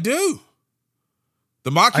questions. I do.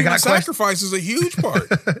 The mock human sacrifice is a huge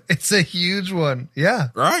part. It's a huge one. Yeah.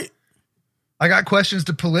 Right. I got questions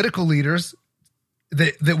to political leaders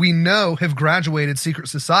that we know have graduated secret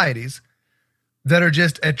societies that are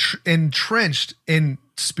just entrenched in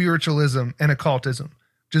spiritualism and occultism,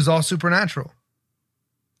 which is all supernatural.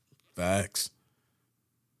 Facts.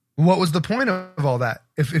 What was the point of all that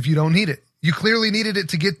if you don't need it? You clearly needed it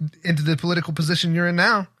to get into the political position you're in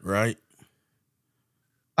now. Right.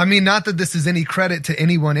 I mean, not that this is any credit to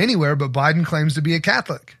anyone anywhere, but Biden claims to be a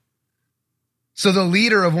Catholic. So the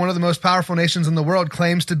leader of one of the most powerful nations in the world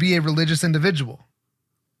claims to be a religious individual.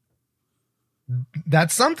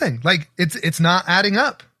 That's something. Like it's not adding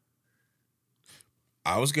up.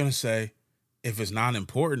 I was going to say, if it's not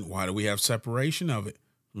important, why do we have separation of it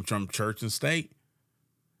from church and state?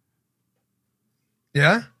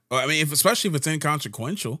 Yeah. I mean, especially if it's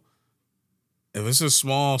inconsequential. If it's a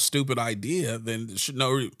small, stupid idea, then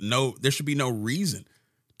there should be no reason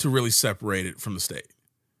to really separate it from the state.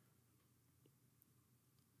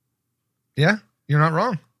 Yeah, you're not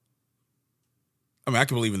wrong. I mean, I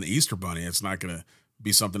can believe in the Easter Bunny. It's not going to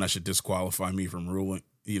be something that should disqualify me from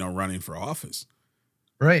running for office.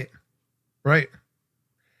 Right. Right.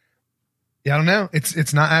 Yeah, I don't know.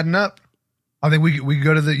 It's not adding up. I think we could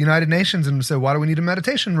go to the United Nations and say, why do we need a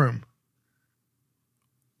meditation room?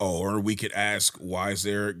 Or we could ask, why is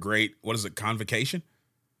there convocation?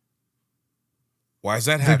 Why is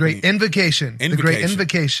that happening? The great invocation. The great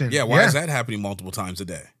invocation. Yeah, why is that happening multiple times a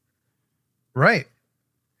day? Right.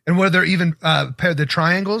 And were there even the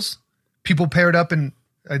triangles? People paired up it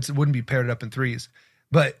wouldn't be paired up in threes,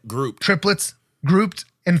 but grouped. Triplets grouped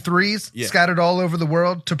and threes scattered all over the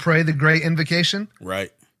world to pray the great invocation.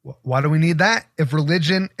 Right. Why do we need that if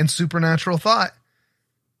religion and supernatural thought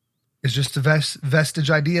is just a vestige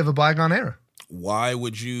idea of a bygone era? Why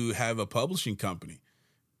would you have a publishing company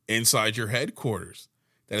inside your headquarters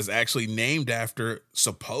that is actually named after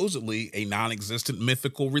supposedly a non-existent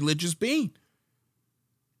mythical religious being?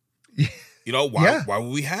 You know, why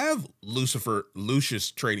would we have Lucius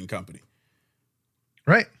Trading Company?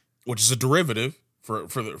 Right. Which is a derivative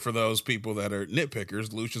for those people that are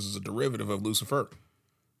nitpickers. Lucius is a derivative of Lucifer.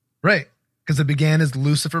 Right. Because it began as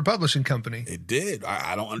Lucifer Publishing Company. It did.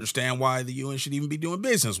 I don't understand why the UN should even be doing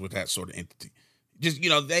business with that sort of entity. Just, you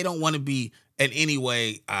know, they don't want to be in any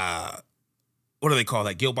way, what do they call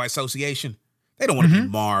that? Guilt by association. They don't want to be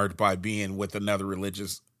marred by being with another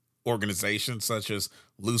religious organization such as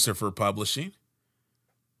Lucifer Publishing.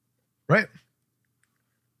 Right.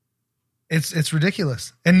 It's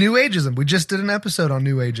ridiculous. And New Ageism. We just did an episode on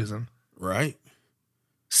New Ageism. Right.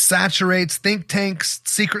 Saturates think tanks,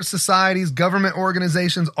 secret societies, government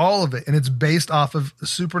organizations, all of it. And it's based off of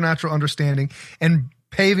supernatural understanding and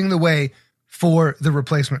paving the way for the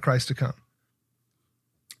replacement Christ to come.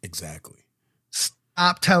 Exactly.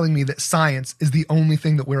 Stop telling me that science is the only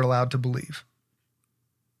thing that we're allowed to believe.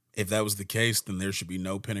 If that was the case, then there should be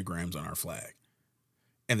no pentagrams on our flag.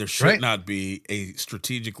 And there should not be a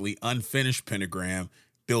strategically unfinished pentagram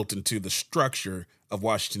built into the structure of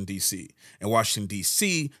Washington, D.C. And Washington,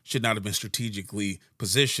 D.C. should not have been strategically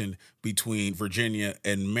positioned between Virginia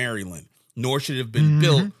and Maryland, nor should it have been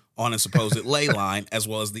built on a supposed ley line, as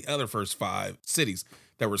well as the other first 5 cities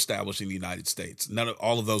that were established in the United States.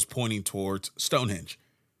 All of those pointing towards Stonehenge.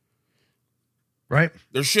 Right.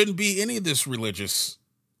 There shouldn't be any of this religious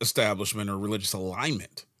establishment or religious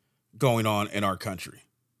alignment going on in our country.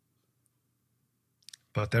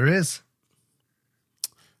 But there is.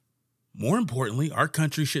 More importantly, our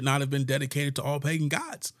country should not have been dedicated to all pagan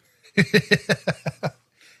gods.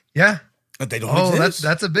 Yeah. But they don't exist.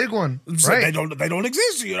 That's a big one. So right. They don't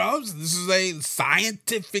exist, you know. This is a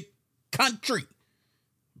scientific country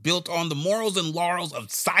built on the morals and laurels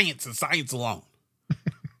of science and science alone.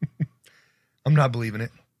 I'm not believing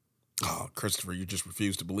it. Oh, Christopher, you just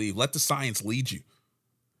refuse to believe. Let the science lead you.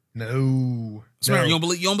 No.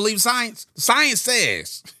 You don't believe science? The science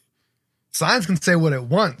says. Science can say what it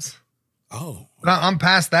wants. Oh. But I'm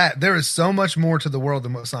past that. There is so much more to the world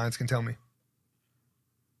than what science can tell me.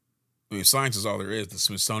 I mean, if science is all there is, the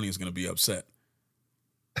Smithsonian is going to be upset.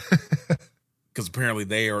 Because apparently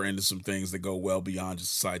they are into some things that go well beyond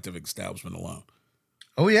just the scientific establishment alone.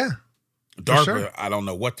 Oh, yeah. DARPA, sure. I don't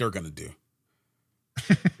know what they're going to do.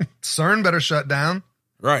 CERN better shut down.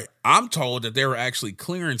 Right. I'm told that there are actually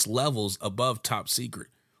clearance levels above top secret.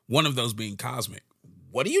 One of those being cosmic.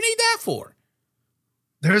 What do you need that for?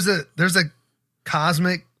 There's a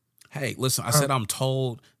cosmic. Hey, listen, I said I'm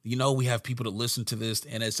told. You know, we have people that listen to this. The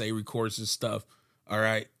NSA records this stuff. All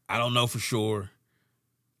right. I don't know for sure.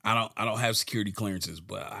 I don't have security clearances,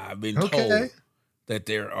 but I've been told that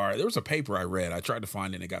there was a paper I read. I tried to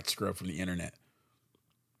find it and it got scrubbed from the internet.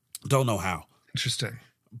 Don't know how. Interesting.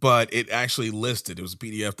 But it actually listed, it was a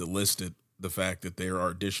PDF that listed the fact that there are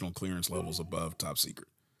additional clearance levels above top secret.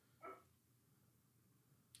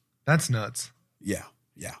 That's nuts. Yeah.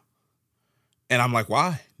 And I'm like,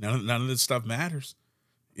 why? None of this stuff matters.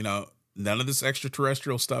 You know, none of this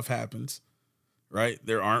extraterrestrial stuff happens, right?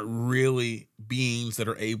 There aren't really beings that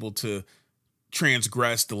are able to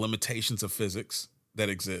transgress the limitations of physics that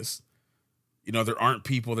exist. You know, there aren't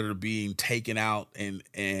people that are being taken out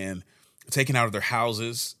and taken out of their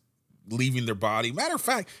houses, leaving their body. Matter of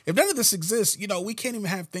fact, if none of this exists, you know, we can't even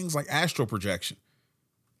have things like astral projection.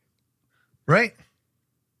 Right.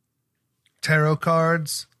 Tarot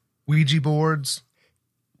cards, Ouija boards.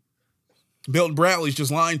 Milton Bradley's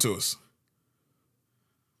just lying to us.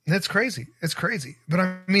 That's crazy. It's crazy. But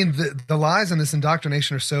I mean, the lies in this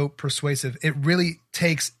indoctrination are so persuasive. It really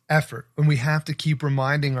takes effort when we have to keep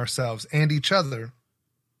reminding ourselves and each other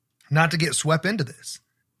not to get swept into this.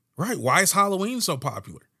 Right. Why is Halloween so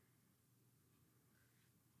popular?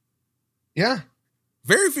 Yeah.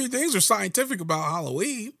 Very few things are scientific about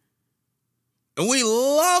Halloween. And we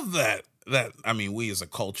love that. We as a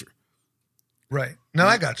culture. Right. No,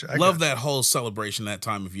 I got you. I love that whole celebration that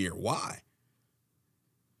time of year. Why?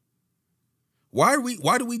 Why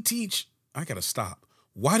do we teach? I got to stop.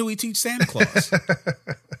 Why do we teach Santa Claus?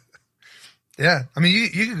 Yeah. I mean,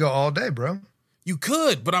 you could go all day, bro. You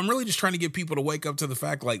could, but I'm really just trying to get people to wake up to the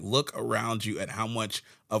fact, like, look around you at how much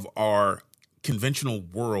of our conventional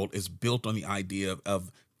world is built on the idea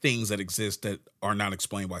of things that exist that are not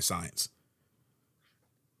explained by science.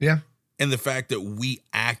 Yeah. And the fact that we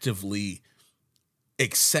actively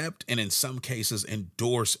accept and in some cases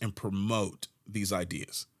endorse and promote these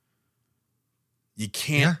ideas. You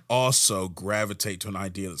can't also gravitate to an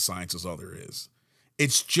idea that science is all there is.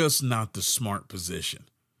 It's just not the smart position.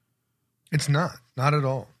 It's not at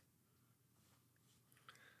all.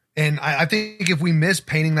 And I think if we miss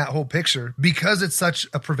painting that whole picture, because it's such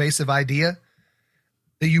a pervasive idea,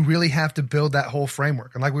 that you really have to build that whole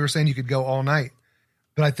framework. And like we were saying, you could go all night.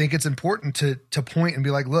 But I think it's important to point and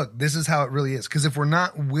be like, look, this is how it really is. Because if we're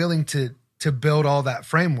not willing to build all that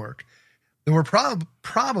framework, then we're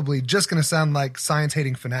probably just going to sound like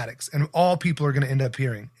science-hating fanatics. And all people are going to end up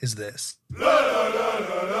hearing is this.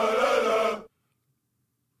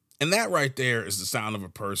 And that right there is the sound of a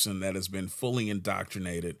person that has been fully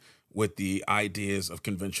indoctrinated with the ideas of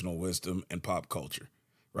conventional wisdom and pop culture,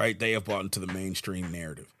 right? They have bought into the mainstream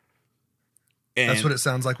narrative. And that's what it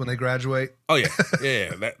sounds like when they graduate. Oh yeah.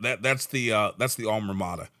 Yeah. That's the alma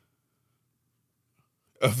mater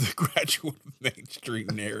of the graduate mainstream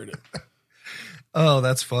narrative. Oh,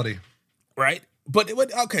 that's funny. Right. But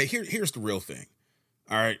okay, here's the real thing.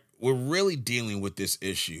 All right. We're really dealing with this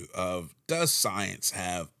issue of, does science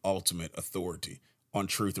have ultimate authority on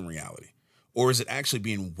truth and reality? Or is it actually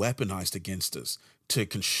being weaponized against us to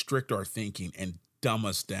constrict our thinking and dumb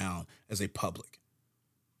us down as a public?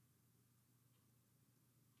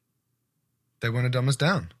 They want to dumb us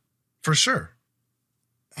down, for sure.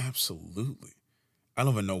 Absolutely. I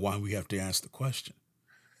don't even know why we have to ask the question,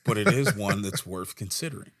 but it is one that's worth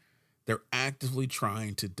considering. They're actively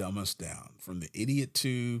trying to dumb us down, from the idiot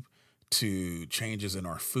tube to changes in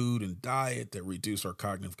our food and diet that reduce our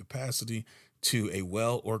cognitive capacity, to a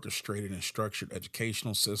well-orchestrated and structured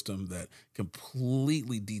educational system that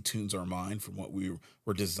completely detunes our mind from what we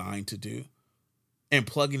were designed to do, and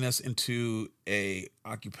plugging us into a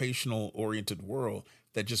occupational-oriented world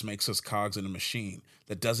that just makes us cogs in a machine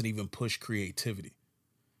that doesn't even push creativity.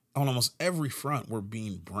 On almost every front, we're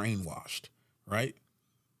being brainwashed, right?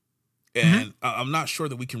 And I'm not sure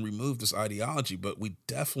that we can remove this ideology, but we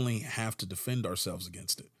definitely have to defend ourselves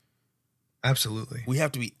against it. Absolutely. We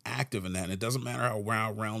have to be active in that. And it doesn't matter how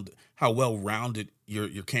well-rounded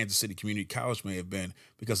your Kansas City Community College may have been,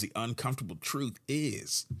 because the uncomfortable truth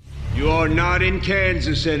is, you are not in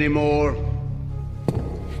Kansas anymore.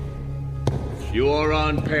 You are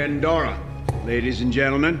on Pandora, ladies and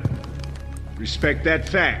gentlemen. Respect that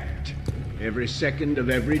fact every second of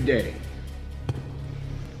every day.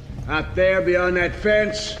 Out there beyond that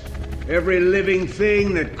fence, every living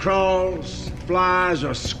thing that crawls, flies,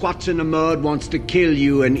 or squats in the mud wants to kill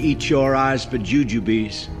you and eat your eyes for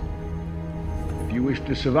jujubes. If you wish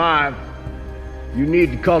to survive, you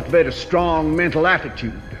need to cultivate a strong mental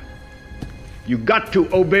attitude. You got to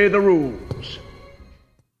obey the rules.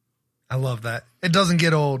 I love that. It doesn't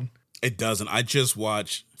get old. It doesn't. I just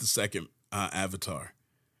watched the second Avatar.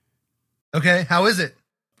 Okay, how is it?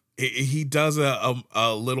 He does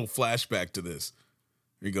a little flashback to this.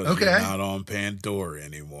 He goes, okay, you're not on Pandora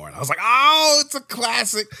anymore. And I was like, oh, it's a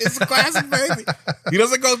classic. It's a classic, baby. He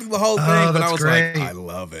doesn't go through the whole thing, but I was great. Like, I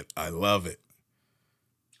love it. I love it.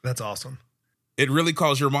 That's awesome. It really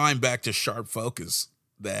calls your mind back to sharp focus,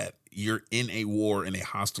 that you're in a war, in a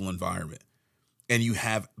hostile environment, and you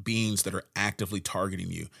have beings that are actively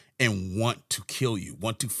targeting you and want to kill you,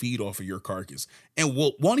 want to feed off of your carcass, and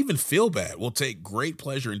won't even feel bad, will take great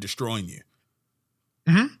pleasure in destroying you.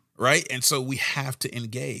 Mm-hmm. Right? And so we have to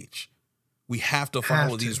engage. We have to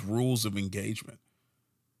follow these rules of engagement.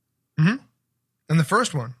 Mm-hmm. And the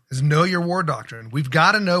first one is know your war doctrine. We've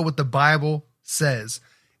got to know what the Bible says,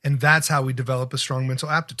 and that's how we develop a strong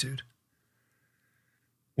mental aptitude.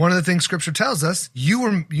 One of the things Scripture tells us,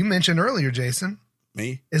 you mentioned earlier, Jason.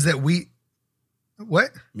 Me? Is that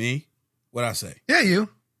what? Me? What'd I say? Yeah, you.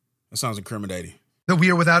 That sounds incriminating. That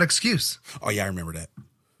we are without excuse. Oh, yeah, I remember that.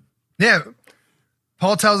 Yeah.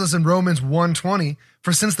 Paul tells us in Romans 1:20,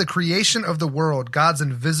 for since the creation of the world, God's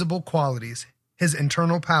invisible qualities, his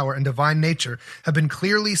internal power and divine nature have been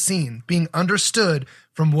clearly seen, being understood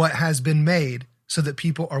from what has been made, so that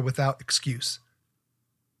people are without excuse.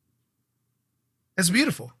 It's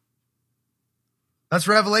beautiful. That's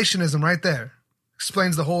revelationism right there.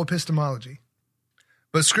 Explains the whole epistemology.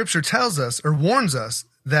 But Scripture tells us, or warns us,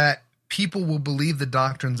 that people will believe the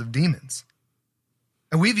doctrines of demons.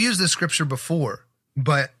 And we've used this Scripture before,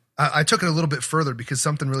 but I took it a little bit further because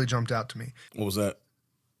something really jumped out to me. What was that?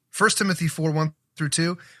 1 Timothy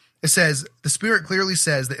 4:1-2, it says, the Spirit clearly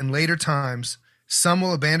says that in later times, some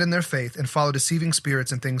will abandon their faith and follow deceiving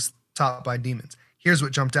spirits and things taught by demons. Here's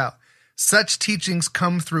what jumped out. Such teachings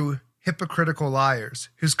come through hypocritical liars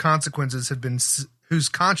whose consciences have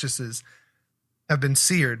been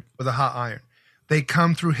seared with a hot iron. They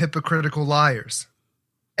come through hypocritical liars.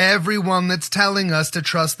 Everyone that's telling us to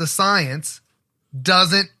trust the science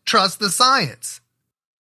doesn't trust the science.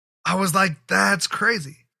 I was like, that's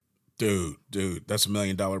crazy. Dude, that's $1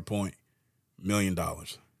 million point. $1 million.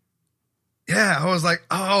 Yeah, I was like,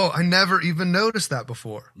 oh, I never even noticed that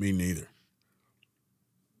before. Me neither.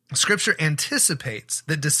 Scripture anticipates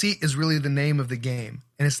that deceit is really the name of the game,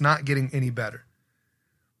 and it's not getting any better.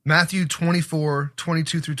 Matthew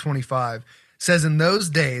 24:22-25 says, in those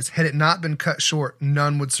days, had it not been cut short,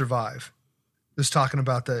 none would survive. This is talking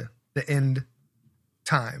about the end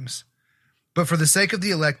times. But for the sake of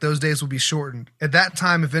the elect, those days will be shortened. At that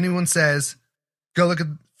time, if anyone says, go look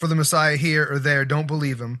for the Messiah here or there, don't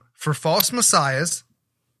believe him. For false messiahs,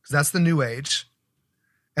 because that's the new age,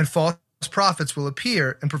 and false prophets will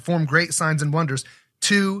appear and perform great signs and wonders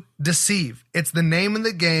to deceive. It's the name of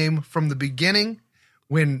the game from the beginning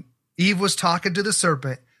when Eve was talking to the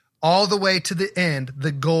serpent all the way to the end.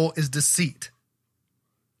 The goal is deceit.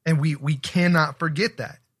 And we cannot forget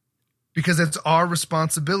that because it's our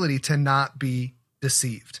responsibility to not be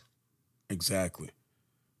deceived. Exactly.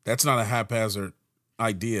 That's not a haphazard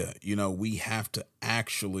idea. You know, we have to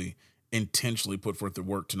actually intentionally put forth the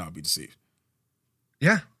work to not be deceived.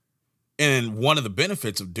 Yeah. And one of the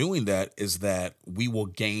benefits of doing that is that we will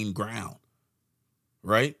gain ground,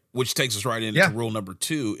 right? Which takes us right into rule number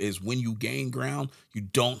 2 is when you gain ground, you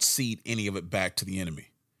don't cede any of it back to the enemy.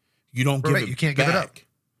 You don't give it You can't back. give it up.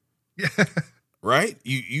 Yeah. Right?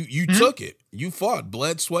 You took it. You fought,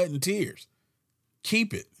 blood, sweat, and tears.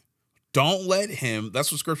 Keep it. Don't let him,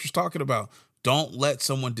 that's what scripture's talking about. Don't let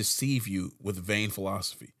someone deceive you with vain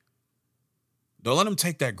philosophy. Don't let him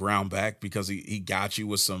take that ground back because he got you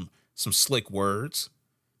with some slick words,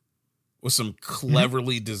 with some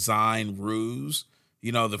cleverly designed ruse.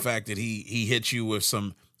 You know, the fact that he hit you with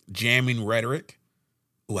some jamming rhetoric.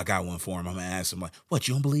 Oh, I got one for him. I'm going to ask him, like, what,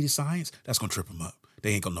 you don't believe the science? That's going to trip him up.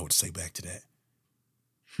 They ain't going to know what to say back to that.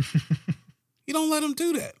 You don't let him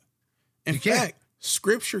do that. In fact,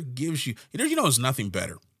 scripture gives you, there's nothing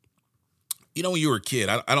better. You know, when you were a kid,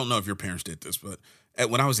 I don't know if your parents did this, but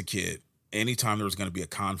when I was a kid, anytime there was going to be a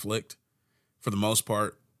conflict, for the most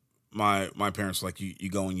part, my parents were like, you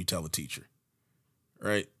go and you tell the teacher,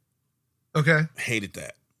 right? Okay. Hated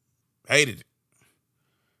that. Hated it.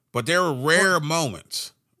 But there were rare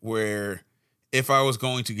moments where if I was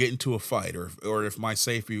going to get into a fight or if my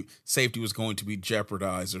safety was going to be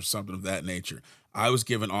jeopardized or something of that nature, I was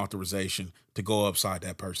given authorization to go upside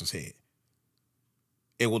that person's head.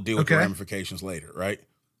 It will deal with the ramifications later, right?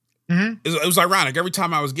 Mm-hmm. It was ironic. Every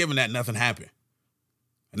time I was given that, nothing happened.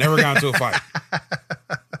 I never got into a fight.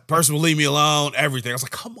 Person will leave me alone, everything. I was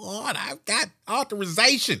like, come on, I've got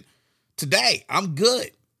authorization. Today, I'm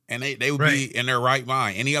good. And they would be in their right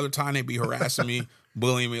mind. Any other time, they'd be harassing me,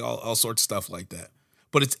 bullying me, all sorts of stuff like that.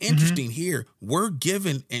 But it's interesting here. We're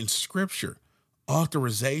given in scripture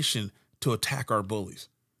authorization to attack our bullies.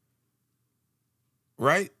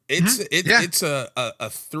 Right? It's a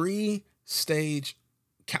 3-stage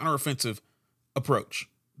counteroffensive approach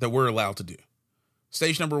that we're allowed to do.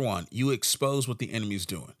 Stage number 1, you expose what the enemy's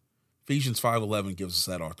doing. Ephesians 5:11 gives us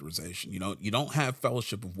that authorization. You don't have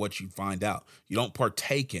fellowship of what you find out. You don't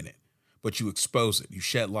partake in it, but you expose it. You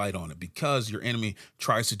shed light on it because your enemy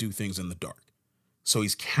tries to do things in the dark. So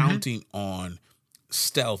he's counting on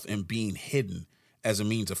stealth and being hidden as a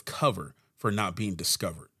means of cover for not being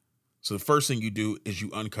discovered. So the first thing you do is you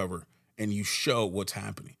uncover and you show what's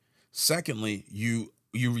happening. Secondly, you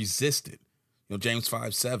resist it. James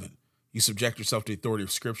 5:7, you subject yourself to the authority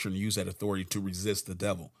of scripture and use that authority to resist the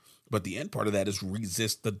devil. But the end part of that is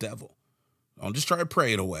resist the devil. Don't just try to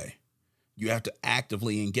pray it away. You have to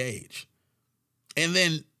actively engage. And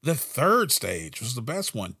then the third stage was the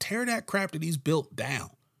best one. Tear that crap that he's built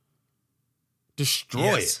down.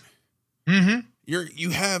 Destroy it. Mm-hmm.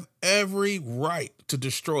 You have every right to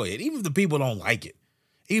destroy it, even if the people don't like it.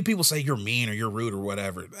 Even people say you're mean or you're rude or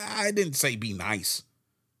whatever. I didn't say be nice.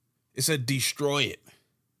 It said destroy it.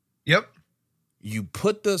 Yep. You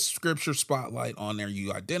put the scripture spotlight on there.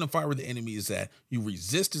 You identify where the enemy is at. You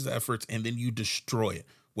resist his efforts, and then you destroy it.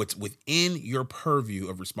 What's within your purview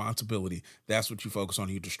of responsibility, that's what you focus on,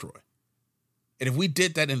 you destroy. And if we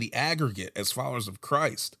did that in the aggregate as followers of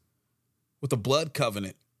Christ, with the blood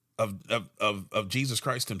covenant of Jesus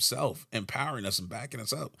Christ himself empowering us and backing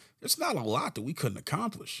us up, there's not a lot that we couldn't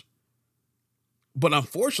accomplish. But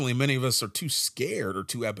unfortunately, many of us are too scared or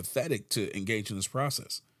too apathetic to engage in this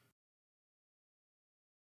process.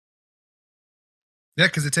 Yeah,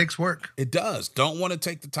 because it takes work. It does. Don't want to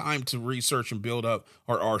take the time to research and build up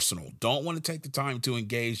our arsenal. Don't want to take the time to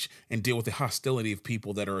engage and deal with the hostility of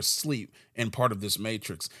people that are asleep and part of this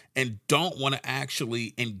matrix. And don't want to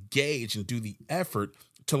actually engage and do the effort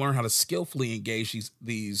to learn how to skillfully engage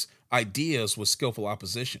these ideas with skillful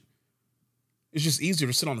opposition. It's just easier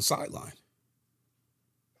to sit on the sideline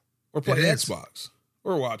or play Xbox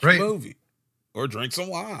or watch a movie or drink some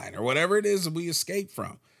wine or whatever it is that we escape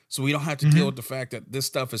from. So we don't have to deal with the fact that this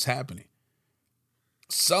stuff is happening.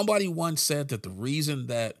 Somebody once said that the reason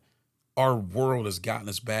that our world has gotten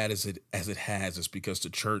as bad as it has is because the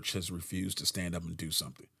church has refused to stand up and do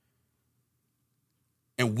something.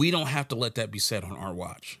 And we don't have to let that be said on our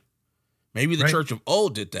watch. Maybe the church of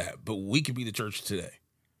old did that, but we can be the church today.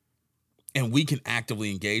 And we can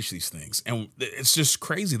actively engage these things. And it's just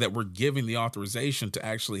crazy that we're giving the authorization to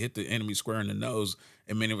actually hit the enemy square in the nose,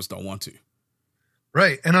 and many of us don't want to.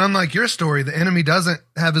 Right. And unlike your story, the enemy doesn't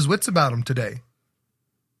have his wits about him today.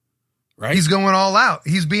 Right. He's going all out.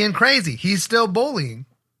 He's being crazy. He's still bullying.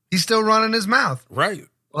 He's still running his mouth. Right.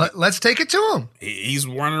 Let's take it to him. He's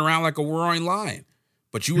running around like a roaring lion.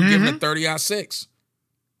 But you were giving a 30-06.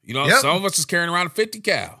 You know, some of us is carrying around a 50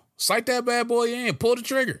 cal. Sight that bad boy in. Pull the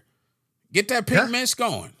trigger. Get that pink mist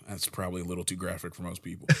going. That's probably a little too graphic for most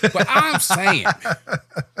people. But I'm saying,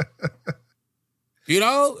 you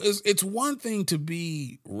know, it's one thing to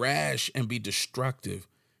be rash and be destructive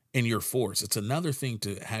in your force. It's another thing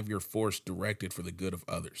to have your force directed for the good of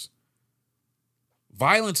others.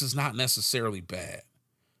 Violence is not necessarily bad,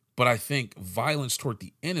 but I think violence toward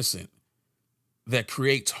the innocent that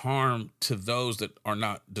creates harm to those that are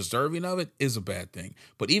not deserving of it is a bad thing.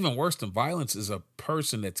 But even worse than violence is a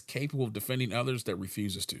person that's capable of defending others that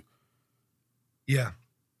refuses to. Yeah.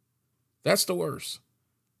 That's the worst.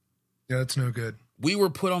 Yeah, that's no good. We were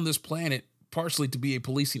put on this planet partially to be a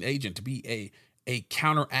policing agent, to be a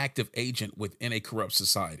counteractive agent within a corrupt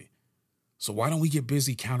society. So why don't we get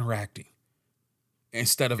busy counteracting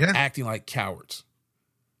instead of acting like cowards?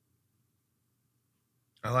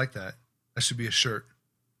 I like that. That should be a shirt.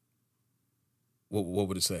 What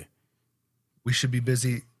would it say? We should be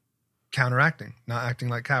busy counteracting, not acting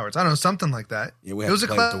like cowards. I don't know, something like that. Yeah, we have to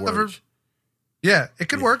play with the words. Yeah, it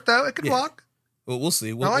could work though. It could walk. Well, we'll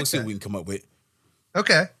see. We'll see what we can come up with.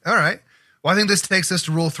 Okay. All right. Well, I think this takes us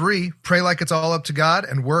to rule 3. Pray like it's all up to God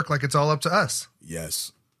and work like it's all up to us.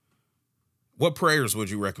 Yes. What prayers would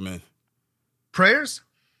you recommend? Prayers?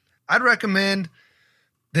 I'd recommend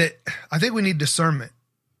that I think we need discernment.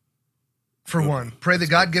 For one, pray that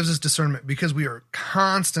God gives us discernment because we are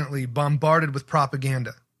constantly bombarded with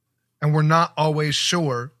propaganda and we're not always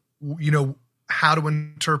sure, you know, how to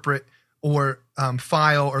interpret or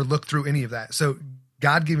file or look through any of that. So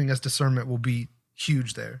God giving us discernment will be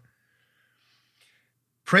huge there.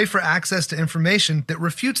 Pray for access to information that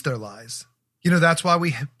refutes their lies. You know, that's why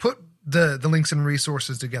we put the links and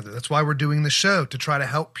resources together. That's why we're doing the show, to try to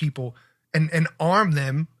help people and arm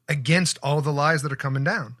them against all the lies that are coming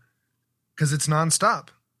down. Because it's nonstop.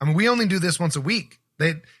 I mean, we only do this once a week.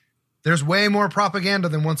 There's way more propaganda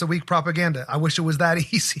than once a week propaganda. I wish it was that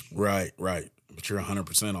easy. Right. But you're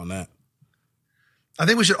 100% on that. I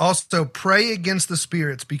think we should also pray against the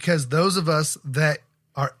spirits, because those of us that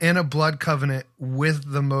are in a blood covenant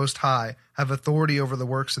with the Most High have authority over the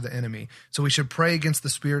works of the enemy. So we should pray against the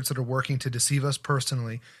spirits that are working to deceive us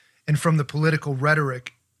personally, and from the political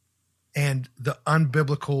rhetoric and the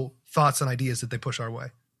unbiblical thoughts and ideas that they push our way.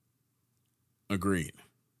 Agreed.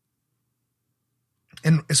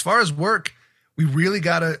 And as far as work, we really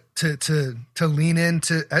got to lean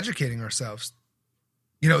into educating ourselves.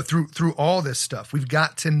 You know, through all this stuff, we've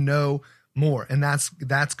got to know more, and that's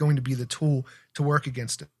going to be the tool to work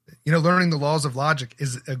against it. You know, learning the laws of logic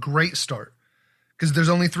is a great start because there's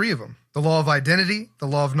only 3 of them: the law of identity, the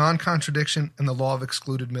law of non-contradiction, and the law of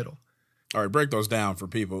excluded middle. All right, break those down for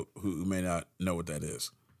people who may not know what that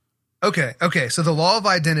is. Okay. So the law of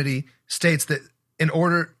identity states that in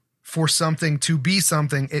order for something to be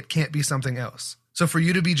something, it can't be something else. So for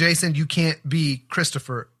you to be Jason, you can't be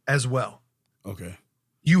Christopher as well. Okay.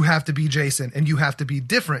 You have to be Jason, and you have to be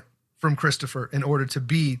different from Christopher in order to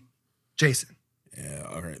be Jason. Yeah.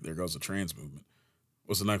 All right. There goes the trans movement.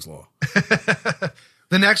 What's the next law?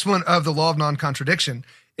 The next one of the law of non-contradiction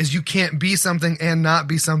is you can't be something and not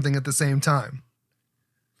be something at the same time.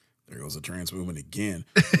 There goes the trans movement again.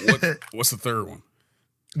 What's the third one?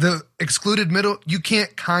 The excluded middle, you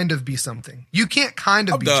can't kind of be something. You can't kind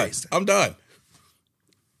of be Jason. I'm done.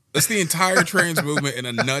 That's the entire trans movement in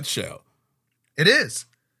a nutshell. It is.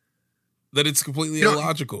 That it's completely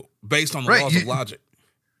illogical based on the laws of logic.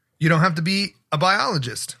 You don't have to be a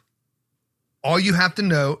biologist. All you have to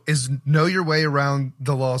know is know your way around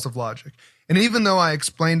the laws of logic. And even though I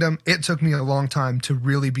explained them, it took me a long time to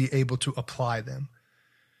really be able to apply them.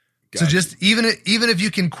 So just even if you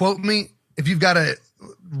can quote me, if you've got a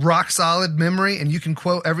rock solid memory and you can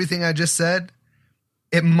quote everything I just said,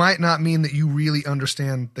 it might not mean that you really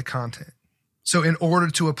understand the content. So in order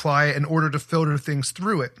to apply it, in order to filter things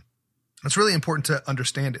through it, it's really important to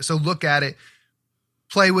understand it. So look at it,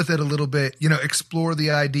 play with it a little bit, explore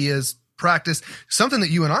the ideas, practice. Something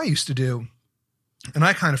that you and I used to do, and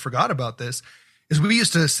I kind of forgot about this, is we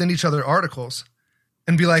used to send each other articles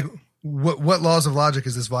and be like, what laws of logic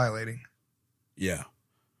is this violating? Yeah.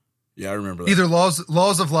 Yeah, I remember that. Either laws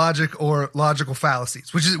of logic or logical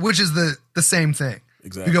fallacies, which is the same thing.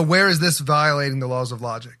 Exactly. You go, where is this violating the laws of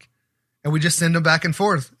logic? And we just send them back and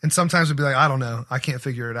forth. And sometimes we'd be like, I don't know, I can't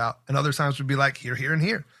figure it out. And other times we'd be like, here, and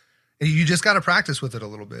here. And you just got to practice with it a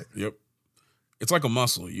little bit. Yep. It's like a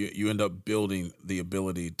muscle. You end up building the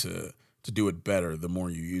ability to do it better the more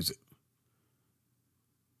you use it.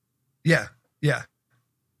 Yeah.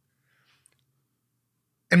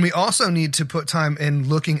 And we also need to put time in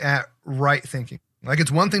looking at right thinking. Like,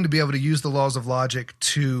 it's one thing to be able to use the laws of logic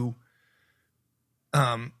to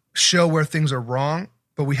show where things are wrong,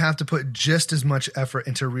 but we have to put just as much effort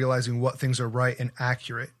into realizing what things are right and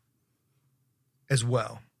accurate as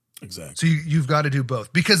well. Exactly. So you've got to do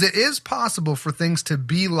both, because it is possible for things to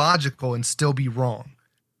be logical and still be wrong.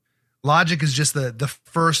 Logic is just the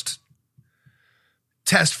first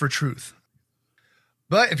test for truth.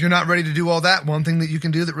 But if you're not ready to do all that, one thing that you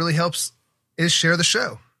can do that really helps is share the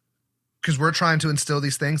show, because we're trying to instill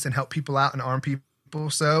these things and help people out and arm people.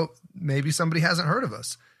 So maybe somebody hasn't heard of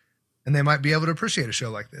us and they might be able to appreciate a show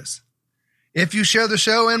like this. If you share the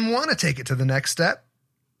show and want to take it to the next step,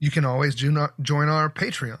 you can always join our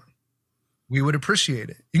Patreon. We would appreciate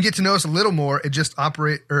it. You can get to know us a little more at just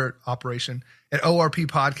operation at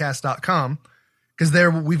orppodcast.com, because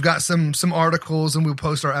there we've got some articles and we'll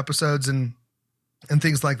post our episodes and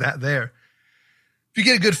things like that there. If you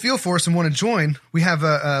get a good feel for us and want to join, we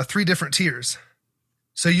have 3 different tiers.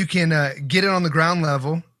 So you can get it on the ground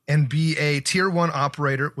level and be a tier 1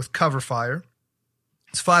 operator with cover fire.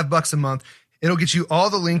 It's $5 a month. It'll get you all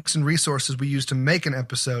the links and resources we use to make an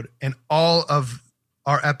episode, and all of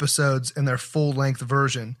our episodes in their full-length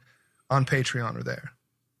version on Patreon are there.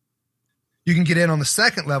 You can get in on the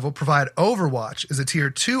second level, provide Overwatch as a tier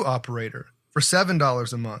 2 operator for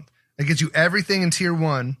 $7 a month. It gets you everything in tier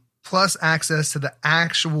 1, plus access to the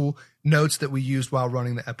actual notes that we used while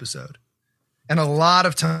running the episode. And a lot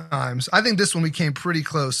of times, I think this one we came pretty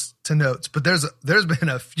close to notes, but there's been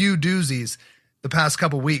a few doozies the past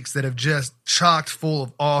couple weeks that have just chocked full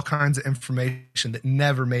of all kinds of information that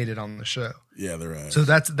never made it on the show. Yeah, they're right. So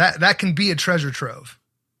that can be a treasure trove.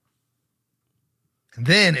 And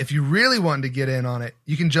then if you really want to get in on it,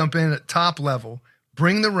 you can jump in at top level.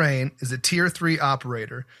 Bring the Rain is a tier 3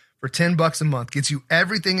 operator for $10 a month. Gets you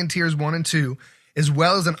everything in tiers 1 and 2, as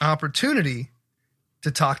well as an opportunity to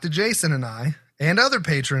talk to Jason and I and other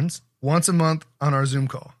patrons once a month on our Zoom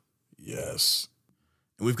call. Yes.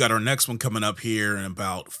 And we've got our next one coming up here in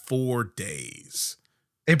about 4 days.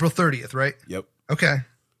 April 30th, right? Yep. Okay.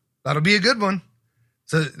 That'll be a good one.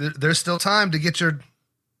 So there's still time to get your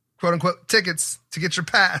quote unquote tickets, to get your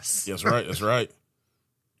pass. That's right. That's right.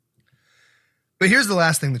 But here's the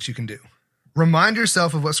last thing that you can do. Remind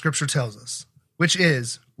yourself of what Scripture tells us, which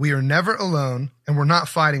is we are never alone and we're not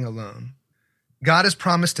fighting alone. God has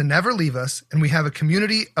promised to never leave us, and we have a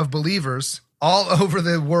community of believers all over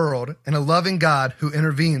the world and a loving God who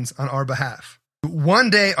intervenes on our behalf. One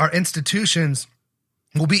day our institutions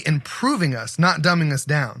will be improving us, not dumbing us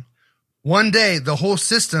down. One day the whole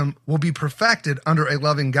system will be perfected under a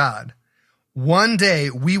loving God. One day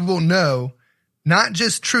we will know not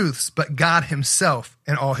just truths, but God himself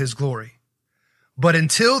in all his glory. But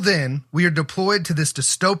until then, we are deployed to this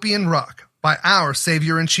dystopian rock by our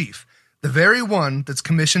Savior in Chief, the very one that's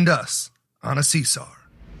commissioned us on a Caesar.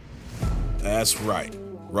 That's right.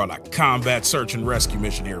 We're on a combat search and rescue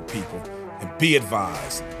mission here, people. And be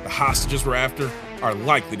advised, the hostages we're after are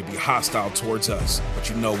likely to be hostile towards us. But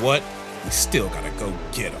you know what? We still gotta go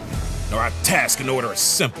get them. Now, our task and order is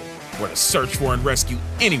simple. We're to search for and rescue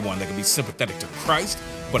anyone that can be sympathetic to Christ,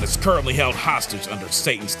 but is currently held hostage under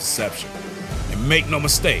Satan's deception. And make no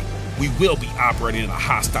mistake, we will be operating in a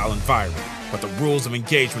hostile environment, but the rules of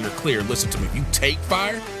engagement are clear. Listen to me, if you take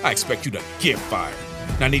fire, I expect you to give fire.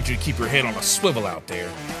 Now I need you to keep your head on a swivel out there.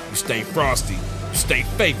 You stay frosty, you stay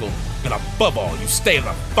faithful, and above all, you stay in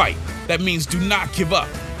the fight. That means do not give up,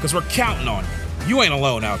 because we're counting on you. You ain't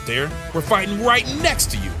alone out there. We're fighting right next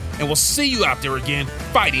to you, and we'll see you out there again,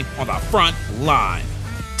 fighting on the front line.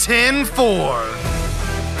 10-4.